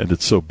 And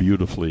it's so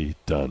beautifully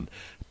done.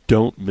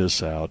 Don't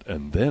miss out.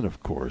 And then,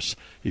 of course,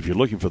 if you're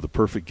looking for the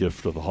perfect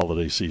gift for the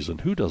holiday season,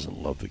 who doesn't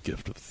love the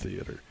gift of the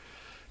theater?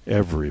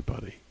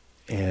 Everybody.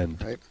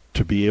 And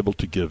to be able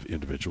to give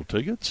individual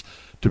tickets,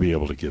 to be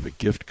able to give a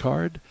gift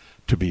card,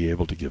 to be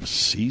able to give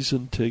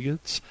season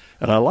tickets.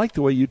 And I like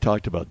the way you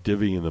talked about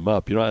divvying them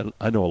up.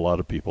 I know a lot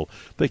of people,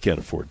 they can't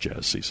afford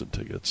jazz season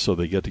tickets, so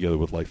they get together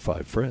with like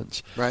 5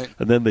 friends. Right.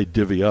 And then they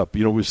divvy up.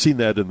 We've seen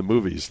that in the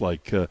movies.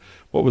 Like,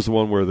 what was the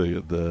one where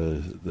it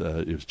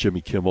was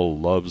Jimmy Kimmel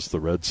loves the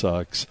Red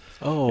Sox?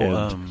 Oh,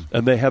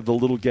 and they have the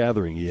little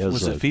gathering.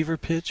 Was it Fever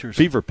Pitch?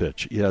 Fever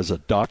Pitch. He has a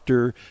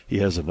doctor, he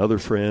has another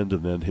friend,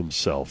 and then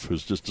himself,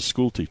 who's just a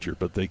school teacher,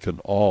 but they can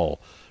all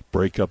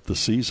break up the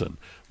season.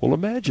 Well,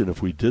 imagine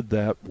if we did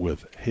that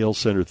with Hale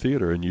Center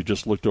Theater and you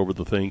just looked over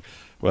the thing.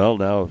 Well,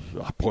 now,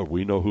 boy,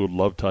 we know who would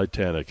love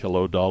Titanic.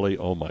 Hello, Dolly.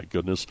 Oh, my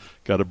goodness.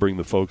 Got to bring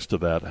the folks to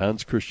that.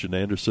 Hans Christian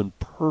Andersen,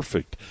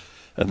 perfect.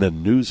 And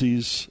then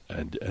Newsies,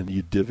 and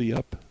you divvy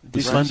up.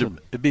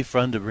 It'd be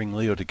fun to bring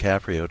Leo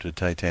DiCaprio to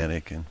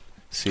Titanic and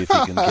see if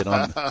he can get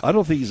on. I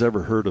don't think he's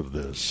ever heard of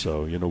this,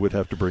 so, we'd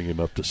have to bring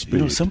him up to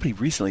speed. Somebody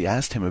recently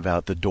asked him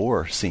about the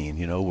door scene,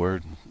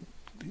 where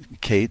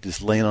Kate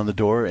is laying on the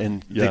door,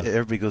 and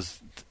everybody goes,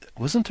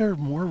 wasn't there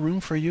more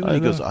room for you? And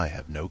he goes, I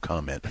have no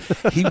comment.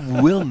 He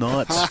will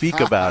not speak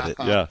about it.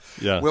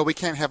 Yeah. Well, we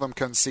can't have him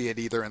come see it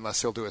either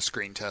unless he'll do a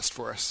screen test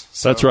for us.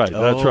 So, that's right.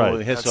 That's right.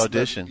 He has to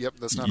audition.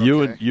 That's not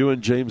you okay. And you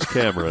and James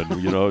Cameron,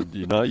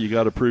 you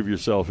got to prove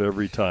yourself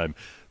every time.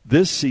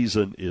 This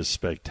season is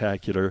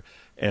spectacular,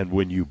 and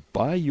when you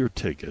buy your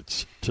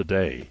tickets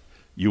today,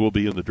 you will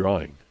be in the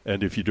drawing.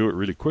 And if you do it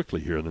really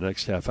quickly here in the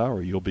next half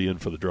hour, you'll be in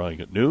for the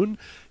drawing at noon.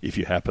 If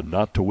you happen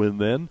not to win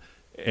then,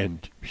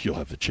 and you'll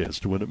have the chance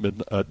to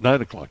win at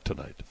 9 o'clock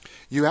tonight.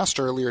 You asked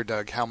earlier,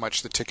 Doug, how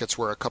much the tickets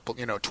were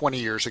 20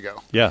 years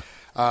ago. Yeah.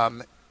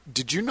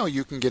 Did you know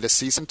you can get a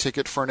season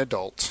ticket for an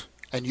adult,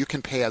 and you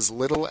can pay as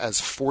little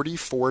as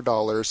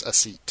 $44 a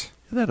seat?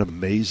 Isn't that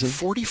amazing?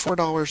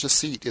 $44 a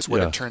seat is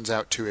what Yeah. it turns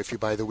out to if you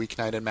buy the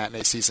weeknight and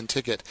matinee season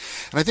ticket.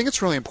 And I think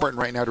it's really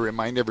important right now to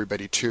remind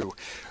everybody, too,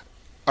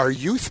 our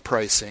youth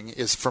pricing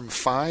is from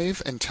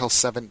 5 until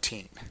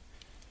 17.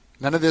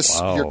 None of this,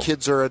 Wow. your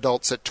kids are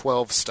adults at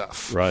 12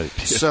 stuff. Right.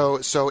 So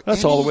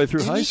That's all the way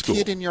through high any school.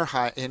 kid in your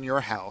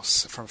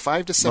house from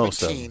 5 to Most of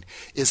 17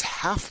 is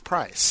half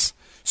price.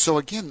 So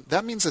again,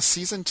 that means a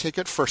season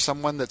ticket for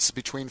someone that's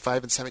between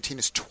 5 and 17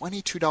 is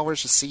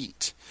 $22 a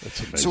seat. That's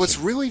amazing. So it's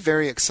really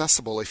very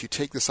accessible if you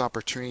take this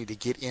opportunity to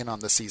get in on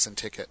the season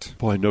ticket.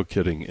 Boy, no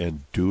kidding.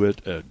 And do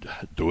it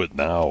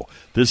now.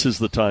 This is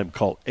the time.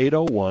 Call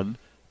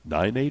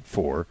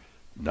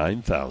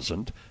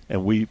 801-984-9000.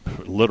 And we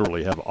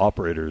literally have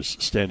operators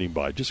standing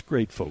by. Just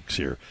great folks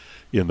here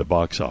in the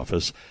box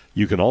office.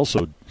 You can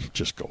also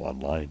just go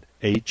online,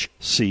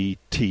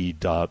 hct.org.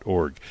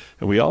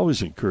 And we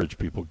always encourage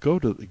people, go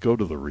to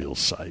the real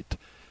site.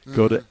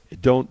 Go to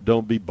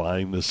don't be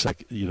buying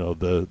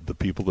the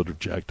people that have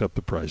jacked up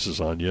the prices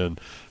on you,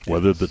 and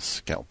whether the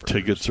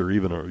tickets are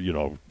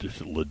even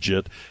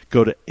legit.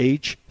 Go to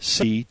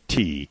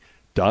hct.org,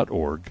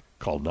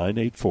 call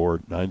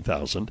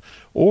 984-9000,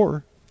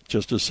 or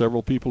just as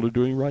several people are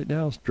doing right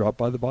now, drop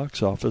by the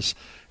box office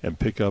and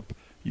pick up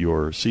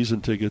your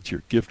season tickets,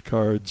 your gift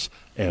cards,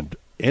 and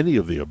any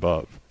of the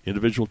above.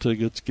 Individual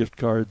tickets, gift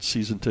cards,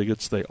 season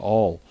tickets, they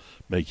all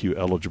make you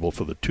eligible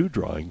for the 2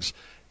 drawings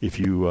if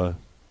you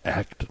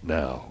act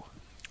now.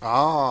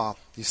 Ah,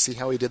 you see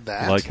how he did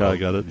that? Like how I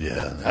got it?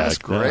 Yeah, that's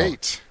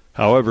great.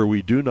 Now. However,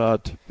 we do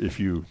not, if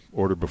you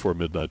order before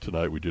midnight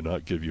tonight, we do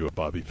not give you a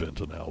Bobby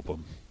Vinton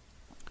album.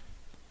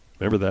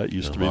 Remember that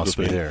used to be the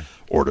thing? There.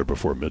 Order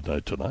before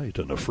midnight tonight,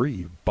 and a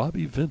free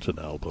Bobby Vinton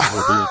album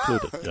will be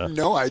included. Yeah.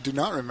 No, I do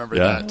not remember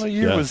Yeah. that. What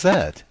year was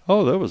that?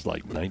 Oh, that was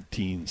like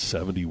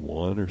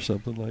 1971 or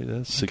something like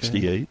that.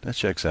 68. That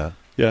checks out.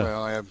 Yeah.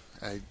 Well, I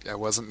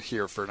wasn't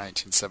here for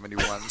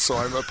 1971, so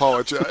I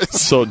apologize.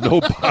 So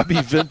no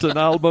Bobby Vinton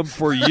album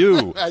for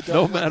you,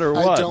 no matter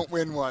what. I don't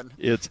win one.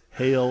 It's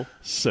Hale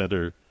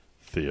Center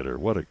Theater.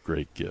 What a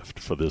great gift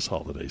for this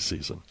holiday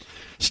season.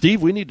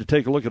 Steve, we need to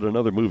take a look at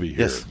another movie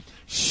here. Yes.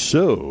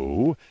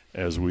 So,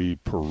 as we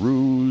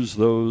peruse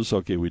those,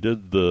 okay, we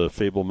did the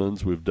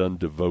Fablemans, we've done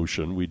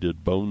Devotion, we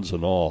did Bones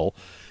and All.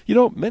 You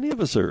know, many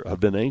of us have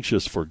been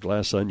anxious for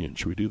Glass Onion.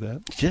 Should we do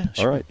that? Yeah,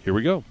 sure. All right, here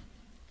we go.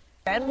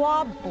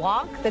 Benoit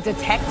Blanc, the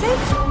detective?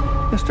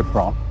 Mr.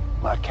 Bronk,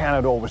 I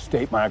cannot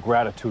overstate my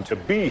gratitude to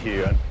be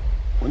here.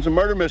 When's the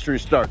murder mystery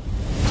start?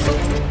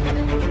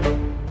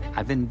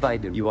 I've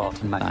invited you all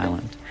to my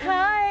island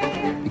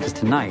Hi. because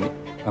tonight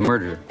a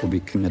murder will be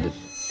committed.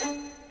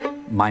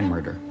 My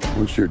murder.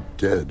 Once you're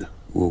dead,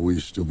 will we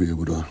still be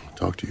able to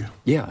talk to you?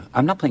 Yeah,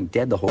 I'm not playing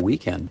dead the whole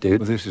weekend, dude.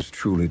 Well, this is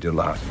truly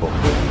delightful.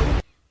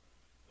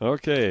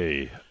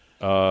 Okay.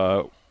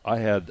 I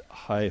had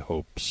high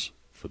hopes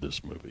for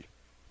this movie.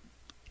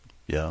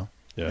 Yeah.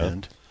 Yeah.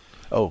 And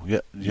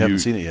you haven't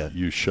seen it yet.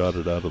 You shot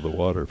it out of the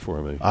water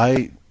for me.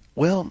 I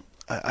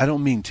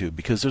don't mean to,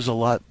 because there's a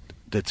lot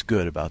that's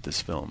good about this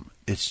film.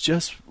 It's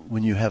just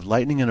when you have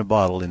lightning in a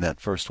bottle in that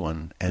first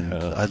one, and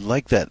I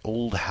like that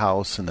old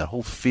house and that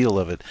whole feel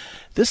of it.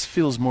 This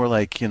feels more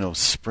like,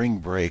 spring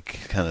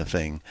break kind of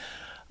thing.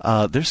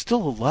 There's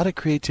still a lot of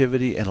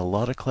creativity and a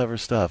lot of clever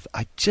stuff.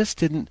 I just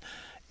didn't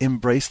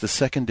embrace the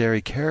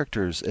secondary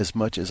characters as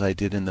much as I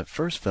did in the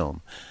first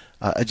film.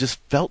 I just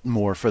felt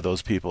more for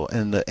those people,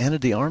 and the Ana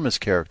de Armas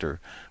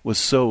character was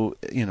so,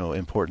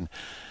 important.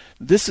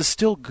 This is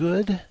still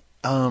good,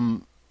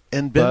 and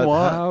Benoit.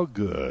 But how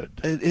good?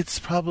 It's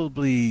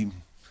probably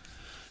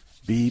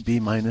B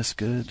minus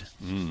good.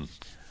 Mm.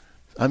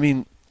 I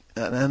mean,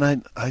 and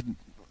I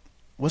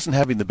wasn't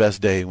having the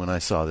best day when I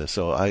saw this,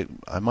 so I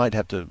might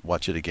have to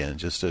watch it again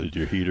just to. Did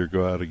your heater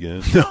go out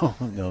again?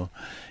 No.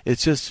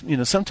 It's just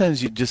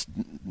sometimes you're just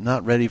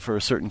not ready for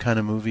a certain kind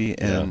of movie,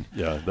 and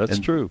that's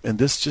true. And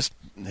this just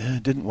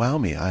didn't wow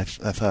me. I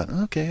thought,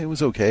 okay, it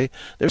was okay.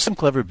 There's some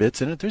clever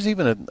bits in it. There's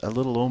even a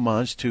little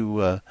homage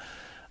to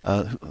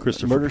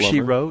Christopher Murder, Plummer?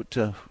 She Wrote.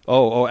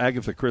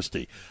 Agatha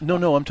Christie.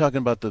 No, I'm talking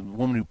about the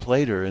woman who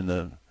played her in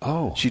the.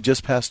 Oh, she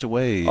just passed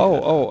away.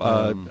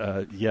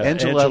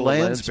 Angela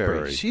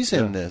Lansbury. She's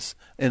in this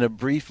in a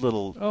brief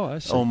little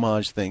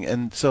homage thing,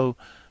 and so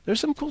there's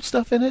some cool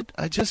stuff in it.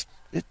 It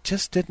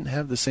just didn't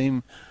have the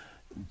same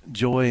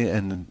joy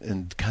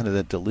and kind of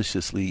that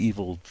deliciously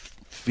evil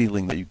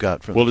feeling that you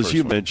got from. Well, the as first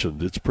you one.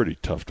 mentioned, it's pretty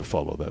tough to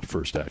follow that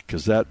first act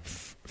because that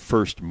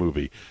first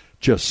movie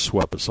just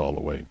swept us all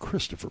away. And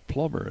Christopher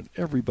Plummer and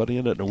everybody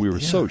in it, and we were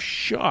so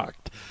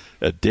shocked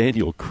at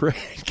Daniel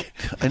Craig.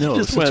 I know,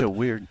 Just it's such a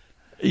weird.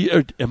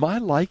 Am I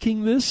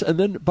liking this? And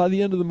then by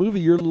the end of the movie,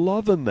 you're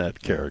loving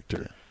that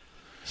character.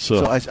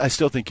 So I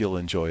still think you'll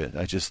enjoy it.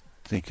 I just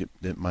think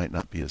it might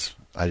not be as.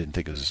 I didn't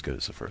think it was as good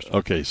as the first one.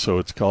 Okay, so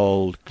it's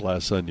called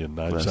Glass Onion,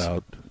 Knives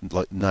Out.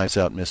 Knives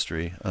Out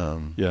Mystery.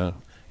 Yeah.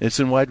 It's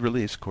in wide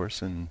release, of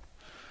course, and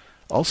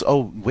also.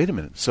 Oh, wait a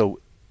minute. So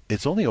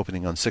it's only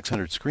opening on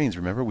 600 screens.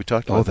 Remember, we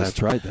talked about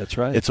that's right. That's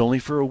right. It's only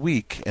for a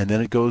week, and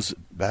then it goes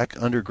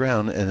back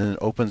underground, and then it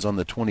opens on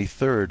the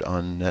 23rd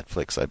on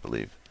Netflix, I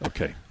believe.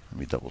 Okay. Let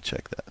me double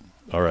check that.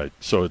 All right.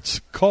 So it's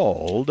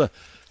called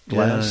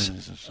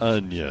Glass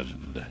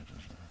Onion.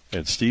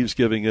 And Steve's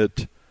giving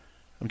it...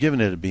 I'm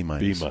giving it a B-. B-. A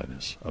B-.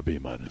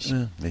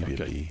 Maybe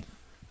a B.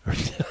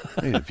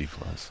 Maybe a B+.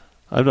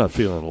 I'm not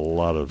feeling a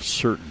lot of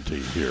certainty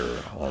here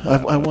on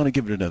that. I want to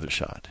give it another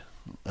shot.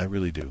 I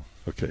really do.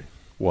 Okay.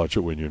 Watch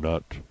it when you're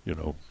not,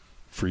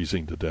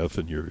 freezing to death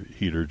and your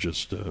heater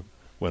just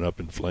went up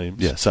in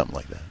flames. Yeah, something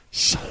like that.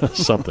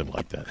 Something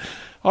like that.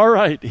 All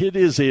right, it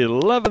is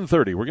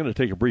 11:30. We're going to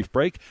take a brief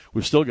break.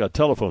 We've still got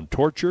Telephone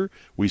Torture.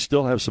 We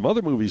still have some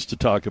other movies to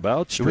talk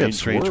about.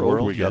 Strange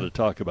World. We got to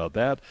talk about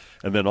that.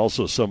 And then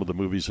also some of the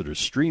movies that are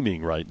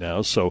streaming right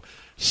now. So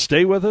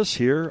stay with us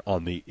here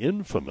on the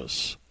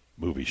infamous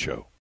Movie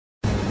Show.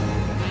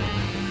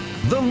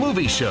 The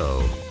Movie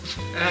Show.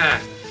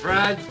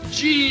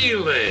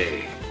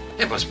 Fragile.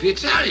 It must be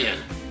Italian.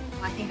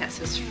 I think that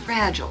says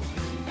fragile.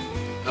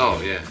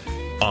 Oh, yeah.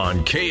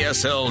 On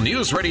KSL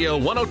News Radio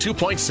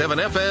 102.7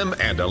 FM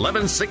and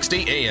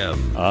 1160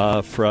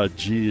 AM.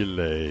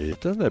 Fragile.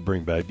 Doesn't that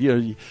bring back,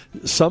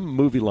 some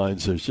movie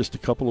lines, there's just a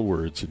couple of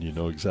words and you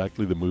know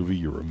exactly the movie,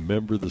 you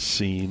remember the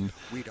scene,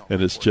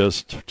 and it's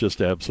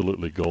just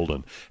absolutely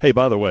golden. Hey,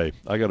 by the way,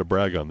 I got to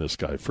brag on this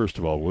guy. First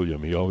of all,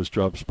 William, he always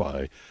drops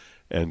by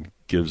and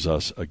gives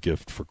us a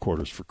gift for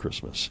Quarters for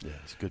Christmas. Yeah,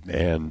 it's a good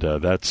man.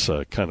 And that's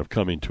kind of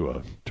coming to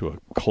a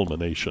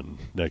culmination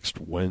next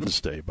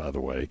Wednesday, by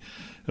the way.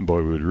 And,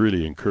 boy, we would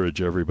really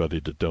encourage everybody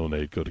to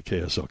donate. Go to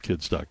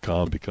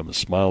kslkids.com, become a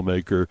Smile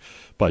Maker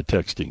by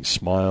texting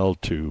SMILE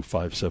to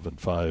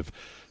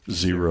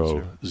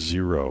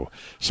 57500.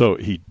 So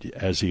he,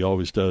 as he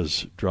always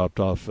does,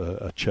 dropped off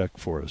a check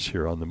for us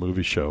here on the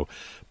Movie Show.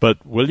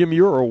 But, William,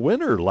 you were a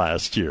winner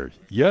last year.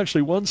 You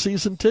actually won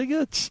season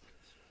tickets.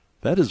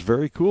 That is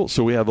very cool.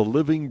 So we have a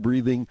living,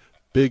 breathing,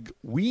 big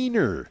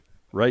wiener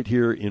right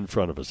here in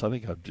front of us. I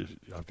think I've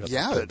got.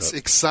 Yeah, it's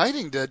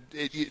exciting to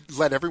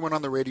let everyone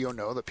on the radio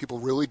know that people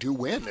really do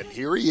win. And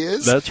here he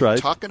is. That's right.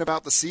 Talking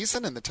about the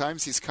season and the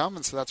times he's come,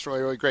 and so that's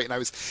really, really great.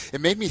 And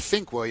it made me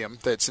think, William,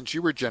 that since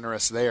you were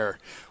generous there,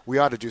 we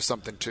ought to do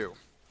something too.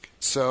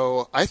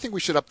 So I think we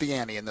should up the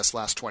ante in this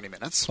last 20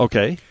 minutes.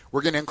 Okay.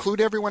 We're going to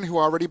include everyone who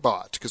already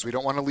bought because we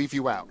don't want to leave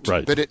you out.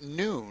 Right. But at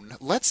noon,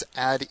 let's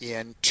add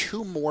in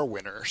 2 more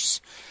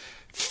winners.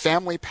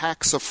 Family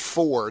packs of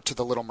 4 to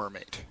The Little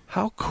Mermaid.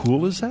 How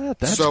cool is that?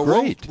 That's so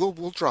great.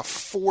 We'll draw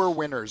 4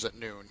 winners at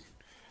noon.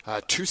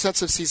 2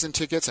 sets of season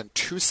tickets and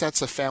 2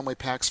 sets of family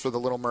packs for The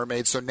Little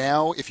Mermaid. So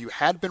now, if you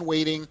had been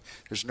waiting,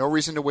 there's no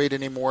reason to wait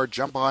anymore.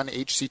 Jump on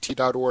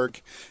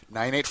hct.org,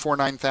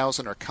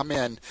 9849000, or come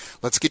in.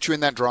 Let's get you in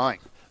that drawing.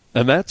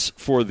 And that's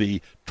for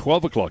the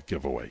 12 o'clock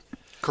giveaway.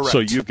 Correct. So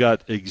you've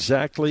got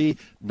exactly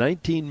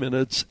 19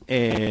 minutes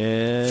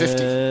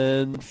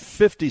and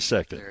 50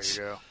 seconds.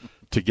 There you go.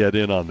 To get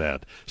in on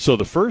that. So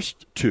the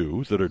first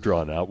 2 that are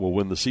drawn out will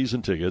win the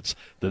season tickets.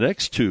 The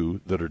next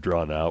 2 that are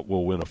drawn out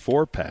will win a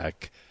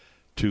 4-pack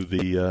to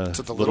the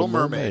Little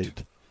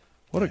Mermaid.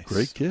 What nice. A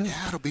great gift.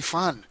 Yeah, it'll be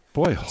fun.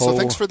 Boy, so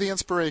thanks for the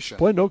inspiration.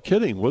 Boy, no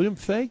kidding. William,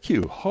 thank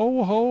you.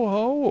 Ho, ho,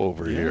 ho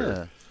over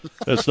here.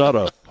 It's not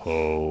a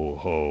ho,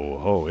 ho,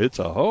 ho. It's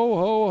a ho,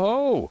 ho,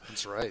 ho.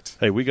 That's right.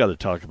 Hey, we got to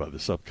talk about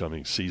this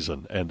upcoming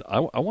season, and I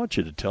want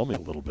you to tell me a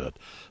little bit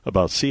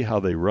about See How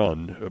They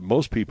Run.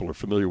 Most people are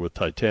familiar with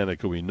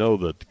Titanic, and we know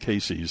that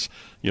Casey's,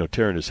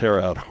 tearing his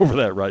hair out over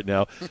that right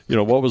now.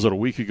 What was it, a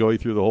week ago he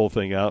threw the whole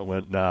thing out and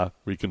went, nah,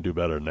 we can do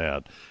better than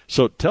that.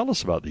 So tell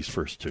us about these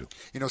first 2.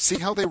 See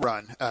How They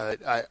Run.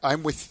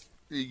 I'm with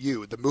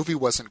you. The movie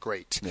wasn't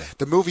great. Yeah.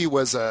 The movie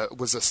was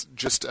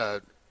just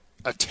a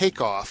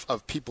takeoff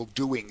of people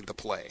doing the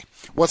play.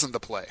 It wasn't the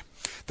play.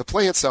 The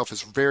play itself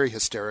is very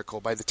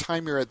hysterical. By the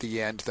time you're at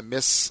the end, the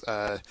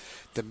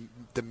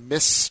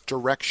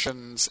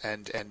misdirections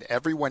and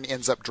everyone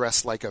ends up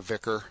dressed like a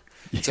vicar.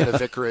 It's at a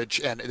vicarage,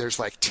 and there's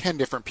like 10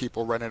 different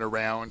people running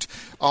around,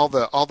 all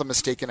the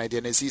mistaken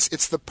identities.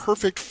 It's the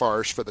perfect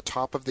farce for the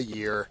top of the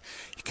year.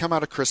 You come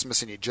out of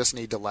Christmas and you just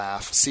need to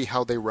laugh. See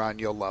How They Run,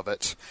 you'll love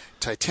it.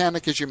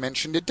 Titanic, as you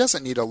mentioned, it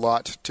doesn't need a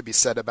lot to be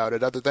said about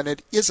it other than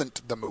it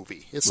isn't the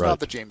movie. It's not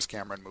the James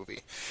Cameron movie.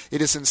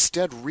 It is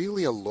instead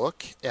really a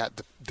look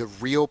at the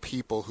real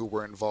people who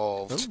were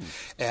involved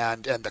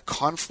and the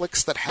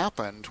conflicts that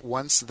happened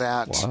once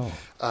that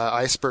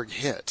iceberg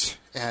hit.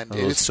 And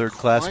those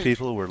third-class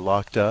people were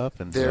locked up,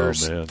 and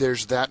there's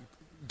that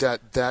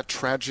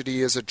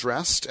tragedy is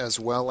addressed, as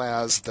well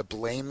as the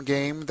blame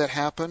game that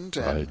happened,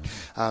 and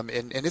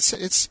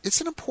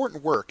it's an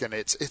important work, and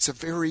it's a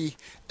very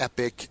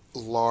epic,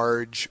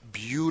 large,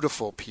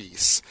 beautiful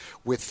piece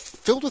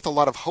filled with a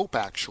lot of hope,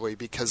 actually,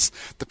 because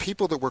the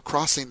people that were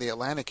crossing the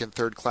Atlantic in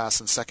third class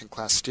and second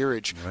class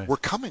steerage were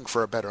coming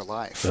for a better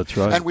life. That's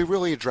right. And we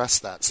really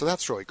addressed that, so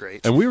that's really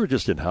great. And we were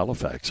just in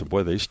Halifax, and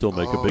boy, they still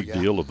make a big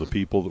deal of the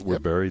people that were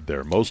buried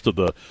there. Most of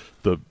the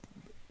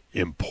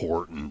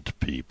important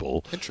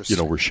people,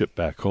 were shipped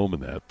back home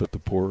in that, but the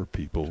poorer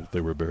people, they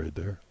were buried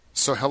there.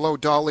 So Hello,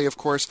 Dolly, of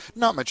course,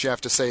 not much you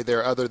have to say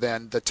there other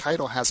than the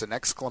title has an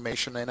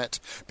exclamation in it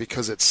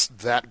because it's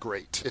that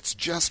great. It's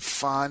just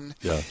fun.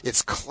 Yeah.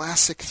 It's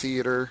classic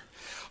theater.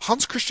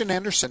 Hans Christian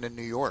Andersen in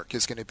New York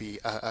is going to be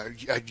a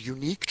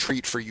unique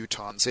treat for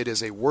Utahns. It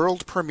is a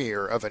world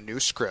premiere of a new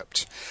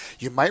script.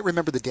 You might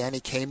remember the Danny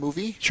Kaye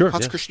movie, Sure,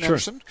 Hans yeah, Christian sure.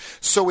 Andersen.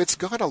 So it's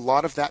got a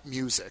lot of that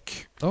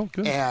music. Oh,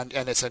 good. And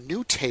it's a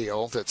new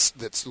tale that's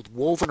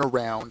woven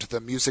around the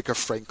music of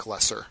Frank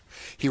Lesser.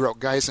 He wrote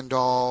Guys and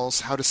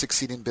Dolls, How to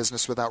Succeed in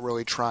Business Without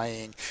Really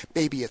Trying,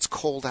 Baby It's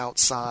Cold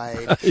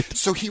Outside. Right.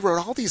 So he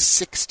wrote all these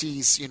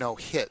 60s,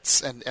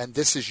 hits, and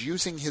this is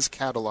using his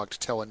catalog to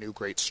tell a new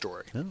great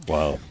story.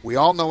 Wow. We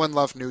all know and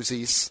love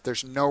Newsies.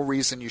 There's no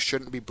reason you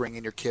shouldn't be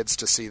bringing your kids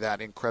to see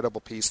that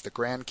incredible piece. The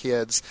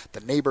grandkids,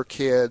 the neighbor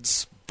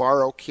kids,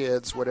 borrow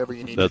kids, whatever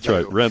you need That's to do.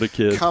 right. Rent a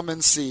kid. Come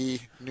and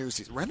see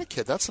Newsies. Rent a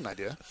kid. That's an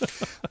idea.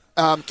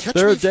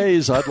 There are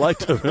days I'd like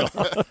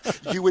to.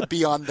 You would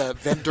be on the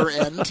vendor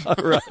end.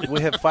 Right.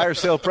 We have fire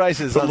sale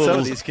prices Put on a some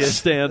little of these kids.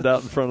 Stand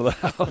out in front of the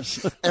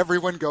house.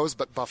 Everyone goes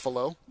but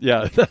Buffalo.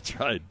 Yeah, that's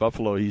right.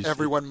 Buffalo East.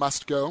 Everyone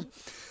must go.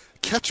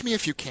 Catch Me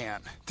If You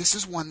Can. This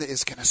is one that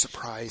is going to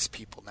surprise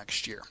people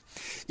next year.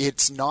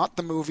 It's not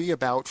the movie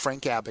about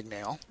Frank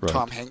Abagnale, Right.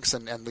 Tom Hanks,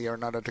 and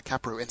Leonardo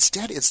DiCaprio.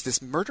 Instead, it's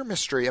this murder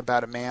mystery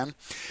about a man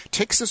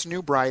takes his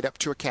new bride up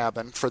to a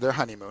cabin for their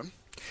honeymoon.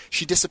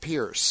 She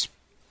disappears.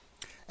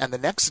 And the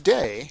next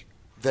day,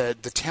 the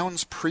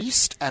town's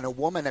priest and a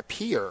woman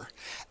appear,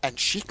 and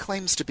she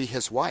claims to be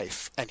his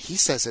wife, and he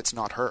says it's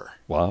not her.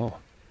 Wow.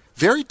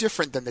 Very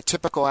different than the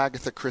typical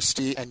Agatha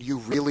Christie, and you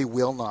really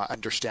will not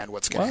understand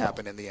what's going to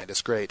happen in the end.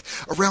 It's great.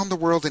 Around the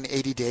World in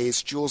 80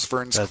 Days, Jules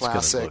Verne's That's gonna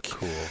classic. look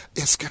cool.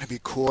 It's going to be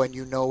cool, and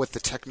with the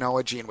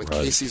technology and with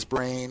Right. Casey's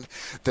brain,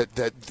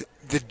 the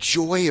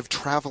joy of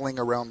traveling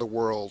around the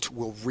world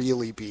will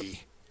really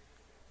be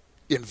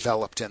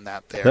enveloped in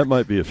that there. That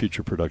might be a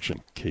future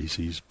production.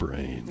 Casey's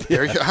brain.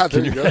 There you, there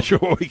Can you you go. imagine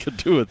what we could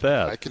do with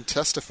that? I can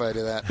testify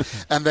to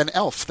that. And then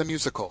Elf, the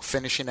musical,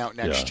 finishing out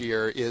next Yeah.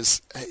 year,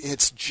 it's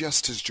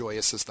just as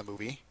joyous as the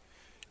movie.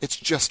 It's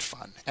just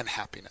fun and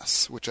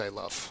happiness, which I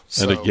love. And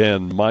So,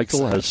 again, Michael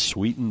excited. has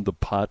sweetened the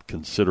pot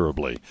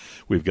considerably.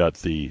 We've got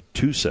the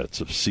 2 sets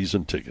of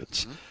season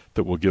tickets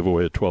that we'll give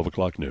away at 12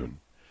 o'clock noon.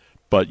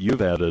 But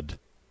you've added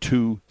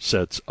 2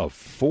 sets of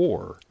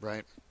 4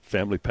 Right.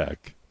 family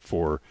pack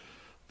for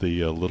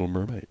the Little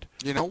Mermaid.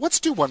 Let's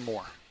do one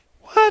more.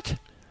 What?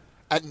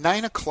 At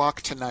 9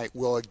 o'clock tonight,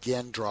 we'll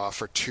again draw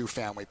for 2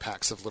 family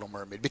packs of Little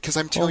Mermaid because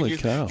I'm telling Holy you,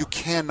 cow. you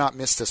cannot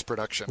miss this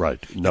production. Right.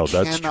 No, you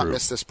that's cannot true.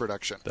 miss this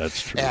production.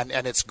 That's true. And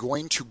it's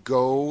going to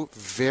go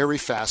very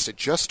fast. It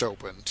just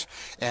opened,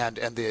 and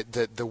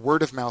the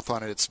word of mouth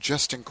on it, it's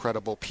just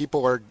incredible.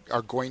 People are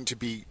going to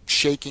be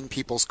shaking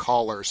people's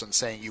collars and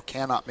saying you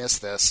cannot miss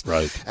this.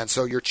 Right. And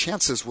so your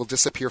chances will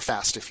disappear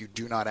fast if you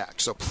do not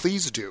act. So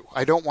please do.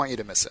 I don't want you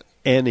to miss it.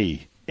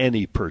 Any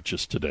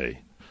purchase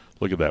today.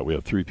 Look at that. We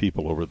have 3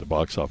 people over at the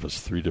box office,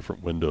 3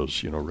 different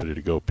windows, ready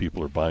to go.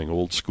 People are buying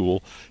old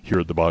school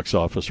here at the box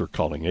office or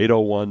calling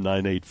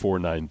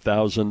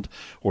 801-984-9000,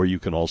 or you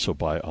can also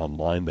buy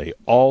online. They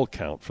all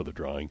count for the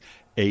drawing,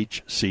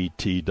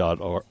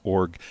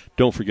 hct.org.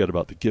 Don't forget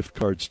about the gift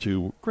cards,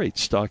 too. Great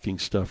stocking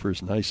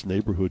stuffers, nice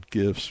neighborhood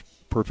gifts,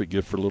 perfect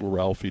gift for little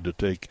Ralphie to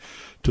take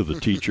to the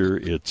teacher.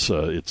 It's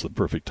the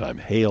perfect time.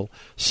 Hale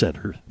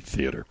Center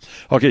Theater.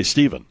 Okay,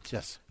 Stephen.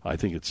 Yes. I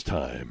think it's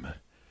time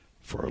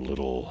for a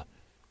little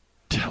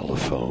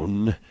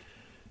telephone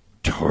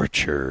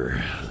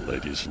torture,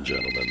 ladies and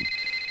gentlemen.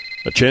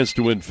 A chance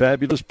to win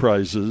fabulous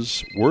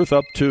prizes worth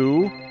up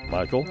to,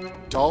 Michael?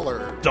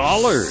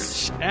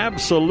 $.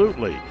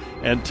 Absolutely.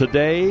 And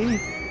today,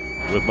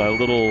 with my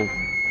little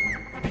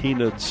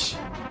Peanuts.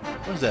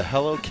 What is that,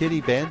 Hello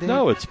Kitty Band-Aid?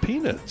 No, it's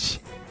Peanuts.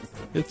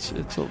 It's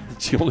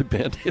the only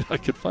Band-Aid I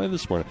could find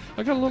this morning.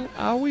 I got a little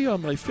owie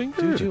on my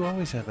finger. Dude, you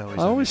always have owies.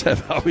 I always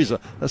have owies.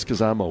 That's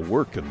because I'm a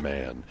working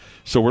man.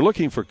 So we're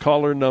looking for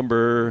caller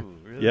number. Ooh,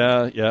 really?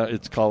 Yeah,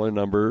 it's caller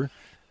number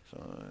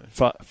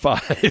 5.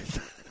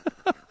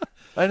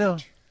 I know.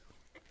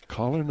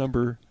 Caller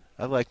number.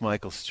 I like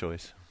Michael's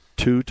choice.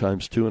 2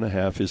 times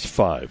 2.5 is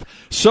 5.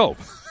 So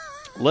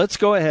let's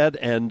go ahead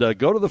and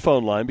go to the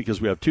phone line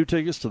because we have 2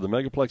 tickets to the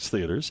Megaplex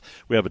Theaters.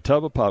 We have a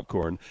tub of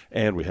popcorn,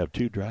 and we have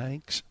 2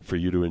 drinks for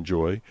you to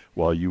enjoy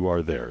while you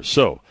are there.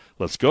 So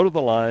let's go to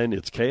the line.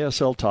 It's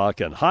KSL Talk.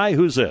 And hi,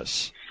 who's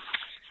this?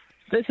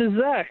 This is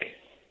Zach.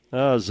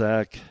 Oh,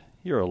 Zach,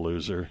 you're a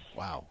loser.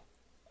 Wow.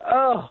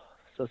 Oh,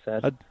 so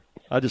sad.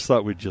 I just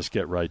thought we'd just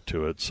get right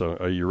to it. So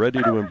are you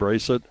ready to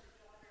embrace it?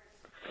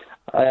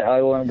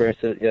 I will embrace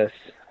it, yes.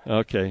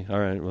 Okay, all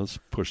right. Let's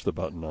push the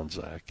button on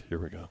Zach. Here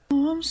we go.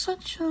 I'm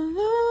such a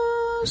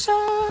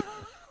loser.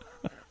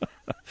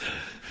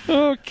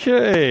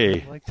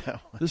 Okay. I like that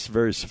one. This is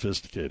very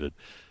sophisticated.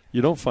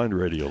 You don't find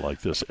radio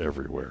like this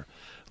everywhere.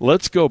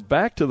 Let's go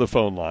back to the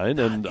phone line.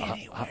 And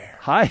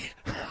hi.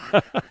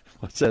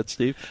 What's that,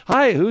 Steve?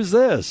 Hi, who's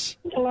this?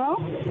 Hello?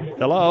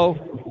 Hello?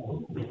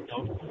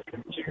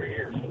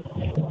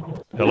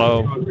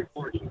 Hello?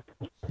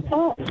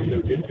 Oh.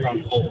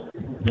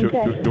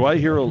 Do I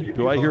hear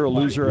a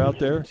loser out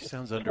there? She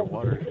sounds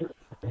underwater.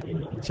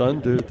 It's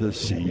under the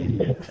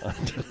sea.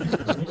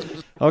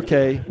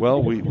 Okay,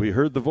 well, we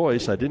heard the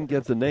voice. I didn't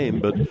get the name,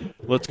 but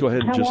let's go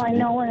ahead and How just... do I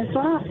know when it's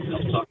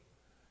off?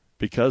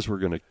 Because we're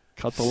going to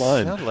cut the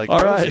line. Sounded like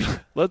all Rosie. right,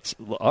 let's...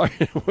 All right.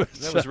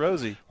 That was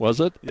Rosie. Was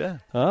it? Yeah.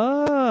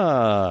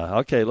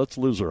 Okay, let's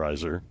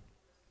loserize her.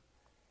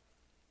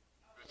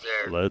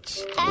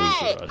 Let's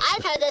loserize her.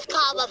 I've heard this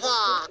call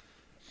before.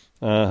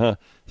 Uh-huh.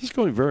 This is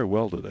going very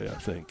well today, I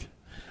think.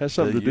 Has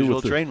something to do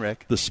with train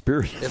wreck. The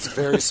spirit. It's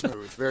very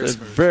smooth. Very it's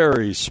smooth.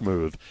 Very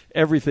smooth.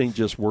 Everything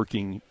just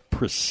working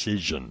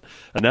precision.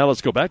 And now let's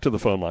go back to the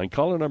phone line.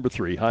 Caller number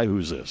 3. Hi,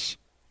 who's this?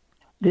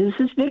 This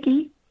is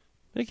Vicky.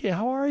 Vicky,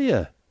 how are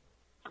you?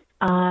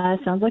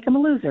 Sounds like I'm a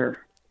loser.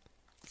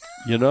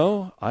 You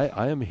know,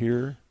 I am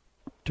here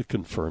to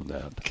confirm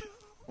that.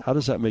 How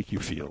does that make you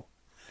feel?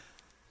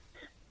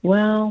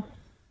 Well,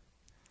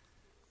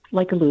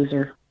 like a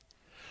loser.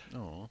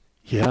 Oh.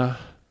 Yeah,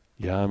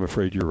 I'm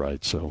afraid you're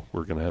right, so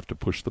we're going to have to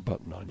push the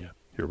button on you.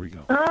 Here we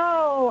go.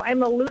 Oh,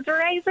 I'm a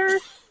loserizer?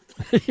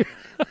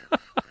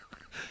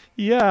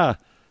 Yeah,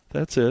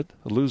 that's it.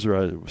 A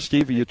loserizer.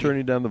 Steve, are you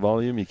turning down the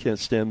volume? You can't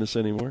stand this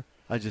anymore?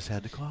 I just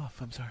had to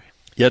cough. I'm sorry.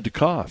 You had to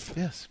cough?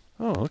 Yes.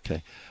 Oh,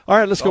 okay. All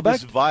right, let's go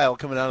back. This vial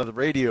coming out of the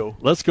radio.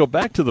 Let's go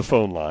back to the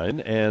phone line.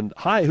 And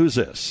hi, who's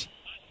this?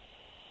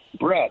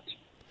 Brett.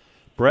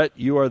 Brett,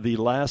 you are the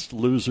last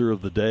loser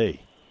of the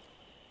day.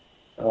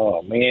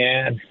 Oh,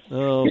 man.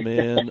 Oh,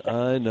 man,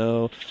 I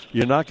know.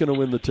 You're not going to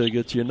win the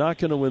tickets. You're not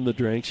going to win the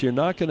drinks. You're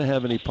not going to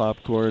have any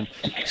popcorn.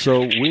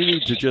 So we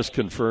need to just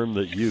confirm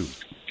that you,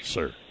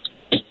 sir,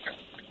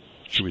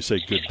 should we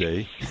say good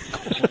day?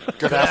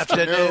 Good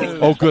afternoon.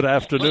 Oh, good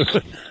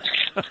afternoon.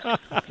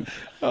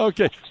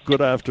 Okay,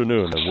 good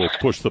afternoon, and we'll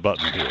push the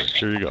button here.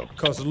 Here you go.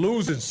 Because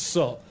losing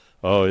sucks.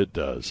 Oh, it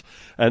does.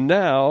 And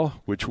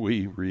now, which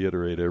we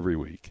reiterate every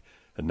week,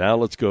 and now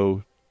let's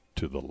go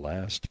to the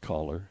last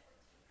caller.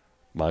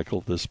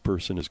 Michael, this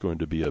person is going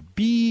to be a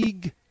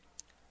big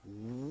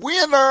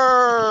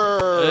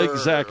winner.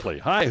 Exactly.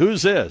 Hi,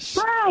 who's this?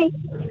 Hi,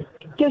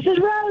 this is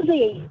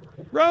Rosie.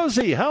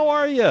 Rosie, how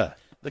are you?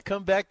 The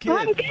comeback kid.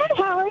 I'm good.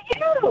 How are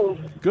you?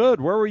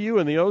 Good. Where were you,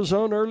 in the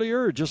ozone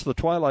earlier or just the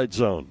twilight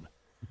zone?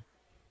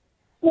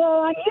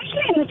 Well, I'm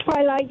usually in the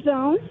twilight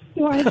zone.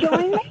 You want to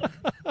join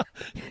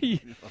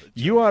me?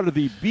 You are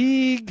the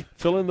big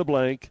fill in the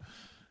blank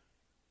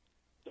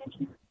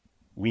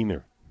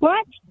wiener.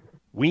 What?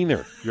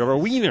 Wiener. You're a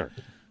wiener.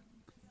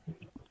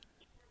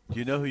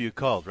 You know who you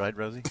called, right,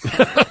 Rosie?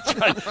 That's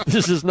right.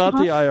 This is not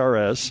the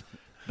IRS.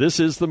 This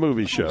is the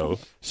movie show,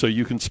 so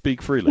you can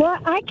speak freely. Well,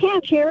 I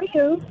can't hear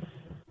you.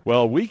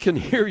 Well, we can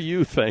hear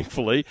you,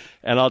 thankfully,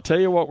 and I'll tell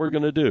you what we're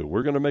going to do.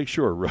 We're going to make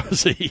sure,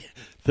 Rosie,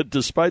 that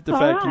despite the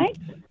fact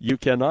you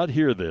cannot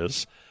hear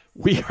this,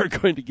 we are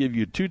going to give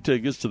you 2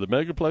 tickets to the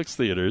Megaplex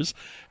Theaters,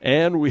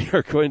 and we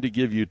are going to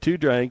give you 2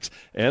 drinks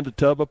and a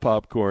tub of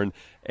popcorn.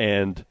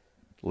 And,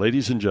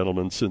 ladies and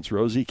gentlemen, since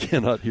Rosie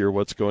cannot hear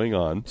what's going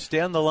on, stay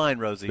on the line,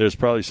 Rosie. There's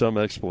probably some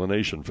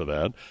explanation for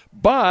that.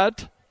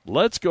 But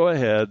let's go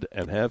ahead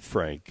and have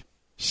Frank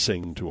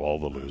sing to all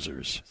the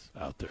losers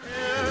out there.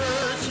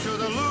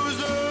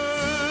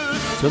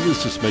 Doesn't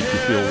this just make you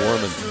feel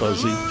warm and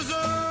fuzzy?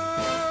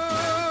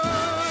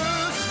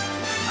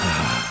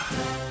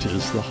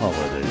 Tis the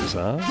holidays,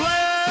 huh?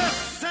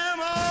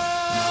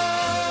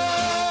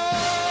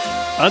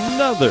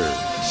 Another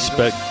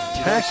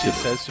spectacular. She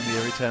says to me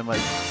every time I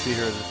see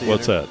her in the theater.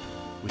 What's that?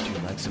 Would you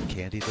like some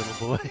candy,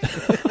 little boy?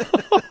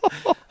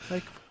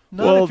 Like,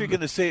 not if you're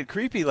going to say it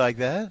creepy like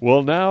that.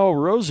 Well, now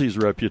Rosie's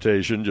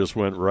reputation just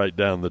went right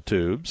down the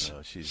tubes.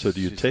 No, so do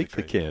you take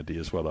the candy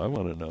is what I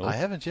want to know. I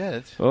haven't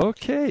yet.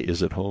 Okay.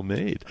 Is it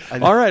homemade?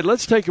 All right,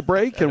 let's take a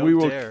break, and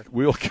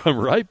we'll come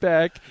right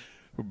back.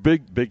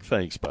 Big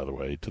thanks, by the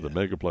way, to the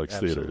Megaplex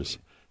Theaters.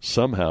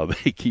 Somehow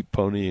they keep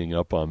ponying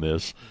up on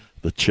this.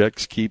 The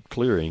checks keep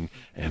clearing,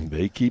 and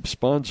they keep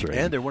sponsoring.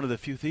 And they're one of the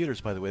few theaters,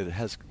 by the way,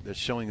 that's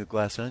showing a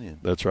glass onion.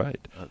 That's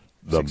right.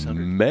 The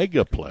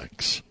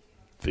Megaplex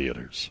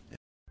Theaters.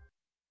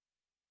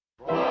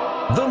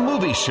 The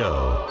Movie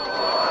Show.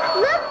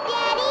 Look,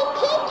 Daddy,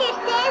 teacher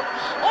says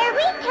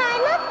every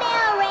time a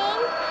bell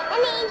rings,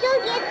 an angel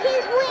gets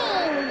his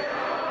wings.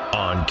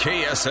 On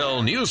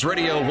KSL News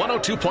Radio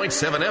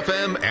 102.7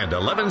 FM and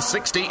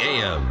 1160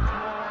 AM.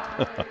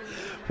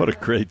 What a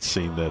great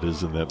scene that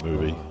is in that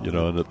movie. You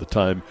know, and at the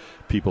time,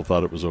 people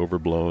thought it was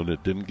overblown.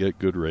 It didn't get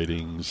good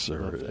ratings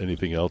or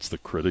anything else. The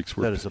critics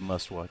were... That is a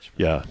must-watch.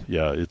 Yeah,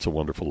 It's a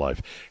Wonderful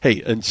Life.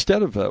 Hey,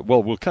 instead of...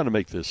 we'll kind of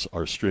make this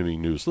our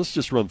streaming news. Let's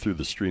just run through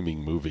the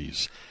streaming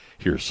movies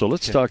here. So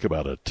let's talk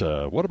about it.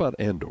 What about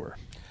Andor?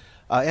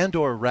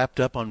 Andor wrapped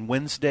up on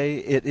Wednesday.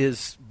 It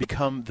is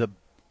become the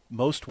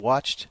most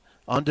watched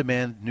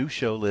on-demand new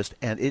show list,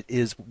 and it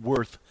is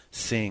worth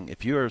seeing.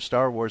 If you're a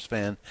Star Wars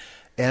fan...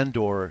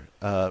 Andor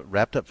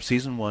wrapped up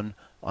season 1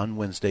 on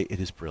Wednesday. It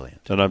is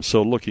brilliant. And I'm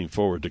so looking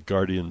forward to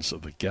Guardians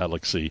of the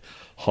Galaxy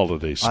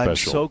Holiday Special. I'm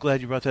so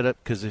glad you brought that up,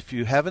 because if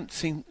you haven't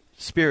seen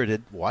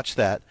Spirited, watch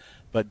that.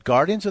 But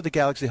Guardians of the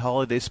Galaxy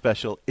Holiday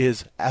Special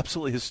is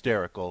absolutely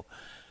hysterical.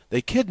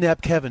 They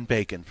kidnapped Kevin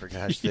Bacon, for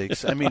gosh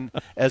sakes. I mean,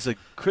 as a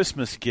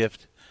Christmas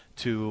gift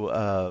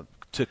to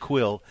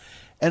Quill.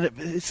 And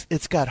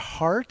it's got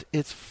heart.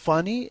 It's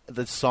funny.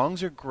 The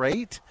songs are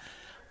great.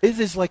 It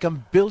is like a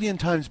billion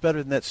times better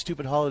than that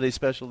stupid holiday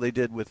special they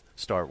did with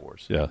Star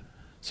Wars. Yeah.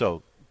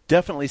 So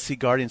definitely see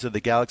Guardians of the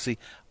Galaxy,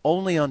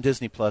 only on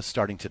Disney Plus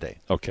starting today.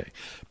 Okay.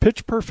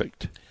 Pitch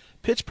Perfect.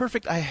 Pitch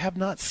Perfect I have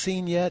not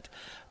seen yet.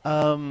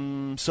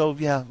 So,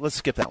 yeah, let's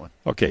skip that one.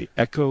 Okay.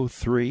 Echo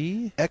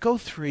 3. Echo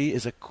 3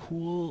 is a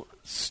cool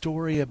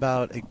story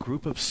about a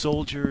group of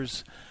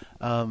soldiers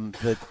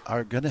that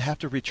are going to have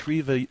to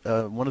retrieve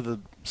one of the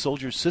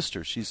soldiers'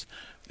 sisters. She's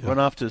run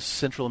off to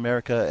Central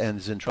America and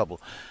is in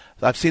trouble.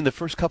 I've seen the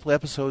first couple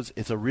episodes.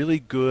 It's a really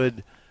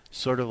good,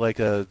 sort of like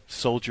a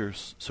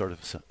soldier's sort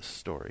of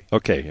story.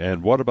 Okay,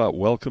 and what about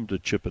Welcome to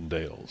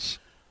Chippendales?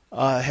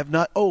 Have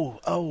not.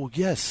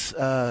 Yes.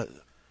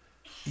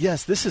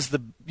 Yes, this is the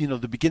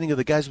beginning of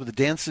the guys with the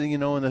dancing,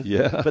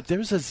 But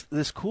there's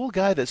this cool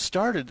guy that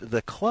started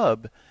the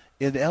club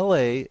in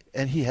L.A.,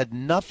 and he had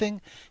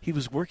nothing. He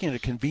was working at a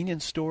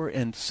convenience store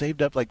and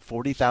saved up like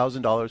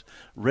 $40,000,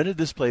 rented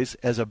this place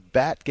as a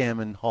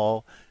backgammon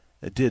hall,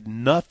 did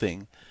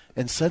nothing,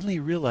 and suddenly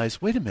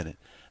realized, wait a minute,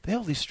 they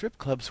have these strip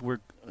clubs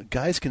where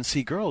guys can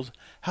see girls.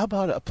 How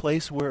about a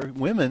place where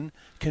women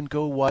can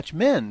go watch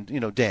men,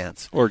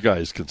 dance? Or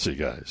guys can see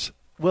guys.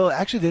 Well,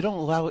 actually, they don't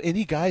allow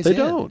any guys in. They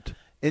don't.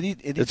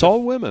 It's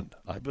all women.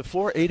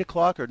 Before 8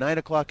 o'clock or 9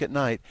 o'clock at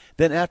night.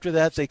 Then after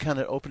that, they kind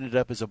of open it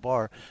up as a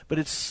bar. But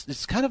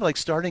it's kind of like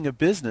starting a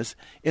business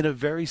in a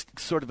very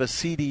sort of a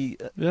seedy.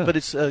 But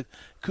it's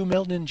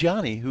Kumail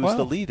Nanjiani who's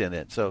the lead in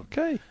it. So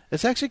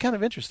it's actually kind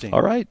of interesting.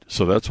 All right.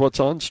 So that's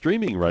what's on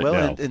streaming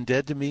now. And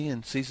Dead to Me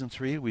in season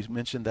 3, we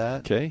mentioned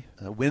that. Okay.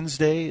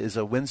 Wednesday is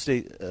a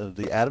Wednesday,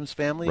 the Addams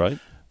Family. Right.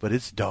 But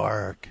it's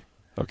dark.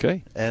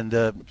 Okay.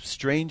 And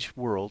Strange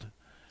World.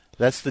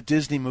 That's the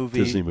Disney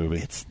movie.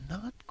 It's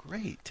not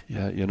great.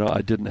 Yeah,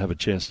 I didn't have a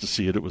chance to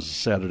see it. It was a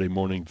Saturday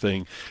morning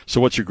thing. So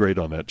what's your grade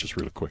on that, just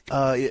really quick?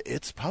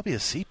 It's probably a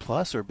C+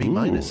 or B-.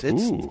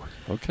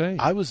 Okay.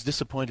 I was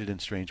disappointed in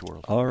Strange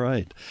World. All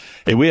right.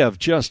 Hey, we have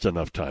just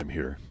enough time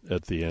here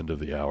at the end of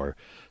the hour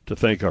to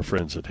thank our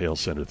friends at Hale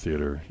Center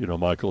Theater.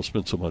 Michael, it's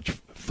been so much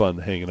fun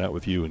hanging out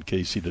with you and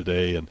Casey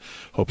today, and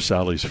hope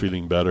Sally's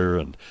feeling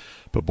better.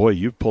 But, boy,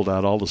 you've pulled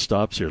out all the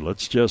stops here.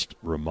 Let's just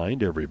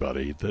remind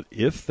everybody that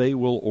if they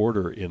will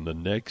order in the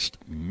next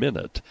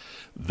minute,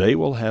 they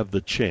will have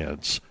the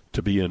chance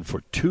to be in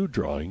for 2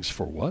 drawings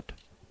for what?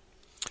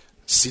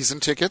 Season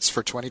tickets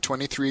for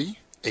 2023,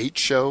 8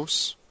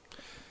 shows,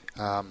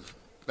 a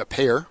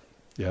pair.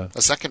 Yeah.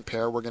 A second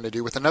pair we're going to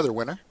do with another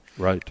winner.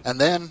 Right.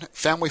 And then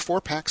family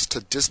 4-packs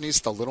to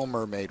Disney's The Little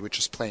Mermaid, which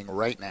is playing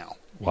right now.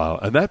 Wow,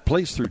 and that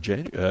plays through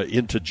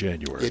into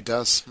January. It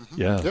does.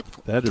 Mm-hmm. Yeah, yep.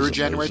 That through is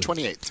January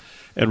amazing. 28th.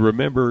 And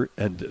remember,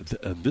 and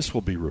this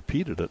will be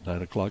repeated at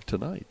 9 o'clock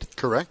tonight.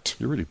 Correct.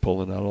 You're really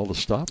pulling out all the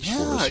stops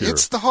for us here. Yeah,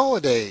 it's the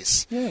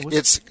holidays.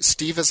 Yeah,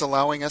 Steve is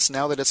allowing us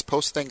now that it's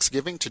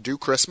post-Thanksgiving to do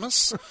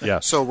Christmas.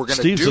 Yeah. So we're going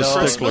to do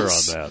Christmas. Stickler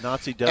on that.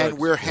 Nazi Doug. And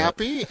we're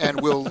happy, and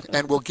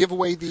we'll give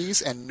away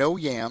these and no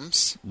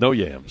yams. No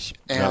yams.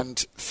 And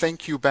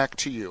thank you back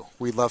to you.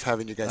 We love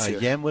having you guys here.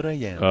 I am what I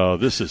am. Oh,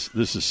 this is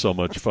so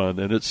much fun,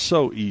 and it's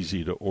so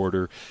easy to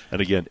order.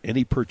 And again,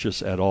 any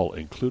purchase at all,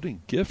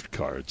 including gift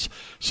cards.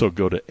 So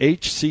go to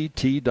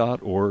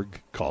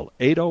hct.org, call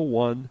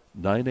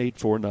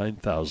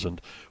 801-984-9000,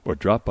 or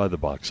drop by the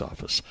box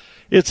office.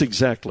 It's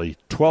exactly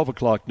 12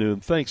 o'clock noon.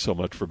 Thanks so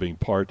much for being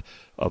part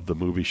of the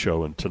movie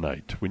show. And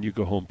tonight, when you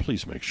go home,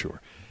 please make sure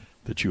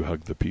that you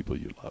hug the people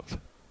you love.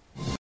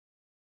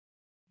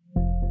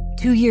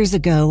 2 years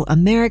ago,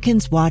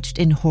 Americans watched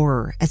in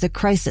horror as a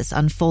crisis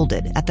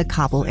unfolded at the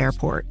Kabul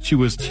airport. She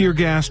was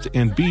tear-gassed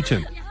and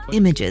beaten.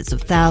 Images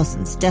of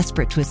thousands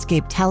desperate to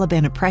escape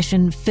Taliban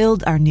oppression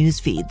filled our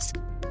news feeds.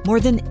 More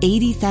than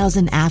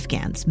 80,000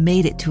 Afghans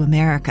made it to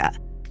America.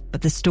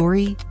 But the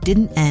story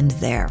didn't end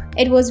there.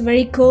 It was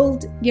very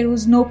cold. There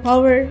was no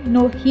power,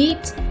 no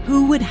heat.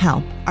 Who would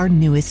help our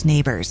newest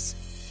neighbors?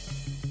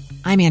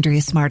 I'm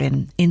Andrea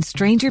Smartin. In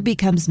Stranger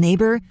Becomes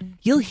Neighbor,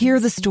 you'll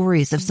hear the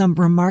stories of some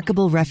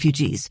remarkable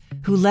refugees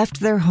who left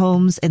their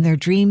homes and their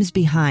dreams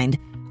behind,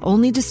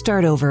 only to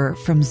start over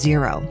from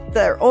zero.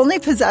 Their only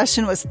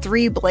possession was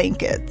 3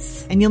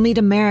 blankets. And you'll meet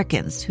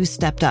Americans who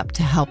stepped up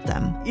to help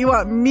them. You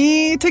want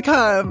me to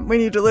come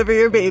when you deliver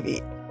your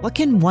baby. What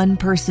can one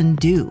person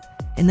do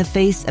in the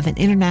face of an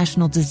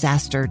international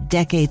disaster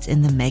decades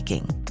in the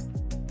making?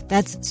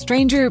 That's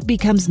Stranger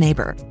Becomes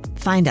Neighbor.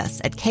 Find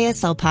us at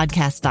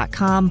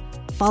kslpodcast.com,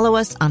 follow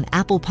us on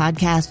Apple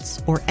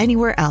Podcasts, or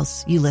anywhere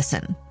else you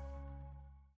listen.